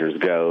Rodgers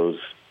goes,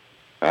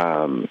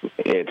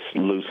 it's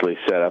loosely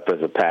set up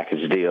as a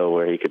package deal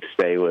where he could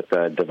stay with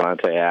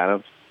Devontae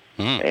Adams.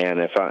 And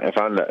if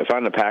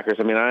I'm the Packers,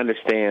 I mean, I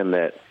understand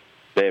that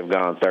they've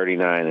gone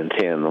 39-10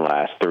 the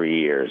last 3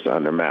 years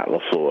under Matt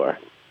LaFleur,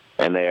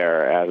 and they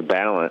are as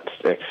balanced,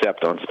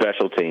 except on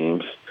special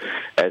teams,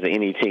 as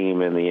any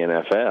team in the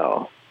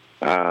NFL.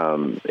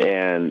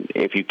 And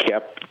if you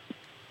kept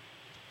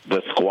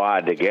the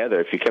squad together,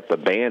 if you kept the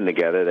band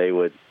together, they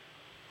would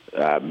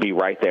be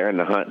right there in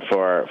the hunt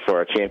for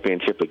a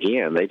championship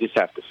again. They just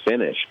have to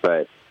finish.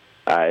 But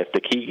if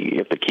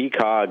the key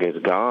cog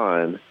is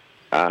gone,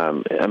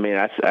 I mean,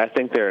 I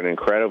think they're an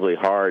incredibly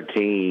hard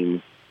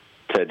team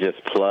to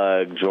just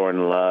plug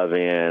Jordan Love in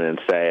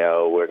and say,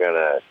 "Oh, we're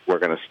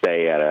gonna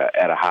stay at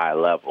a high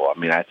level." I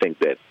mean, I think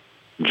that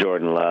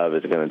Jordan Love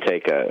is going to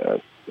take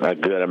a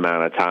good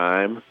amount of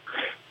time,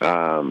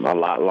 a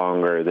lot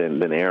longer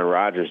than Aaron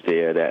Rodgers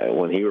did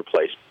when he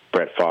replaced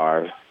Brett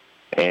Favre.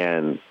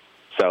 And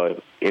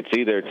so it's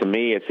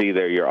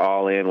either you're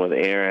all in with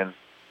Aaron,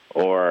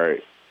 or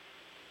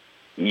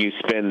you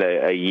spend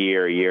a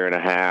year and a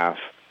half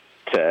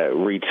to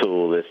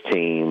retool this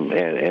team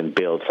and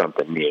build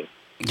something new.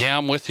 Yeah,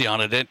 I'm with you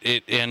on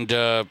it. And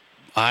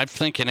I'm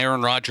thinking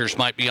Aaron Rodgers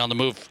might be on the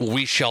move.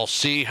 We shall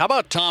see. How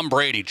about Tom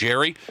Brady,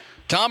 Jerry?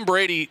 Tom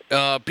Brady,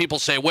 people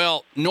say,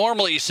 well,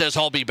 normally he says,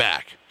 I'll be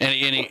back.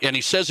 And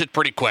he says it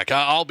pretty quick.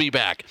 I'll be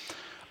back.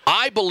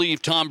 I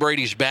believe Tom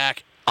Brady's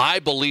back. I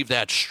believe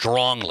that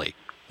strongly.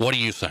 What do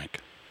you think?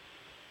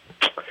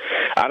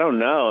 I don't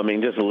know. I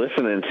mean, just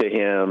listening to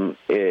him,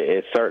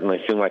 it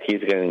certainly seemed like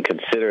he's going to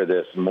consider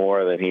this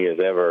more than he has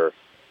ever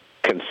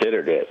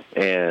considered it.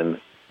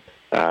 And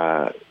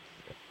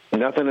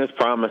nothing is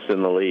promised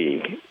in the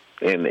league.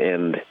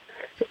 And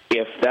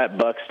if that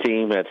Bucs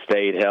team had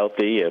stayed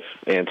healthy, if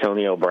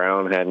Antonio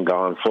Brown hadn't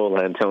gone full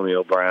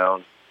Antonio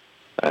Brown,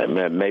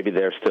 maybe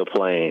they're still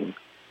playing.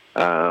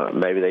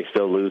 Maybe they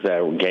still lose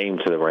that game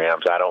to the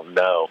Rams. I don't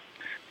know.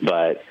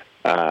 But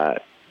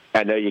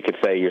I know you could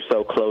say you're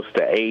so close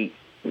to 8,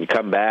 you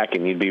come back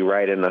and you'd be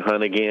right in the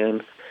hunt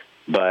again.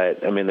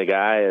 But, I mean, the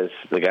guy's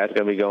going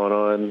to be going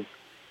on,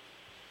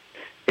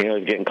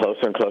 he's getting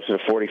closer and closer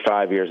to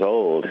 45 years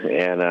old.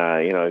 And,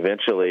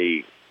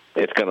 eventually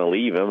it's going to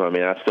leave him. I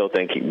mean, I still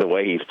think the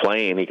way he's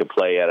playing, he could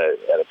play at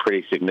a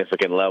pretty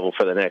significant level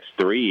for the next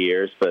 3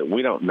 years, but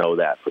we don't know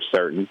that for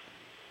certain.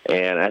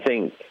 And I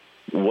think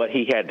what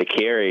he had to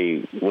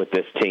carry with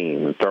this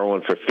team,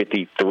 throwing for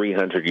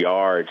 5,300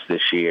 yards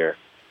this year,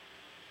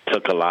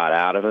 took a lot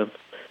out of him.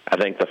 I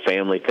think the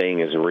family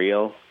thing is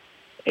real.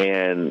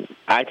 And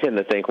I tend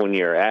to think when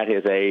you're at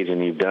his age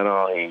and you've done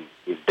all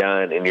he's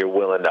done and you're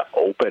willing to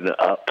open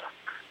up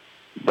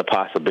the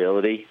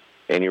possibility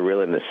and you're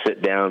willing to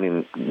sit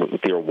down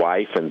with your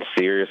wife and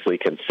seriously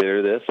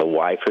consider this, a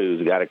wife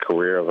who's got a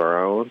career of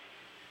her own,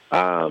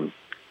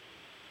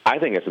 I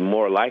think it's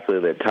more likely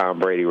that Tom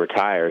Brady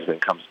retires than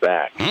comes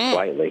back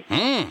slightly.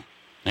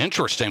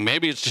 Interesting.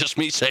 Maybe it's just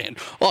me saying,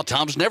 well,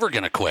 Tom's never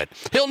going to quit.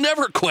 He'll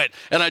never quit.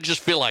 And I just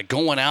feel like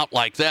going out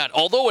like that,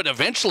 although it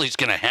eventually is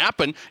going to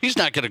happen, he's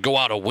not going to go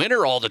out a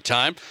winner all the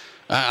time.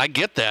 I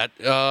get that.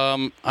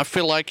 I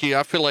feel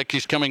like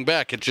he's coming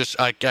back.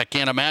 I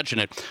can't imagine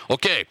it.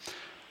 Okay.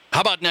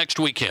 How about next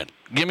weekend?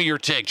 Give me your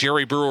take.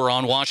 Jerry Brewer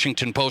on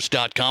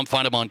WashingtonPost.com.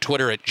 Find him on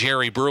Twitter at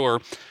Jerry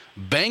Brewer.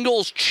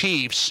 Bengals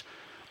Chiefs.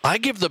 I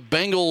give the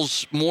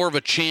Bengals more of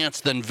a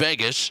chance than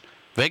Vegas.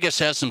 Vegas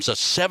has them as a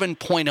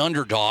 7-point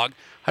underdog.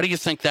 How do you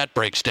think that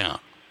breaks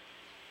down?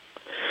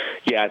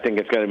 Yeah, I think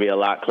it's going to be a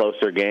lot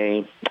closer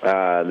game.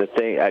 The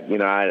thing,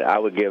 I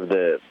would give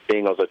the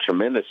Bengals a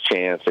tremendous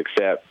chance,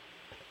 except,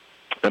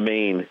 I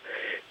mean,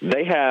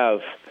 they have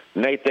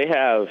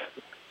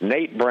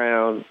Nate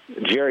Brown,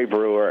 Jerry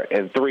Brewer,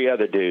 and 3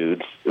 other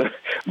dudes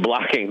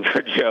blocking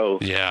for Joe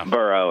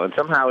Burrow, and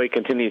somehow he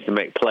continues to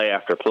make play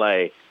after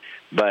play.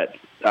 But,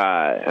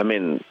 I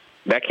mean,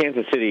 that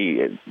Kansas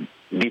City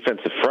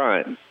defensive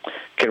front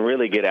can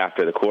really get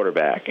after the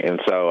quarterback. And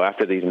so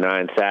after these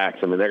 9 sacks,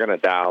 I mean, they're going to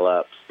dial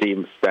up.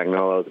 Steve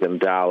Spagnuolo is going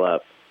to dial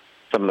up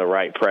some of the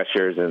right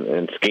pressures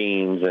and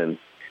schemes, and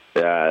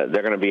they're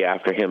going to be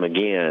after him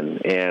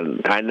again.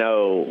 And I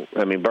know,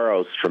 I mean,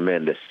 Burrow's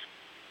tremendous,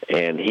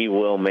 and he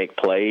will make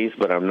plays,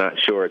 but I'm not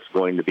sure it's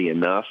going to be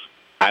enough.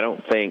 I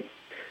don't think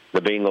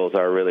the Bengals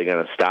are really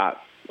going to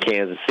stop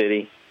Kansas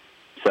City.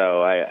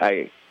 So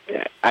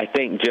I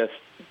think just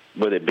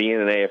with it being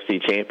an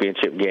AFC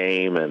championship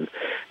game and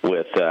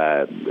with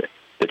the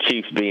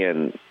Chiefs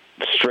being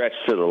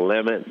stretched to the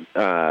limit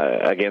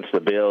against the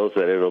Bills,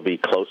 that it'll be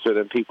closer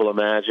than people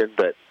imagine.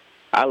 But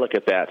I look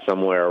at that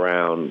somewhere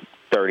around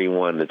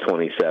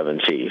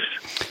 31-27 Chiefs.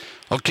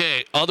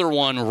 Okay, other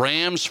one,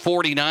 Rams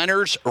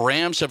 49ers.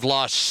 Rams have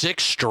lost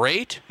 6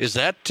 straight. Is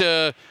that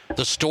the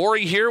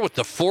story here with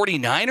the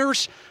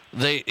 49ers?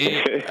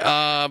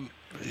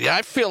 Yeah,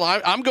 I feel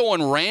I'm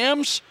going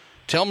Rams.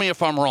 Tell me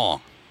if I'm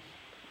wrong.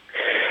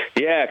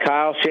 Yeah,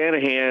 Kyle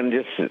Shanahan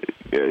just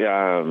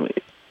Sean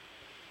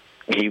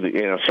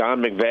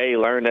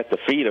McVay learned at the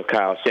feet of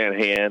Kyle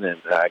Shanahan,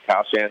 and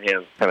Kyle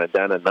Shanahan's kind of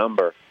done a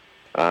number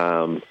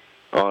on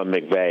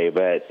McVay.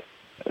 But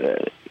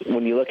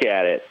when you look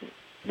at it,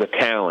 the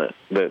talent,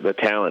 the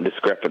talent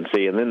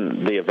discrepancy, and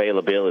then the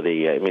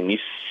availability. I mean, you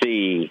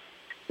see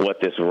what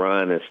this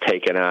run has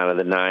taken out of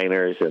the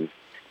Niners, and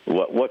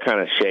what kind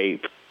of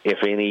shape,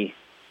 if any,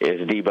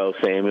 is Deebo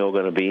Samuel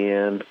going to be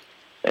in?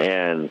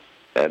 And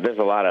there's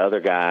a lot of other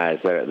guys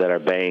that are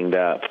banged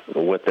up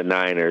with the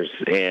Niners,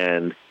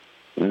 and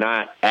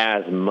not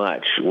as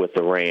much with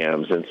the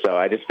Rams. And so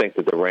I just think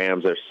that the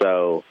Rams are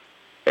so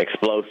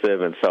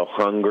explosive and so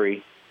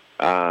hungry,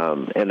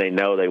 and they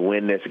know they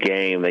win this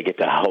game, they get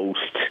to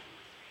host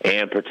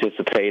and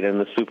participate in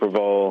the Super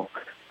Bowl.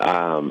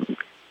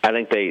 I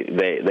think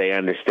they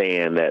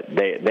understand that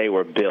they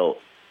were built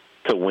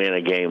to win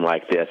a game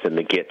like this and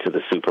to get to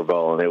the Super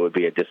Bowl, and it would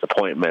be a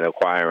disappointment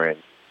acquiring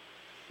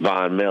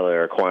Von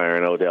Miller,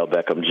 acquiring Odell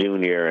Beckham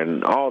Jr.,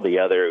 and all the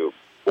other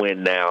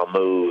win-now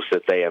moves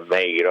that they have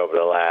made over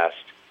the last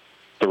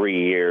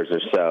 3 years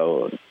or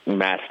so.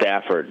 Matt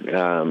Stafford,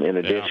 in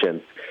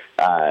addition,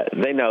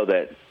 they know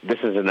that this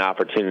is an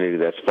opportunity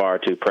that's far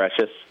too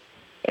precious,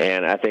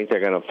 and I think they're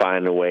going to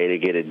find a way to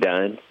get it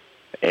done.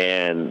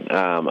 And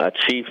a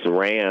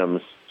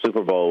Chiefs-Rams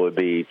Super Bowl would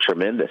be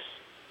tremendous.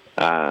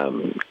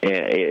 And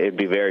it'd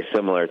be very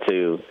similar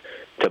to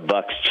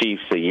Bucs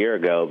Chiefs a year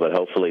ago, but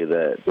hopefully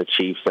the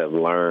Chiefs have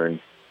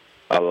learned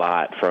a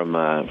lot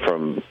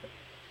from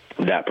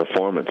that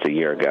performance a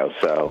year ago.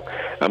 So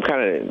I'm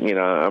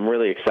I'm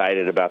really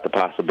excited about the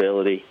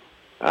possibility.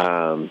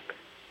 I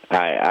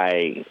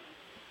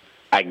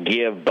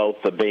give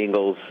both the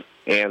Bengals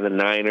and the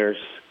Niners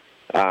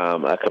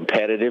a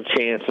competitive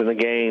chance in the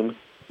game,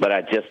 but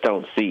I just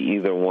don't see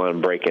either one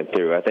breaking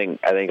through. I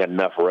think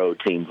enough road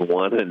teams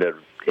won in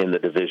the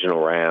divisional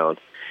round,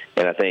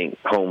 and I think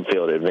home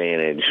field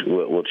advantage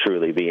will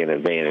truly be an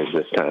advantage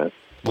this time.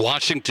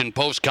 Washington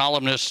Post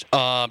columnist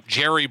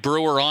Geary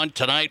Brewer on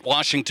tonight,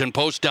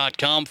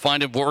 WashingtonPost.com.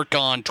 Find him work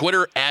on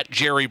Twitter at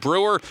Geary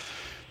Brewer.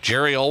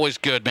 Jerry, always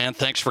good, man.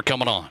 Thanks for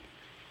coming on.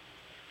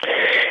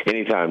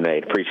 Anytime,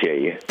 Nate.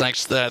 Appreciate you.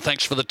 Thanks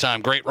for the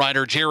time. Great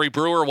writer, Geary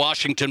Brewer,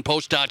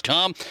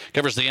 WashingtonPost.com.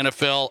 Covers the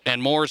NFL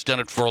and more. Has done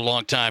it for a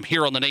long time.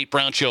 Here on the Nate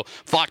Brown Show,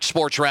 Fox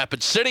Sports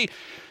Rapid City.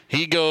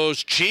 He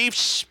goes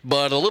Chiefs,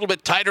 but a little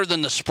bit tighter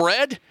than the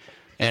spread.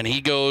 And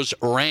he goes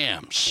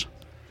Rams.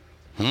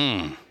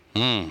 What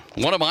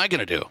am I going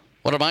to do?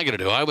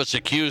 I was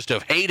accused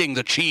of hating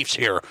the Chiefs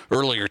here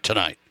earlier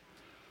tonight.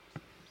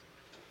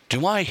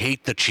 Do I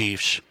hate the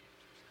Chiefs?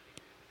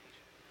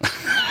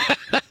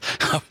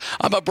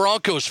 I'm a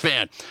Broncos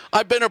fan.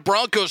 I've been a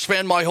Broncos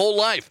fan my whole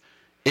life.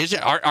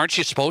 Aren't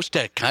you supposed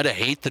to kind of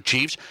hate the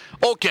Chiefs?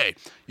 Okay,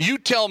 you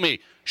tell me,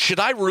 should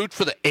I root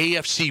for the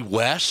AFC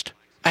West?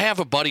 I have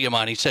a buddy of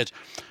mine. He says,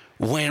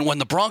 when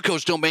the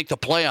Broncos don't make the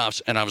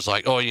playoffs, and I was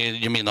like, oh,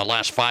 you mean the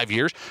last 5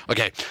 years?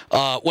 Okay,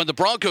 when the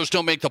Broncos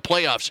don't make the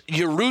playoffs,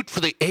 you root for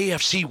the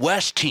AFC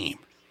West team.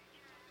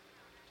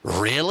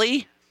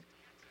 Really?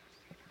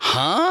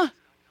 Huh?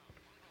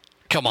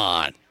 Come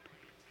on.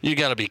 You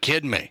got to be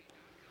kidding me.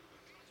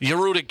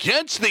 You root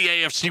against the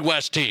AFC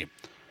West team.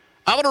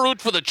 I'm going to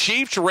root for the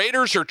Chiefs,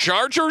 Raiders, or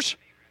Chargers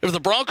if the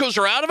Broncos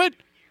are out of it?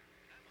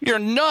 You're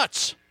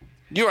nuts.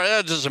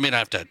 That doesn't mean I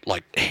have to,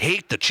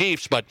 hate the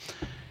Chiefs, but,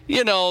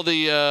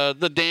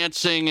 the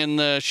dancing and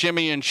the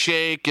shimmy and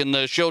shake and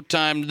the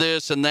Showtime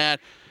this and that,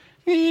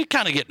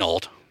 kind of getting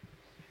old.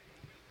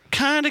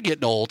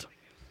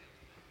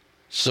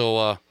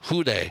 So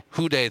who they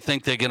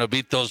think they're going to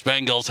beat those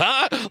Bengals,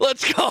 huh?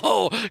 Let's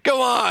go. Come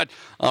on.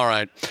 All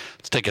right,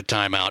 let's take a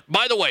timeout.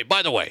 By the way,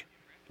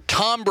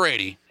 Tom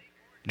Brady,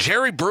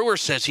 Jerry Brewer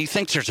says he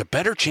thinks there's a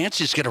better chance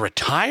he's going to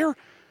retire.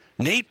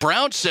 Nate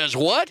Brown says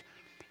what?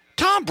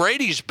 Tom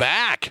Brady's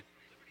back.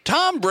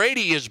 Tom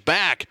Brady is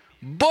back.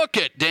 Book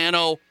it,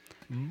 Dano.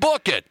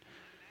 Book it.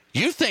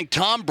 You think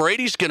Tom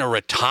Brady's going to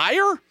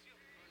retire?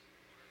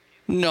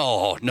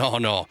 No.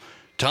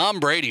 Tom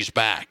Brady's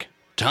back.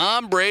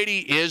 Tom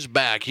Brady is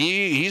back.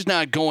 He's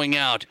not going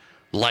out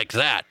like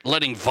that,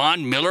 letting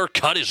Von Miller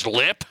cut his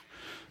lip.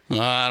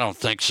 I don't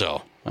think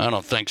so.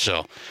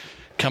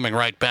 Coming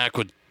right back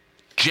with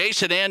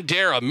Jason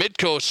Andera,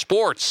 Midco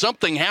Sports.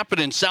 Something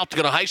happened in South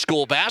Dakota High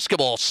School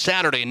basketball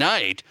Saturday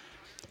night.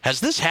 Has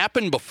this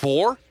happened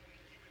before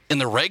in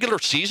the regular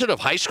season of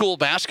high school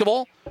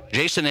basketball?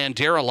 Jason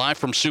Andera live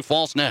from Sioux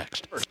Falls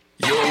next.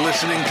 You're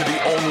listening to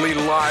the only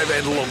live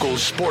and local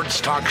sports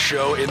talk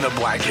show in the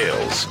Black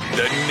Hills.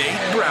 The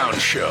Nate Brown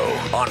Show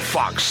on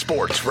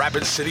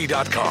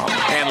FoxSportsRapidCity.com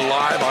and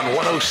live on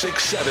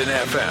 106.7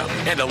 FM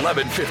and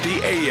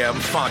 1150 AM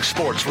Fox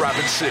Sports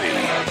Rapid City.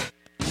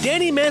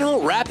 Danny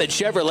Manholt Rapid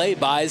Chevrolet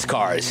buys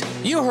cars.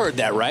 You heard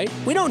that right.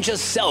 We don't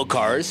just sell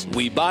cars,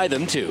 we buy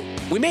them too.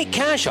 We make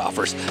cash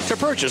offers to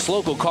purchase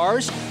local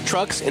cars,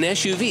 trucks, and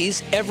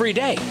SUVs every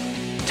day.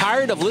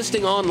 Tired of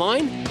listing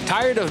online?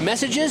 Tired of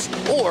messages?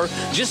 Or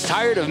just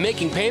tired of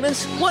making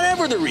payments?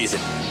 Whatever the reason,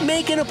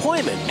 make an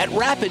appointment at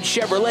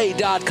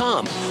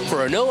rapidchevrolet.com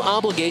for a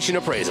no-obligation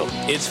appraisal.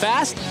 It's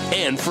fast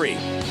and free.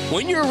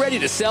 When you're ready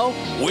to sell,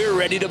 we're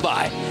ready to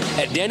buy.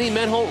 At Denny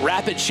Menholt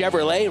Rapid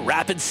Chevrolet,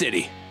 Rapid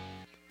City.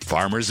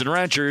 Farmers and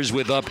ranchers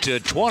with up to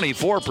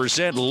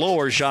 24%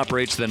 lower shop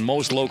rates than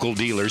most local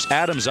dealers.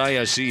 Adams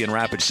ISC in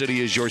Rapid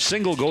City is your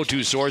single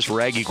go-to source for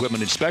ag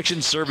equipment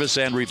inspection, service,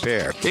 and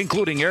repair,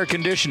 including air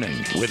conditioning.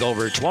 With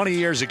over 20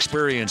 years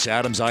experience,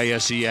 Adams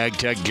ISC Ag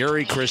Tech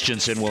Geary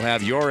Christensen will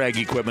have your ag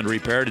equipment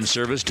repaired and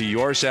serviced to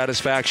your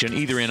satisfaction,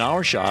 either in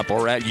our shop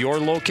or at your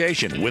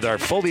location with our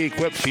fully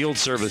equipped field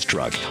service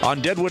truck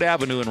on Deadwood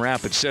Avenue in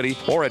Rapid City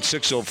or at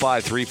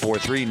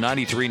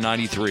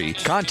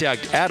 605-343-9393.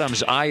 Contact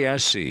Adams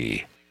ISC.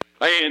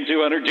 And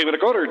 200, 2 and a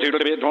quarter, 2 to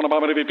the bid, 20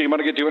 bomb, 50, want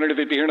to get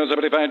 250 here,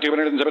 75,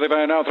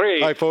 275, now 3.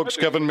 Hi, folks.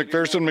 Kevin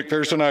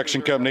McPherson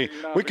Auction Company.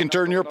 We can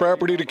turn your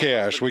property to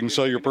cash. We can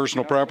sell your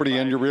personal property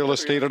and your real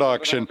estate at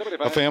auction.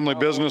 A family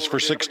business for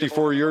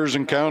 64 years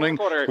and counting.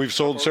 We've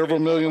sold several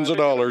millions of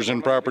dollars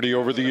in property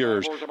over the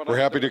years. We're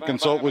happy to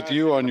consult with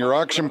you on your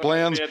auction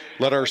plans.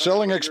 Let our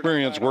selling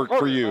experience work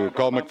for you.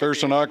 Call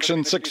McPherson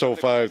Auction,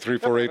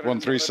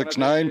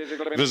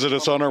 605-348-1369. Visit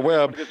us on our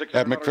web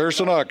at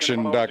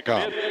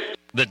McPhersonAuction.com.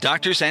 The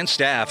doctors and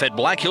staff at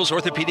Black Hills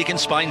Orthopedic and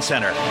Spine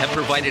Center have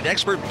provided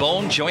expert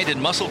bone, joint,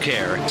 and muscle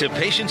care to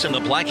patients in the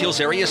Black Hills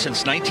area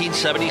since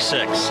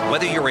 1976.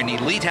 Whether you're an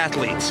elite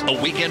athlete,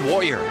 a weekend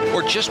warrior,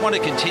 or just want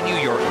to continue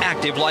your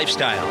active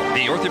lifestyle,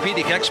 the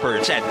orthopedic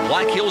experts at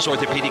Black Hills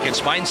Orthopedic and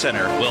Spine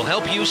Center will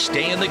help you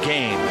stay in the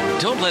game.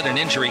 Don't let an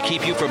injury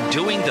keep you from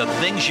doing the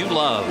things you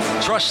love.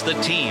 Trust the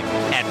team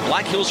at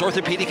Black Hills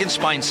Orthopedic and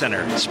Spine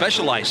Center,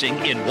 specializing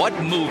in what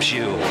moves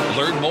you.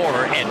 Learn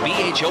more at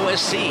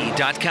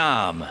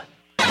bhosc.com.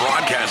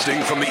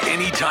 Broadcasting from the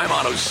Anytime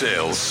Auto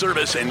Sales,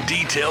 Service, and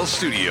Detail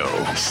Studio.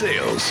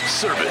 Sales,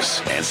 service,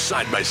 and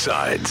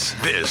side-by-sides.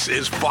 This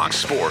is Fox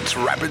Sports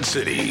Rapid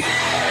City.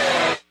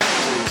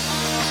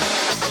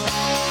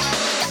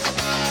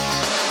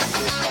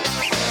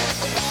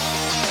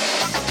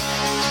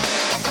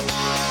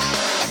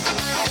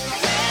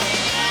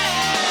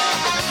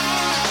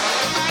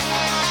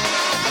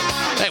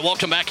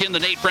 Welcome back in the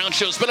Nate Brown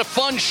Show. It's been a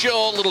fun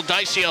show, a little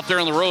dicey out there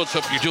on the roads.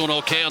 Hope you're doing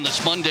okay on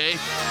this Monday.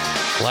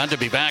 Glad to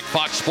be back.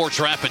 Fox Sports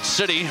Rapid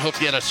City. Hope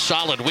you had a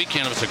solid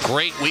weekend. It was a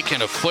great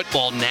weekend of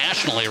football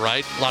nationally,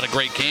 right? A lot of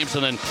great games.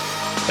 And then,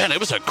 man, it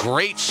was a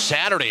great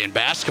Saturday in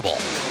basketball.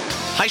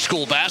 High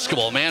school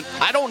basketball, man.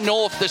 I don't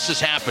know if this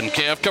has happened.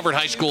 Okay, I've covered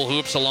high school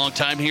hoops a long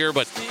time here,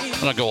 but I'm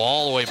going to go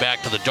all the way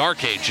back to the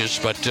dark ages.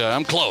 But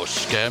I'm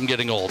close. Okay, I'm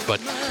getting old. But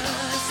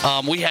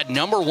we had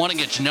number 1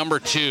 against number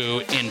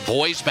 2 in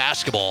boys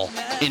basketball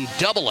in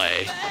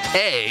AA,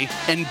 A,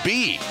 and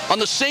B on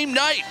the same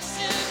night.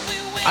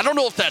 I don't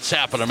know if that's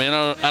happened. I mean,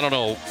 I don't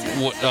know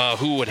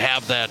who would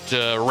have that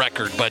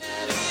record, but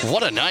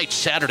what a night,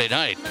 Saturday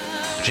night.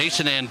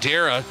 Jason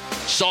Andera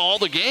saw all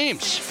the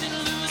games.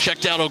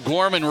 Checked out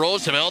O'Gorman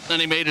Roosevelt, then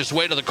he made his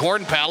way to the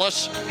Corn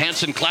Palace.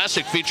 Hanson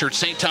Classic featured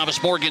St.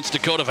 Thomas More against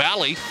Dakota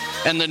Valley,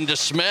 and then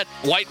DeSmet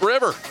White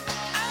River.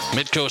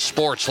 Midco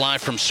Sports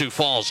live from Sioux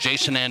Falls.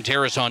 Jason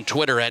Andera's on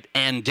Twitter at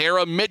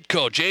Andera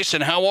Midco.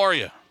 Jason, how are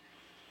you?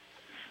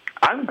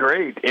 I'm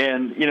great,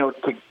 and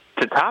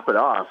to top it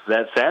off,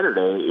 that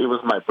Saturday it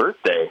was my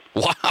birthday.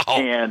 Wow!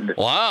 And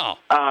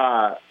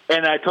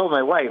I told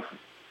my wife,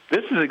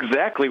 this is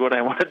exactly what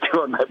I want to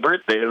do on my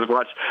birthday, is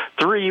watch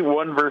 3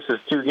 1 versus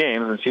 2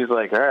 games. And she's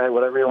like, all right,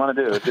 whatever you want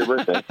to do. It's your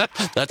birthday.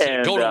 That's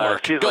it. Go to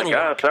work. She's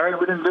sorry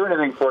we didn't do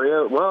anything for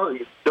you. Well,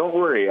 don't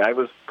worry. I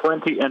was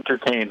plenty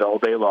entertained all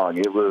day long.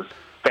 It was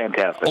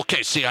fantastic.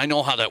 Okay, see, I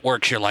know how that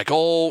works. You're like,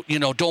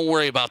 don't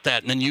worry about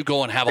that. And then you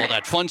go and have all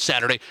that fun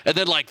Saturday. And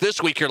then, like,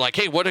 this week, you're like,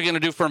 hey, what are you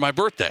going to do for my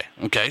birthday?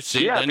 Okay,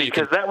 see? Yeah, then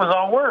because that was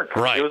all work.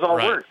 Right. It was all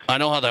work. I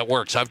know how that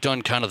works. I've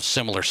done kind of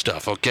similar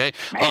stuff, okay?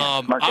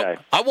 Man,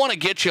 I want to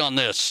get you on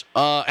this.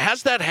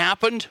 Has that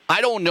happened?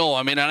 I don't know.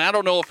 I mean, and I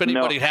don't know if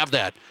anybody have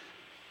that.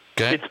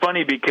 Okay. It's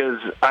funny because,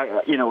 as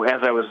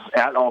I was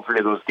at all 3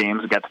 of those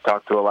games, I got to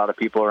talk to a lot of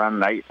people around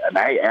the night, and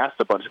I asked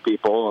a bunch of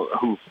people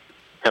who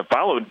have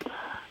followed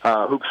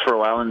hoops for a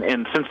while,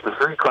 and since the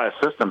 3-class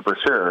system, for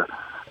sure,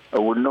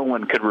 no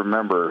one could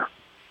remember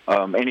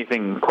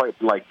anything quite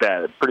like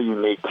that. Pretty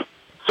unique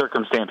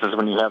circumstances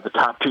when you have the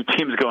top 2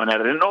 teams going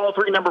at it, and all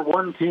 3 number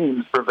 1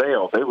 teams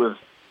prevailed. It was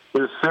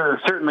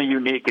certainly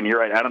unique, and you're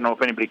right. I don't know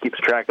if anybody keeps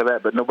track of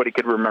that, but nobody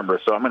could remember,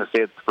 so I'm going to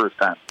say it's the first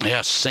time.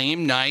 Yeah,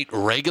 same night,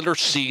 regular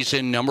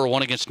season, number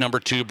 1 against number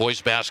 2,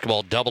 boys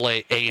basketball,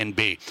 AA, A, and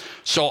B.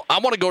 So I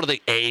want to go to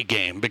the A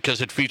game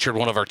because it featured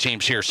one of our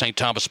teams here, St.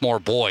 Thomas More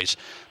boys.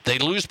 They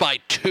lose by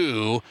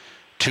 2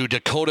 to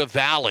Dakota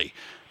Valley.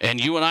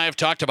 And you and I have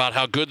talked about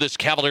how good this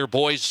Cavalier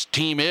boys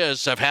team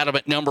is. I've had them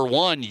at number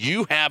 1.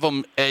 You have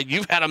them.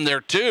 You've had them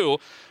there too.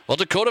 Well,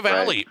 Dakota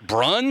Valley,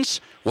 Bruns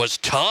was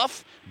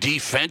tough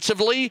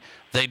defensively.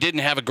 They didn't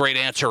have a great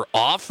answer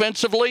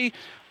offensively.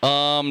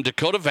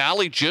 Dakota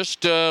Valley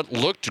just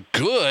looked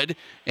good,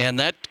 and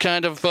that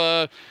kind of,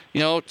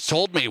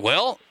 told me,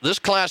 well, this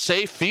Class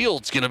A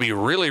field's going to be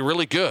really,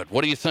 really good.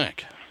 What do you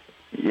think?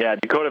 Yeah,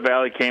 Dakota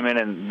Valley came in,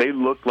 and they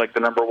looked like the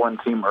number one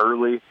team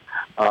early.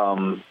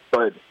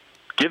 But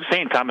give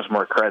St. Thomas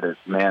more credit,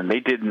 man. They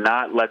did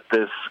not let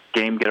this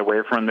game get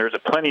away from them. There's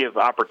plenty of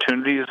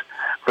opportunities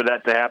for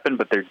that to happen,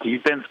 but their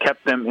defense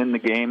kept them in the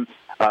game.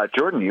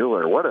 Jordan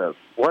Euler, what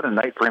a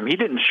night for him. He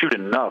didn't shoot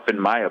enough, in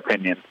my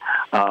opinion,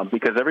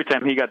 because every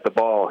time he got the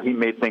ball, he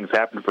made things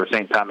happen for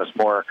St. Thomas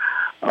more.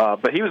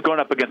 But he was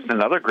going up against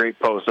another great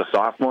post, a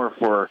sophomore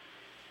for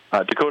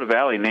Dakota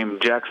Valley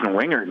named Jackson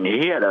Wingert, and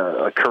he had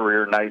a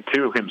career night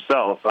too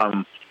himself.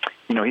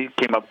 He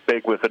came up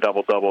big with a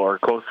double-double or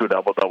close to a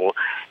double-double.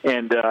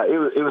 And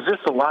it was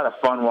just a lot of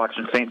fun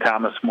watching St.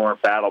 Thomas more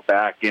battle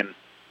back. And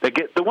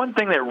the one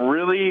thing that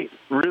really,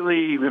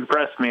 really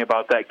impressed me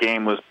about that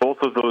game was both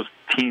of those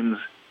teams'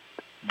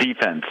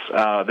 defense.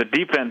 The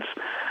defense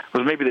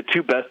was maybe the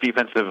two best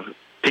defensive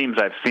teams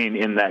I've seen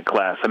in that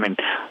class. I mean,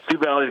 Sioux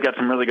Valley's got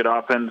some really good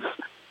offense.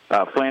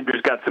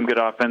 Flanders got some good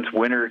offense.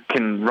 Winter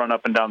can run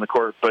up and down the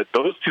court. But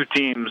those two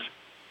teams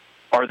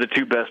are the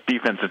two best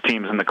defensive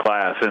teams in the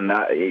class. And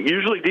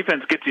usually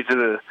defense gets you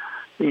to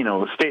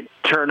the state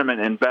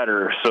tournament and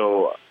better.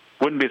 So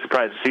wouldn't be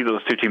surprised to see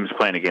those two teams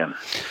playing again.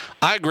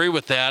 I agree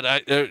with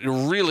that.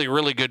 Really,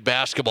 really good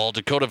basketball.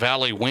 Dakota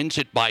Valley wins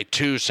it by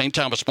 2. St.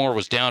 Thomas More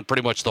was down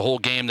pretty much the whole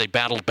game. They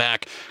battled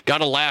back.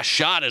 Got a last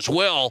shot as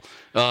well.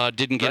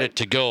 Didn't get it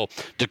to go.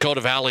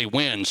 Dakota Valley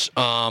wins.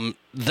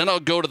 Then I'll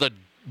go to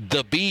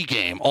the B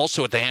game,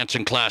 also at the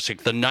Hanson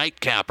Classic, the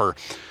nightcapper.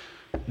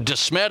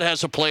 DeSmet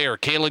has a player,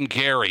 Kalen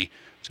Geary.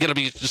 It's going to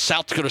be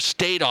South Dakota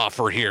State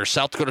offer here,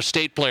 South Dakota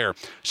State player.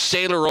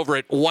 Sailor over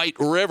at White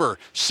River,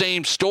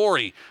 same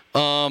story.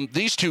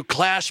 These two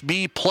Class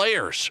B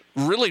players,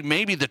 really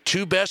maybe the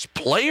two best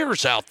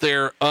players out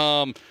there.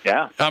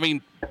 Yeah. I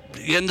mean,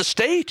 in the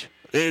state.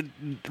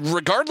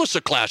 Regardless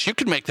of class, you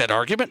could make that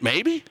argument,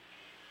 maybe.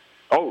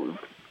 Oh,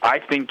 I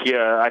think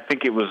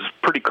it was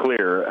pretty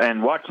clear.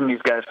 And watching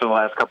these guys for the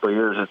last couple of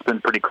years, it's been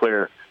pretty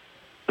clear.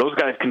 Those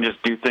guys can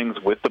just do things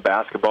with the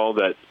basketball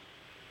that,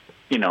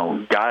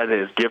 God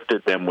has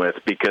gifted them with,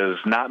 because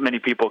not many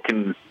people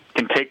can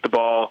take the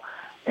ball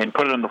and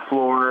put it on the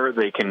floor.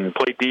 They can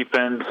play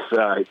defense.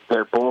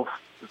 They're both,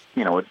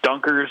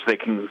 dunkers. They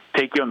can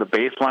take you on the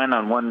baseline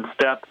on one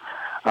step.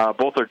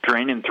 Both are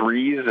draining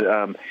threes.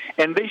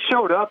 And they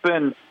showed up,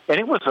 and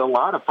it was a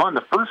lot of fun.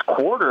 The first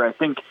quarter, I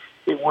think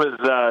it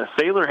was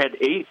Sailor had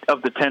 8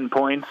 of the 10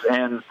 points,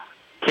 and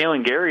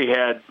Kalen Geary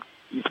had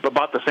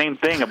about the same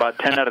thing, about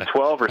 10 out of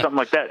 12 or something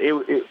like that.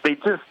 They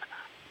just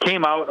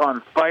came out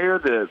on fire.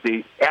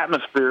 The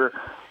atmosphere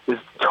is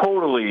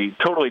totally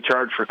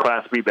charged for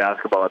Class B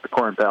basketball at the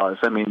Corn Palace.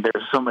 I mean,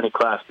 there's so many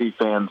Class B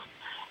fans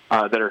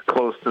that are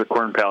close to the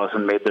Corn Palace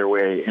and made their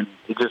way, and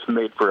it just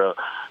made for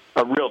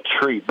a real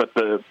treat. But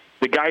the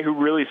guy who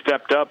really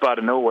stepped up out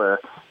of nowhere,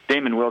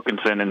 Damon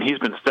Wilkinson, and he's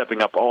been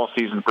stepping up all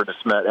season for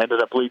DeSmet,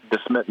 ended up leading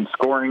DeSmet in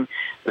scoring,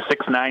 the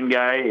 6'9"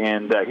 guy,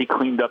 and he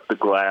cleaned up the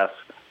glass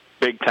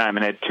big time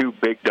and had 2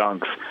 big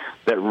dunks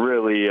that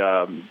really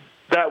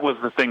that was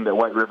the thing that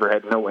White River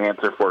had no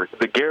answer for.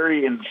 The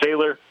Geary and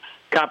Sailor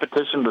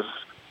competition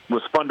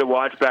was fun to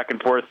watch back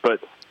and forth, but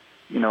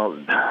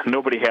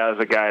nobody has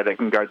a guy that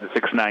can guard the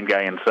 6'9"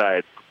 guy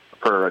inside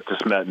for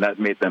DeSmet, and that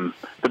made them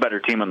the better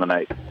team on the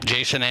night.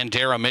 Jason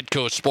Andera,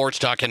 Midco Sports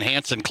Talk, and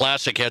Hanson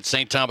Classic had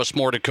St. Thomas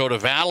More, Dakota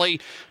Valley.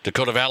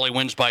 Dakota Valley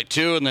wins by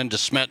 2, and then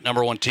DeSmet,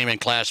 number 1 team in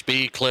Class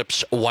B,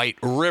 clips White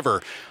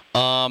River.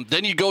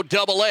 Then you go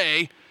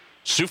AA.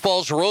 Sioux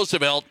Falls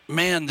Roosevelt,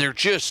 man, they're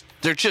just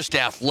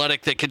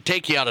athletic. They can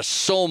take you out of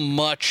so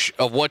much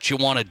of what you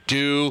want to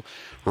do.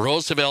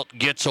 Roosevelt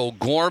gets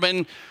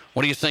O'Gorman.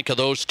 What do you think of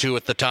those two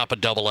at the top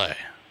of AA?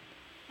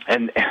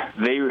 And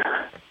they,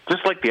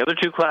 just like the other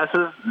two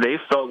classes, they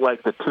felt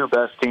like the 2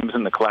 best teams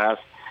in the class,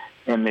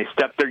 and they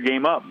stepped their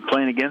game up,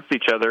 playing against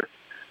each other.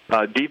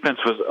 Defense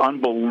was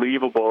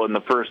unbelievable in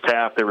the first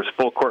half. There was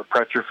full court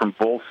pressure from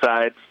both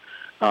sides.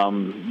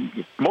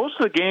 Most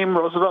of the game,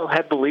 Roosevelt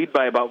had the lead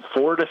by about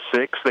 4 to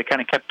 6. They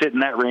kind of kept it in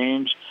that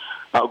range.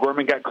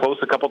 Gorman got close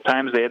a couple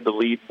times. They had the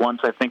lead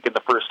once, I think, in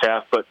the first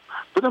half. But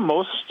for the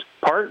most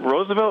part,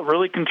 Roosevelt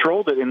really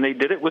controlled it, and they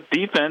did it with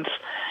defense,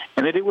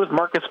 and they did it with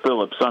Marcus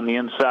Phillips on the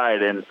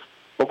inside. And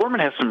Gorman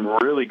has some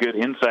really good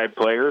inside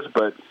players,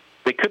 but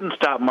they couldn't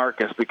stop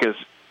Marcus because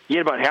he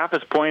had about half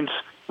his points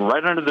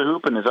right under the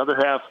hoop and his other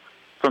half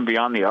from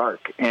beyond the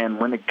arc. And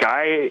when a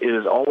guy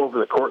is all over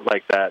the court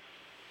like that,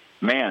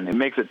 man, it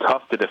makes it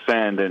tough to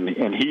defend,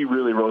 and he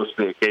really rose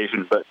to the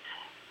occasion. But,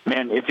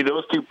 man, if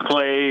those two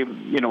play,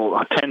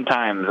 10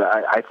 times,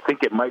 I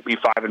think it might be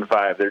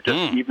 5-5. They're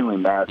just evenly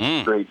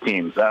matched great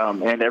teams.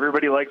 And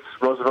everybody likes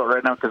Roosevelt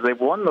right now because they've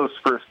won those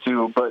first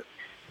 2, but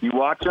you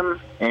watch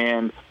them,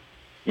 and,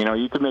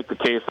 you can make the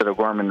case that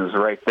O'Gorman is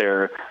right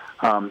there.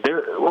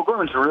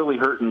 O'Gorman's really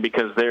hurting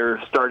because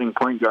their starting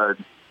point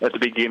guard at the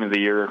beginning of the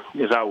year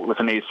is out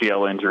with an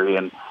ACL injury,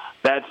 and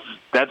that's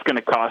going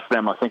to cost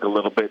them, I think, a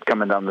little bit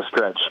coming down the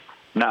stretch.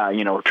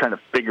 trying to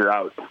figure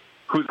out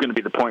who's going to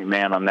be the point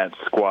man on that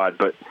squad.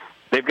 But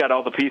they've got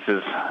all the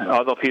pieces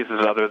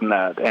other than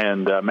that.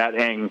 And Matt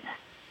Eng,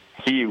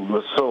 he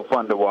was so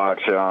fun to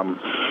watch.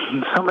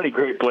 So many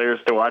great players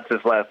to watch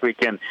this last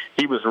weekend.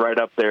 He was right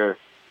up there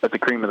at the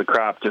cream of the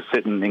crop, just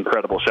hitting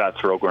incredible shots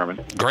for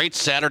O'Gorman. Great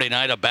Saturday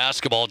night of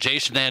basketball.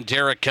 Jason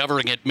Andera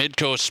covering at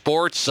Midco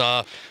Sports.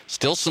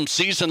 Still some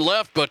season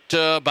left, but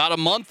about a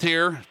month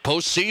here.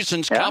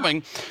 Postseason's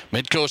coming.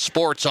 Midco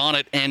Sports on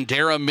it.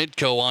 Andera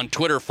Midco on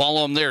Twitter.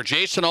 Follow him there.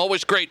 Jason,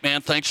 always great,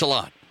 man. Thanks a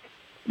lot.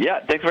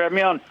 Yeah, thanks for having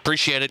me on.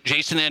 Appreciate it.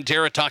 Jason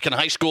Andera talking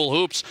high school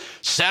hoops.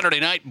 Saturday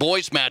night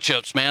boys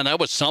matchups, man, that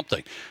was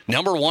something.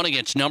 Number 1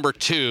 against number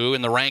 2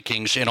 in the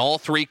rankings in all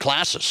 3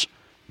 classes.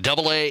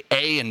 AA,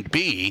 A, and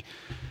B.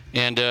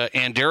 And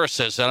Andera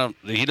says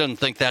he doesn't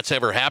think that's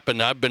ever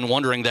happened. I've been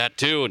wondering that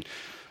too. And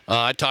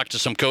I talked to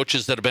some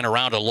coaches that have been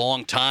around a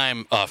long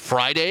time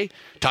Friday.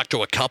 Talked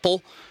to a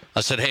couple.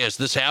 I said, hey, has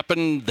this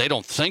happened? They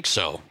don't think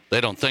so.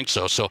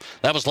 So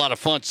that was a lot of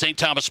fun. St.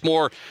 Thomas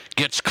More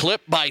gets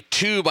clipped by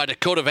 2 by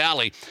Dakota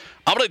Valley.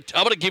 I'm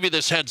gonna give you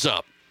this heads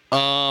up.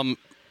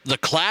 The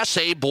Class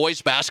A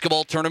boys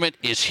basketball tournament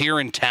is here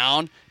in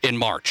town in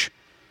March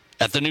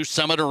at the new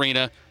Summit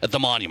Arena at the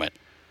Monument.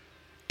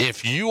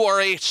 If you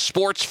are a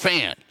sports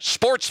fan,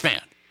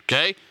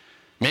 okay?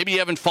 Maybe you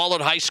haven't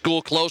followed high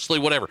school closely,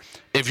 whatever.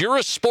 If you're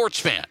a sports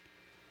fan,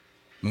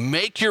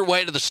 make your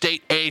way to the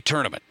State A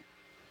tournament.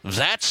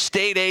 That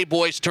State A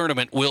boys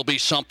tournament will be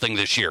something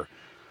this year.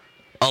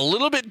 A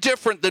little bit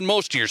different than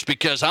most years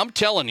because I'm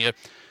telling you,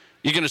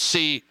 you're going to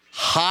see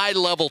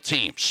high-level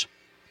teams,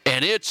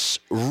 and it's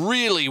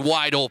really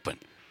wide open.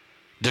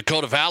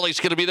 Dakota Valley's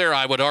going to be there.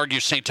 I would argue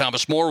St.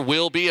 Thomas More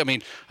will be. I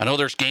mean, I know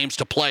there's games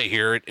to play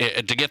here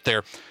to get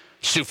there.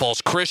 Sioux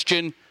Falls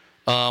Christian.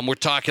 We're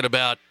talking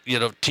about,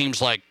 teams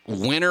like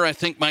Winter, I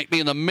think, might be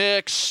in the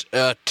mix.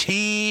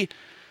 T,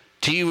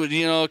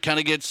 kind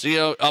of gets,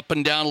 up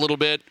and down a little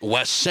bit.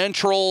 West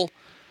Central.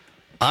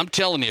 I'm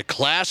telling you,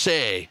 Class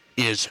A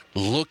is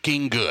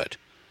looking good.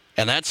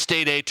 And that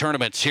State A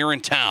tournament's here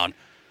in town.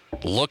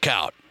 Look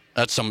out.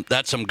 That's some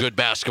good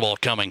basketball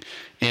coming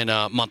in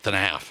a month and a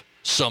half.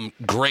 Some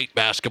great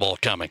basketball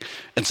coming.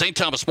 And St.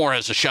 Thomas More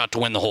has a shot to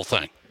win the whole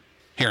thing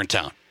here in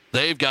town.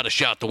 They've got a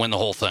shot to win the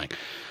whole thing.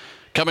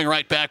 Coming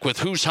right back with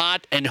Who's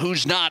Hot and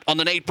Who's Not on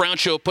the Nate Brown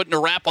Show, putting a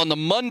wrap on the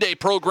Monday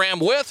program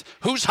with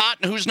Who's Hot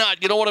and Who's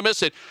Not. You don't want to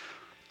miss it.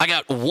 I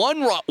got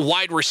 1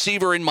 wide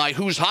receiver in my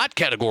Who's Hot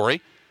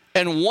category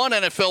and 1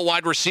 NFL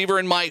wide receiver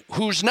in my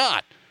Who's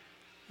Not.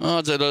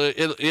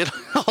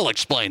 I'll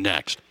explain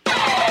next.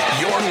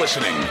 You're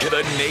listening to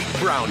The Nate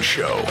Brown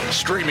Show,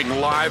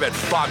 streaming live at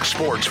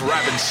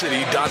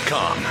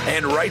FoxSportsRapidCity.com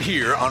and right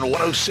here on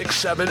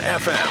 106.7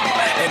 FM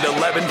and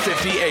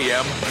 1150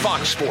 AM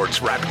Fox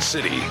Sports Rapid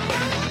City.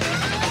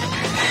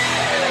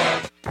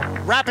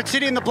 Rapid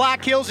City in the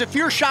Black Hills, if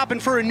you're shopping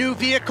for a new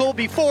vehicle,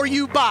 before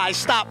you buy,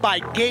 stop by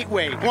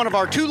Gateway, one of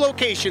our 2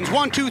 locations,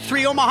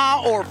 123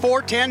 Omaha or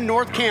 410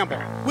 North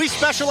Campbell. We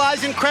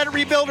specialize in credit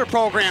rebuilder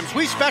programs.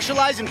 We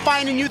specialize in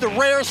finding you the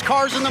rarest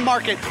cars in the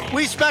market.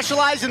 We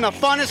specialize in the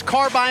funnest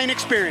car buying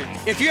experience.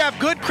 If you have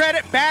good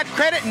credit, bad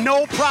credit,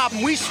 no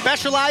problem. We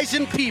specialize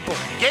in people.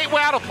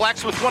 Gateway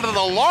Autoplex with one of the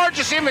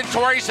largest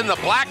inventories in the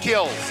Black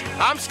Hills.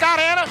 I'm Scott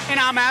Hanna. And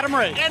I'm Adam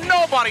Ray. And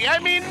nobody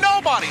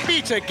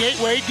beats a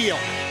Gateway deal.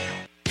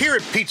 Here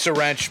at Pizza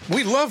Ranch,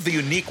 we love the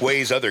unique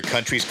ways other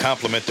countries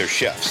compliment their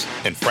chefs.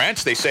 In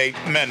France, they say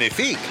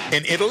magnifique.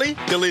 In Italy,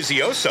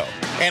 delizioso.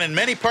 And in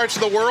many parts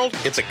of the world,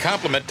 it's a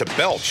compliment to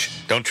belch.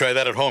 Don't try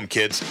that at home,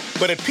 kids.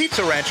 But at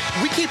Pizza Ranch,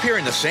 we keep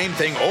hearing the same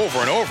thing over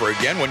and over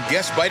again when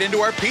guests bite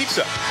into our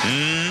pizza.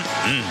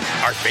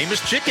 Our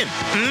famous chicken.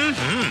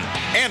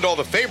 And all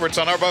the favorites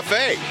on our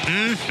buffet.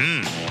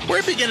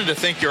 We're beginning to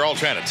think you're all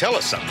trying to tell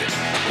us something.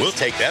 We'll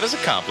take that as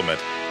a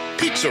compliment.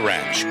 Pizza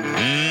Ranch.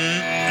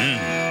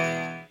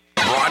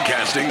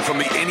 Broadcasting from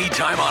the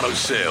Anytime Auto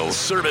Sales,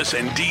 Service,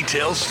 and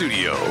Detail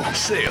Studio.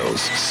 Sales,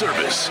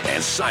 service,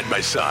 and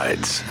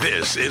side-by-sides.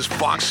 This is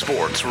Fox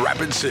Sports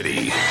Rapid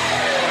City.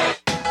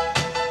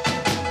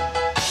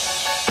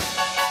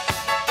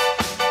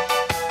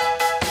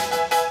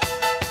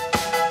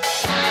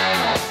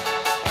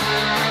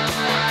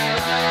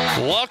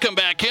 Welcome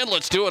back in.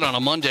 Let's do it on a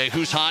Monday.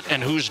 Who's hot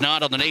and who's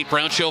not on the Nate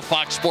Brown Show,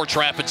 Fox Sports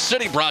Rapid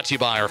City, brought to you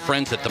by our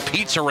friends at the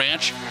Pizza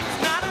Ranch.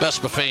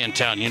 Best buffet in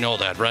town. You know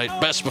that, right?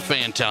 Best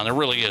buffet in town. There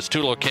really is.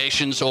 2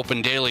 locations,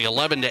 open daily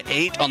 11 to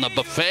 8 on the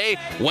buffet.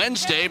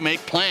 Wednesday, make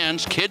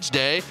plans. Kids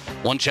Day,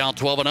 1 child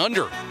 12 and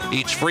under.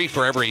 Each free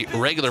for every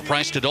regular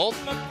priced adult.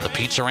 The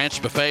Pizza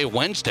Ranch Buffet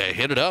Wednesday.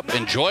 Hit it up.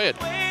 Enjoy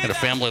it. And a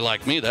family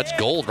like me, that's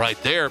gold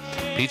right there.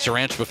 Pizza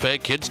Ranch Buffet,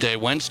 Kids Day,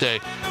 Wednesday.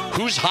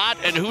 Who's hot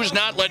and who's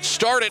not? Let's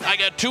start it. I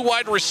got 2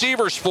 wide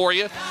receivers for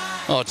you.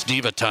 Oh, it's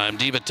diva time.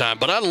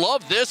 But I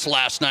love this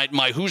last night in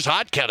my Who's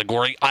Hot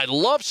category. I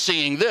love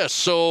seeing this.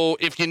 So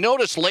if you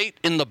notice late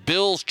in the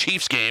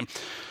Bills-Chiefs game,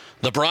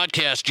 The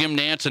broadcast, Jim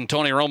Nance and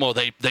Tony Romo,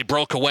 they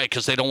broke away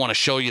because they don't want to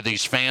show you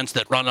these fans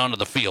that run onto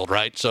the field,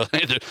 right? So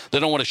they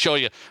don't want to show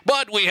you.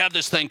 But we have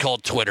this thing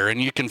called Twitter,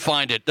 and you can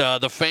find it.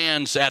 The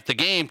fans at the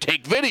game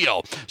take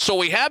video. So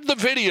we have the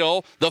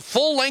video, the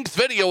full-length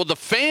video of the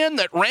fan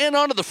that ran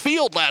onto the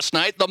field last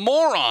night, the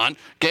moron,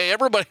 okay,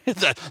 everybody,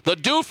 the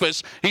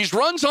doofus. He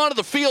runs onto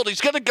the field.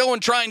 He's going to go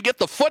and try and get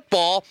the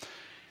football.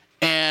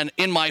 And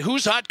in my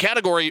Who's Hot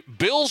category,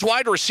 Bills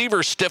wide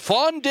receiver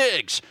Stephon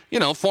Diggs,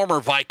 former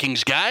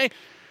Vikings guy,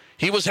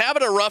 he was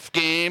having a rough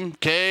game,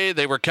 okay?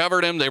 They were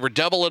covering him. They were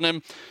doubling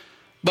him.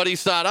 But he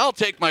thought, I'll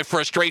take my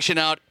frustration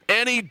out.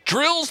 And he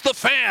drills the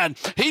fan.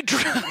 He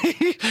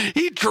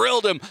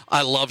drilled him.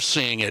 I love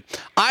seeing it.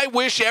 I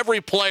wish every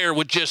player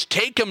would just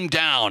take him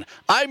down.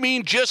 I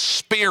mean, just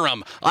spear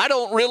him. I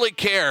don't really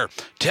care.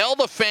 Tell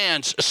the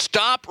fans,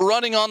 stop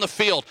running on the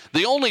field.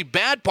 The only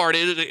bad part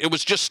is it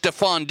was just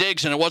Stephon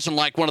Diggs, and it wasn't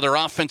like one of their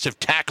offensive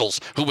tackles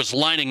who was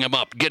lining him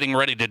up, getting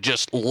ready to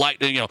just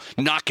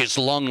knock his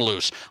lung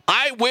loose.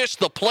 I wish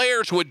the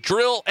players would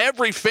drill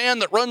every fan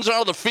that runs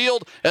out of the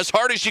field as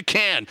hard as you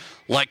can,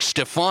 like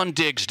Stephon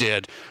Diggs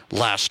did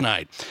last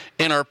night.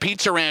 In our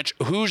Pizza Ranch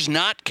Who's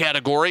Not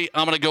category,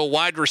 I'm going to go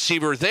wide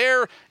receiver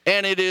there,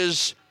 and it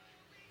is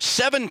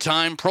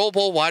 7-time Pro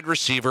Bowl wide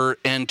receiver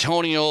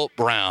Antonio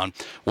Brown.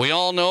 We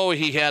all know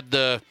he had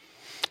the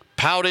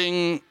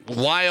pouting,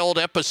 wild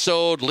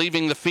episode,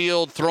 leaving the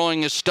field,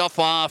 throwing his stuff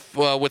off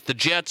with the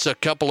Jets a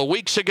couple of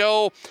weeks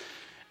ago.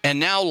 And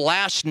now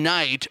last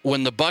night,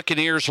 when the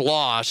Buccaneers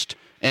lost,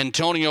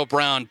 Antonio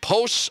Brown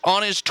posts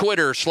on his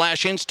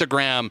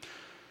Twitter/Instagram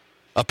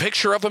a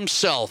picture of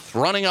himself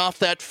running off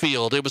that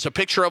field. It was a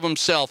picture of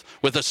himself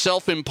with a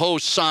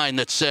self-imposed sign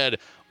that said,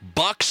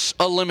 Bucs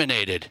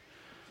eliminated.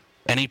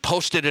 And he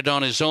posted it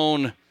on his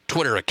own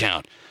Twitter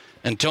account.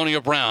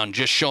 Antonio Brown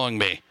just showing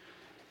me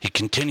he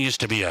continues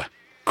to be a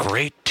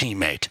great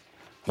teammate.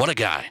 What a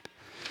guy.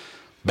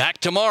 Back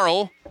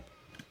tomorrow.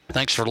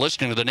 Thanks for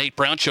listening to the Nate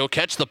Brown Show.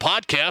 Catch the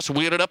podcast.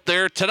 We'll get it up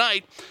there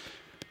tonight.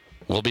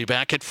 We'll be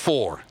back at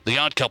 4. The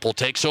Odd Couple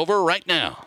takes over right now.